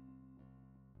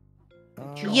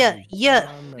 Yeah, yeah,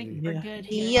 I think we're Yeah. good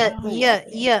here. yeah, now. yeah,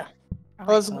 yeah. Alright,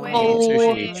 Let's wait. go.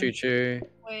 Sushi, choo choo.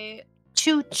 Wait.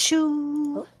 Choo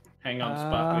choo. Hang on,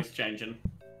 Sparkly's changing.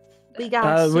 We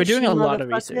got. We're doing a sushi, lot of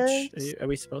research. motherfuckers. Are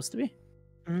we supposed to be?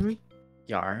 Mhm.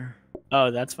 Yar. Oh,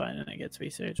 that's fine. And I get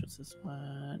research. What's this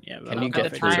one? Yeah. but Can I'll you go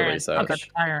get figure through it the out. research?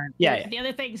 Yeah, yeah. The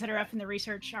other things that are up in the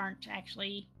research aren't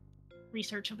actually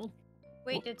researchable.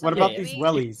 Wait, did What somebody- about did these we-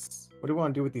 wellies? What do we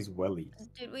want to do with these wellies?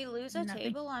 Did we lose a Nothing.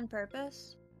 table on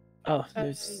purpose? Oh,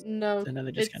 there's No.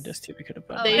 another discount it's- desk too. We could have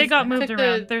put. Oh, They got took moved the-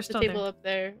 around. They're the still table there. up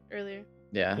there earlier.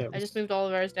 Yeah. Yeah. I just moved all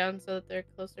of ours down so that they're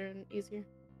closer and easier.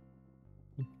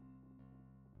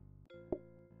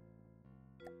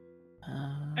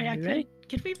 Oh, yeah, you ready?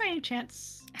 could we by any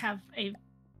chance have a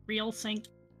real sink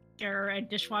or a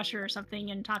dishwasher or something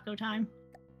in taco time?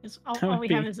 Because That all would we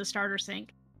have be- is a starter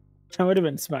sink. That would have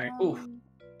been smart.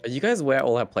 You guys where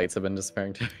all our plates have been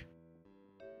disappearing to? Do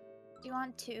you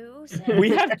want two? We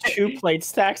have 2 plate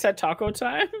stacks at taco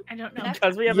time. I don't know.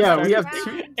 Because we have Yeah, a we have Next 2.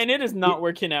 round- and it is not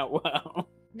working out well.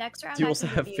 Next round. Do you I also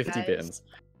can have give you 50 guys- bins?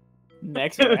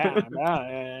 Next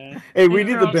round. Hey, we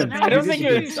need the Girls, bins. I don't We think need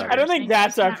the it, bins. I don't think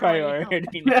that's our Not really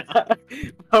priority. I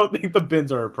don't think the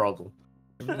bins are a problem.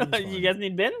 You guys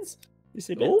need bins? You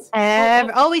see bins?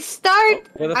 We start.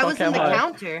 Where the I fuck was in am the I?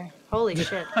 counter. Holy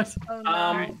shit. Oh, no.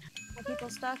 Are people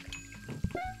stuck?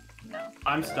 No.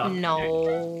 I'm stuck.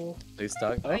 No. Are you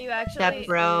stuck? Are you actually? That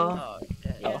bro. Oh,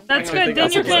 shit, yeah. That's I good. think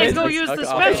Then you that's can go okay. use the Oh,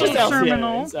 special it's just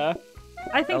terminal. LCA,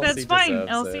 I think Elsie that's fine,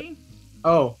 deserves Elsie.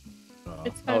 Oh.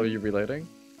 It's Oh, are you reloading?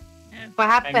 What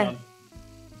happened?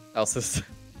 Elsie's.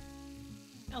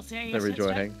 Elsie, are you They're stuck?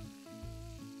 rejoining.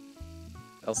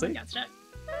 Elsie? Got stuck.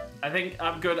 I think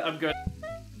I'm good. I'm good.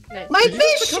 My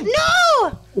fish!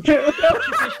 No! Yeah,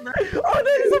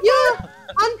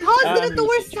 unpaused it at the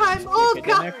worst time. Oh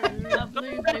god.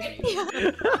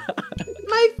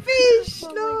 My fish!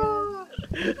 No!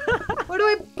 Where do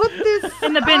I put this?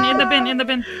 In the bin, in the bin, in the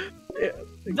bin.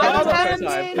 Come time.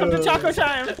 to taco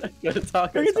time. Go to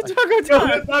taco Bring it to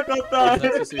time. taco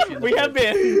time. We have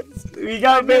bins. We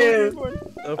got bins.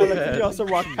 I like that you also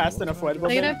walk past an avoidable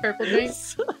Can I bin. have purple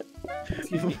drinks?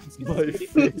 My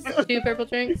face. 2 purple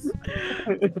drinks.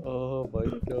 Oh my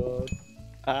god.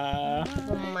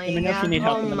 Oh my Let me know if you need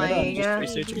help god. in Oh the my middle. I'm just god.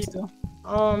 researching still.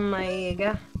 Oh my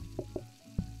god.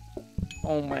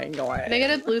 Oh my god. Can I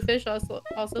get a blue fish also,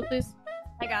 please?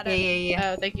 I got Yeah, it. yeah,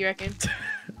 yeah. Oh, thank you, Reckon.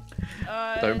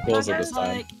 Don't pause it There's this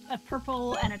time. like a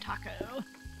purple and a taco.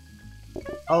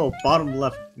 Oh, bottom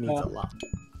left means a lot.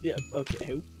 Yeah,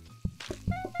 okay.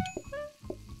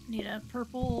 Need a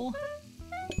purple.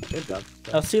 Good job.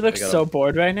 Elsie looks I got so a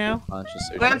bored right now. bunch of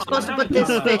sushi. Where I'm supposed to put this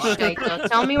fish, Kaito?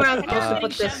 Tell me where I'm supposed to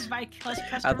put this.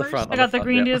 At the front. I on got the front,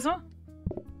 green yeah. diesel.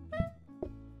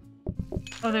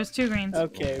 Oh, there's 2 greens.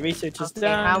 Okay, research is Okay,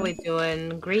 done. how we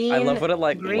doing? Green. I love when it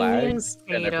like green lags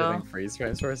and potato. everything freeze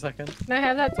frames for a second. Can I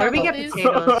have that Where do we taco, get please?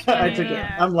 potatoes? I took it.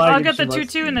 Yeah. I'm lying. I'll get the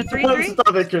 2-2 and the 3-3.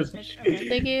 Stop it, Chris.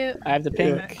 Thank you. I have the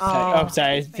pink. Yeah. Oh,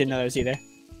 sorry, I didn't know there was either.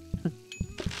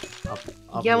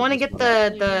 Yeah, I want to get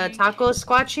the taco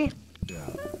squatchy. Yeah.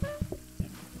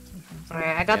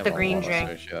 Alright, I got Yeah, the well, green well, drink.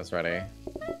 sushi, that's ready.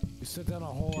 You sit down a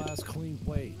whole ass clean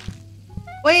plate.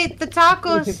 Wait, the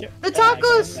tacos! The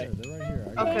tacos! They're right here.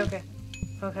 I got Okay, it. okay.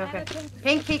 Okay, okay.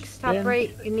 Pancakes, top Yeah.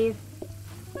 right. You need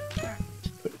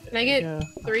Can I get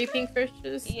 3 pink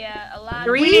fishes? Yeah, a lot.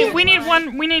 Three? We need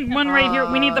one. We need one right here.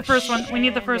 We need the first one. We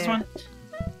need the first shit. one.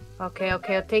 Okay,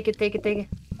 okay. I'll take it, take it, take it.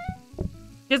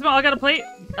 Gizmo, I got a plate.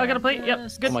 I got a plate. Yep.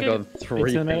 Good. Oh my good. god, 3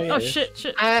 It's Oh fish. shit,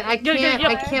 shit. I Good, can't. good,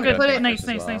 I yep, can't good. put it. Nice,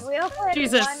 nice, nice. Real quick.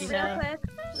 Jesus. One real quick,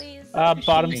 please.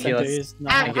 Bottom Thank you, center let's- is I,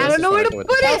 not. Thank I you, don't know where to let's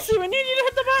put start it. Elsie, we need you to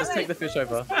hit the Just take the fish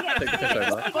over. Take the fish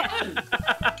over.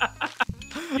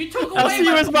 You took away Elsie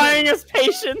my was buying us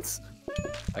patience.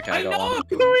 Okay, I got one.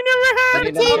 We never had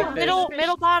We need another it. fish.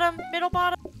 Middle bottom, middle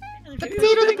bottom. The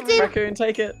potato, the potato. Raccoon,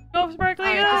 take it. Go, Sparkly.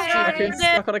 Alright, Go. this Raccoon's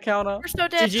stuck on a counter. We're so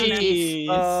dead. GG's.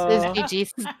 This is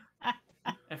GG's.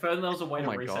 If only there was a way Oh to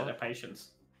my reset God. their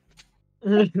patience.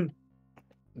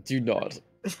 Do not.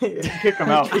 Kick him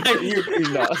out. You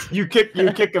do not. You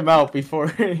kick him out before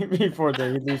before they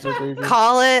lose their patience.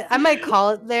 Call it. I might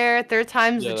call it there. Third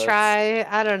time's Yeah, a that's-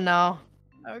 try. I don't know.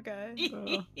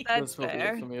 Okay. That's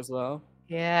fair. For me as well.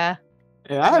 Yeah.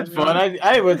 Yeah, I had fun. I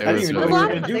didn't even know It we was were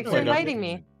really gonna do Thanks for PlateUp. inviting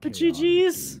me.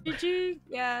 GG's. GG.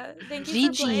 Yeah, thank you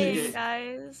for playing, GG's.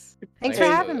 guys. Thanks for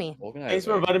having me. Thanks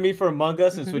for inviting me for Among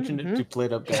Us and switching it to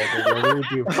PlateUp, guys. I really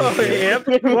do Oh, appreciate yep.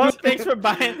 it. Well, thanks for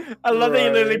buying. I love that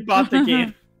you literally bought the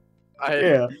game.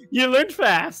 Yeah. You learned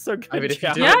fast, so good I mean, if you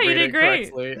job. do Yeah, it you read did it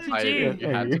great. correctly, GG. you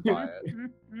had to buy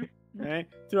it. Alright.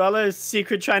 Through all those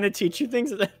secret trying to teach you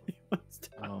things that everyone's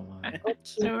done. Oh my.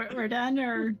 So we're done,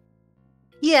 or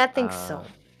Yeah, I think so.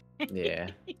 Yeah.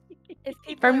 If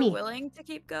people For are me. willing to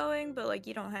keep going, but like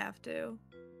you don't have to,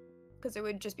 because it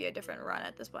would just be a different run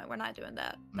at this point. We're not doing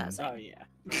that. That's Oh yeah.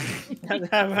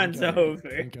 That one's I over.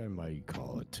 think I might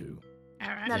call it too.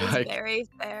 alright. that is Like- very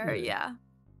fair. Yeah.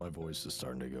 My voice is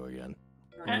starting to go again.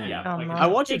 Yeah. Oh, like- no. I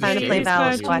want you to Time to see play it.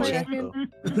 Valor's Squatchy.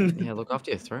 Squatchy. Yeah, look after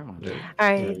your throat, man. Yeah,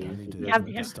 Alright. you need to Have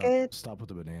yeah. stop, good. stop with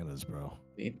the bananas, bro.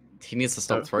 He needs to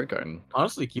stop throat going.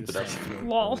 Honestly, keep it up. Just stop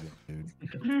Lol.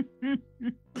 doing it,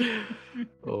 dude.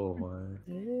 Oh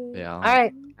my. Yeah.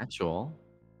 Alright. Actual.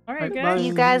 All right, Bye. guys. See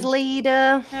you guys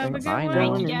later. Have a good Bye one.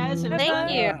 now. Thank you guys. Have Thank fun.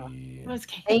 you. It was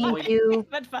Thank you.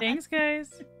 but fun. Thanks,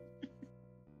 guys.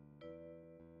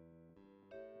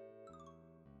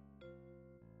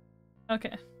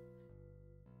 Okay.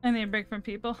 I need a break from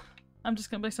people. I'm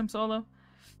just gonna play some solo.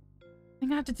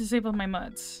 think I have to disable my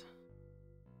mods.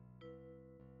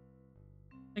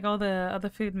 Like all the other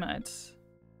food mods.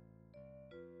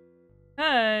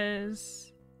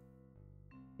 Because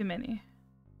too many.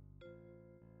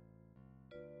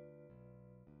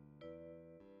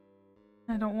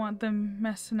 I don't want them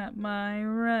messing up my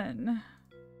run.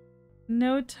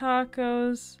 No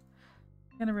tacos.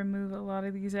 I'm gonna remove a lot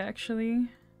of these actually.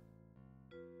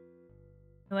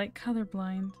 I like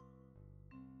colorblind.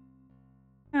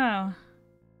 Oh.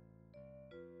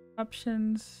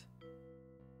 Options.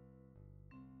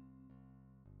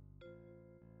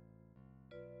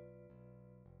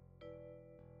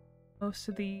 Most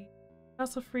of the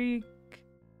Castle Freak.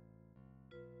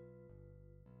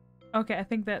 Okay, I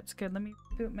think that's good. Let me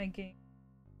boot my game.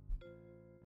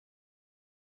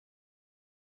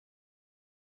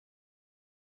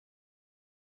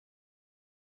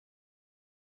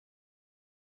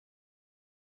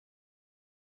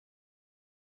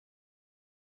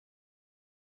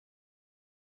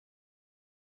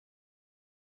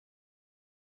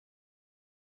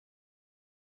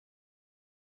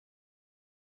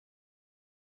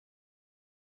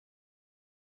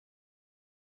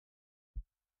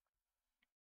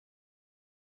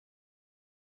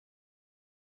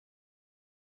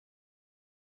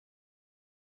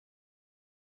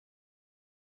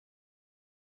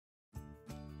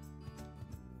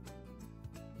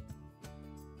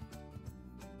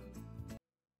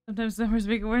 Sometimes numbers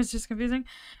make words just confusing.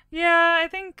 Yeah, I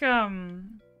think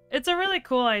it's a really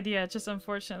cool idea, just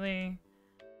unfortunately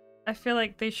I feel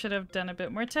like they should have done a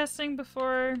bit more testing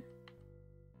before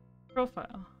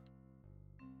profile.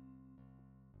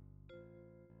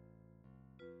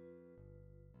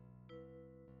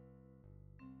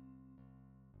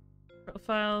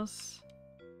 Profiles.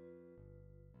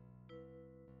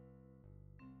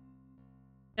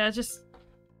 Yeah, just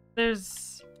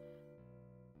there's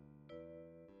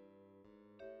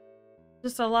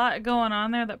just a lot going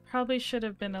on there that probably should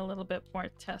have been a little bit more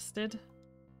tested.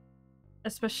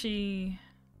 Especially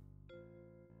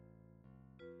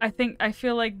I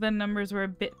feel like the numbers were a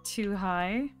bit too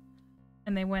high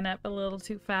and they went up a little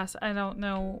too fast. I don't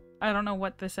know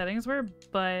what the settings were,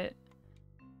 but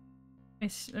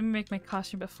let me make my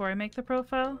costume before I make the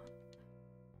profile.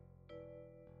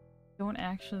 Don't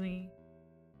actually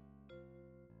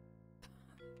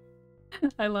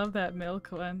I love that milk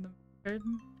one.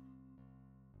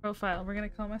 Profile. We're gonna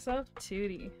call myself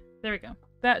Tootie. There we go.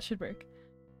 That should work.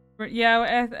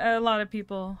 Yeah, a lot of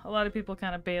people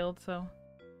kind of bailed, so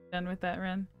done with that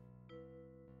run.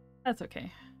 That's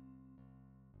okay.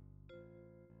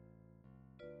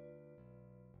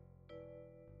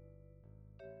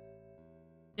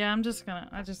 Yeah, I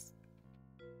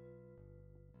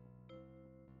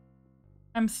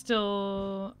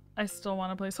still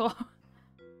want to play solo.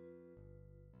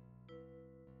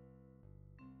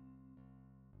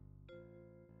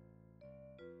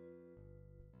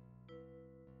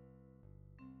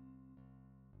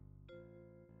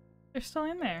 They're still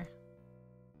in there.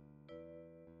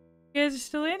 You guys are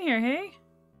still in here, hey?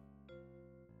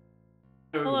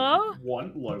 Hello?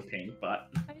 One low ping, but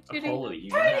Judy.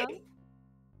 quality.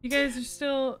 You guys are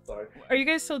still... Sorry. Are you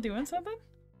guys still doing something?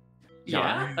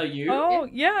 Yeah, are you? Oh,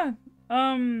 yeah.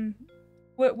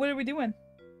 What are we doing?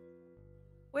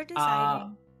 We're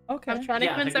deciding. Okay. I'm trying to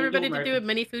convince everybody to do a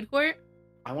mini food court.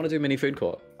 I want to do mini food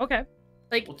court. Okay.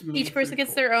 Like, each person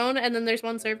gets their own, and then there's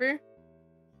one server.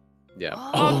 Yeah.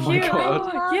 Oh, my cute.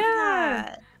 god.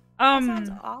 Yeah.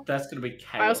 That's gonna be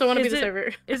chaos. I also want to be the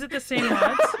server. Is it the same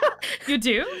mods? You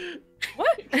do?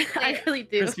 What? I really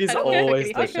do. Crispy's I don't know if I always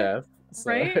can the eat it. chef. So.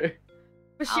 Right?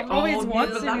 But she always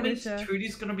wants to that be the means chef.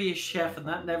 Trudy's gonna be a chef, and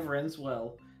that never ends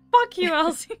well. Fuck you,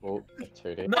 Elsie. Oh,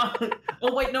 Tootie. No.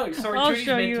 Oh wait, no. Sorry, I'll Tootie's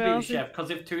show meant you, to be the Elsie. chef because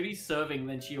if Tootie's serving,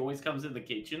 then she always comes in the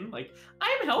kitchen. Like,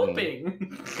 I'm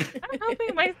helping. I'm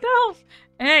helping myself.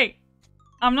 Hey,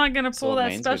 I'm not gonna So pull what that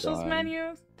mains we specials going?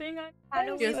 menu thing. How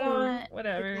do we want?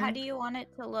 Whatever. How do you want it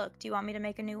to look? Do you want me to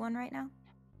make a new one right now?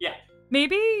 Yeah.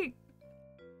 Maybe.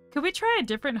 Could we try a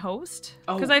different host?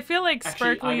 Because Oh, I feel like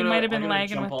actually, Sparkly might have been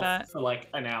lagging jump with off that. for like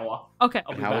an hour. Okay.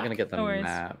 I'll be How are we back. gonna get the No worries.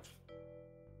 map?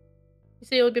 You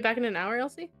say you'll be back in an hour,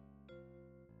 Elsie?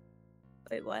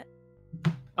 Wait, what?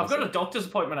 I've got a doctor's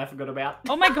appointment I forgot about.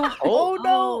 Oh my god. Oh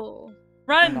no!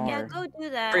 Run! No. Yeah, go do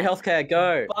that. Free healthcare,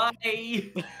 go!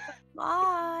 Bye!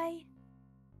 Bye.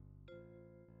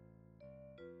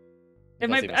 It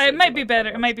might be better.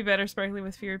 It might be better, Sparkly,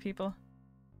 with fewer people.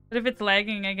 But if it's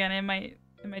lagging again, it might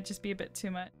just be a bit too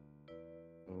much.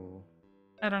 Ooh.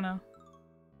 I don't know.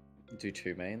 Do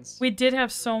 2 mains? We did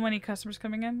have so many customers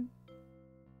coming in.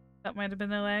 That might have been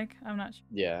the lag. I'm not sure.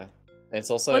 Yeah. It's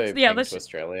also Let's pinged just- to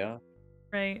Australia.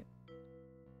 Right.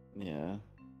 Yeah.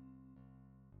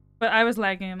 But I was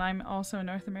lagging, and I'm also in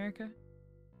North America.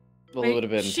 Well, Wait, it would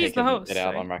have been she's the taken host, it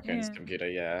out right? on Raccoon's Yeah. computer,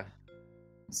 yeah.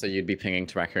 So you'd be pinging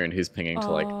to Raccoon, who's pinging to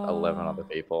like 11 other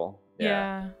people.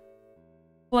 Yeah.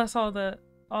 Plus all the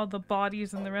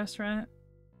bodies in the restaurant,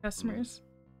 customers.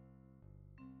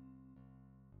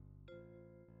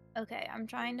 Okay, I'm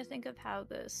trying to think of how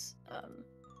this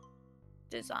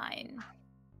design.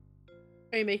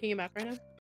 Are you making a map right now?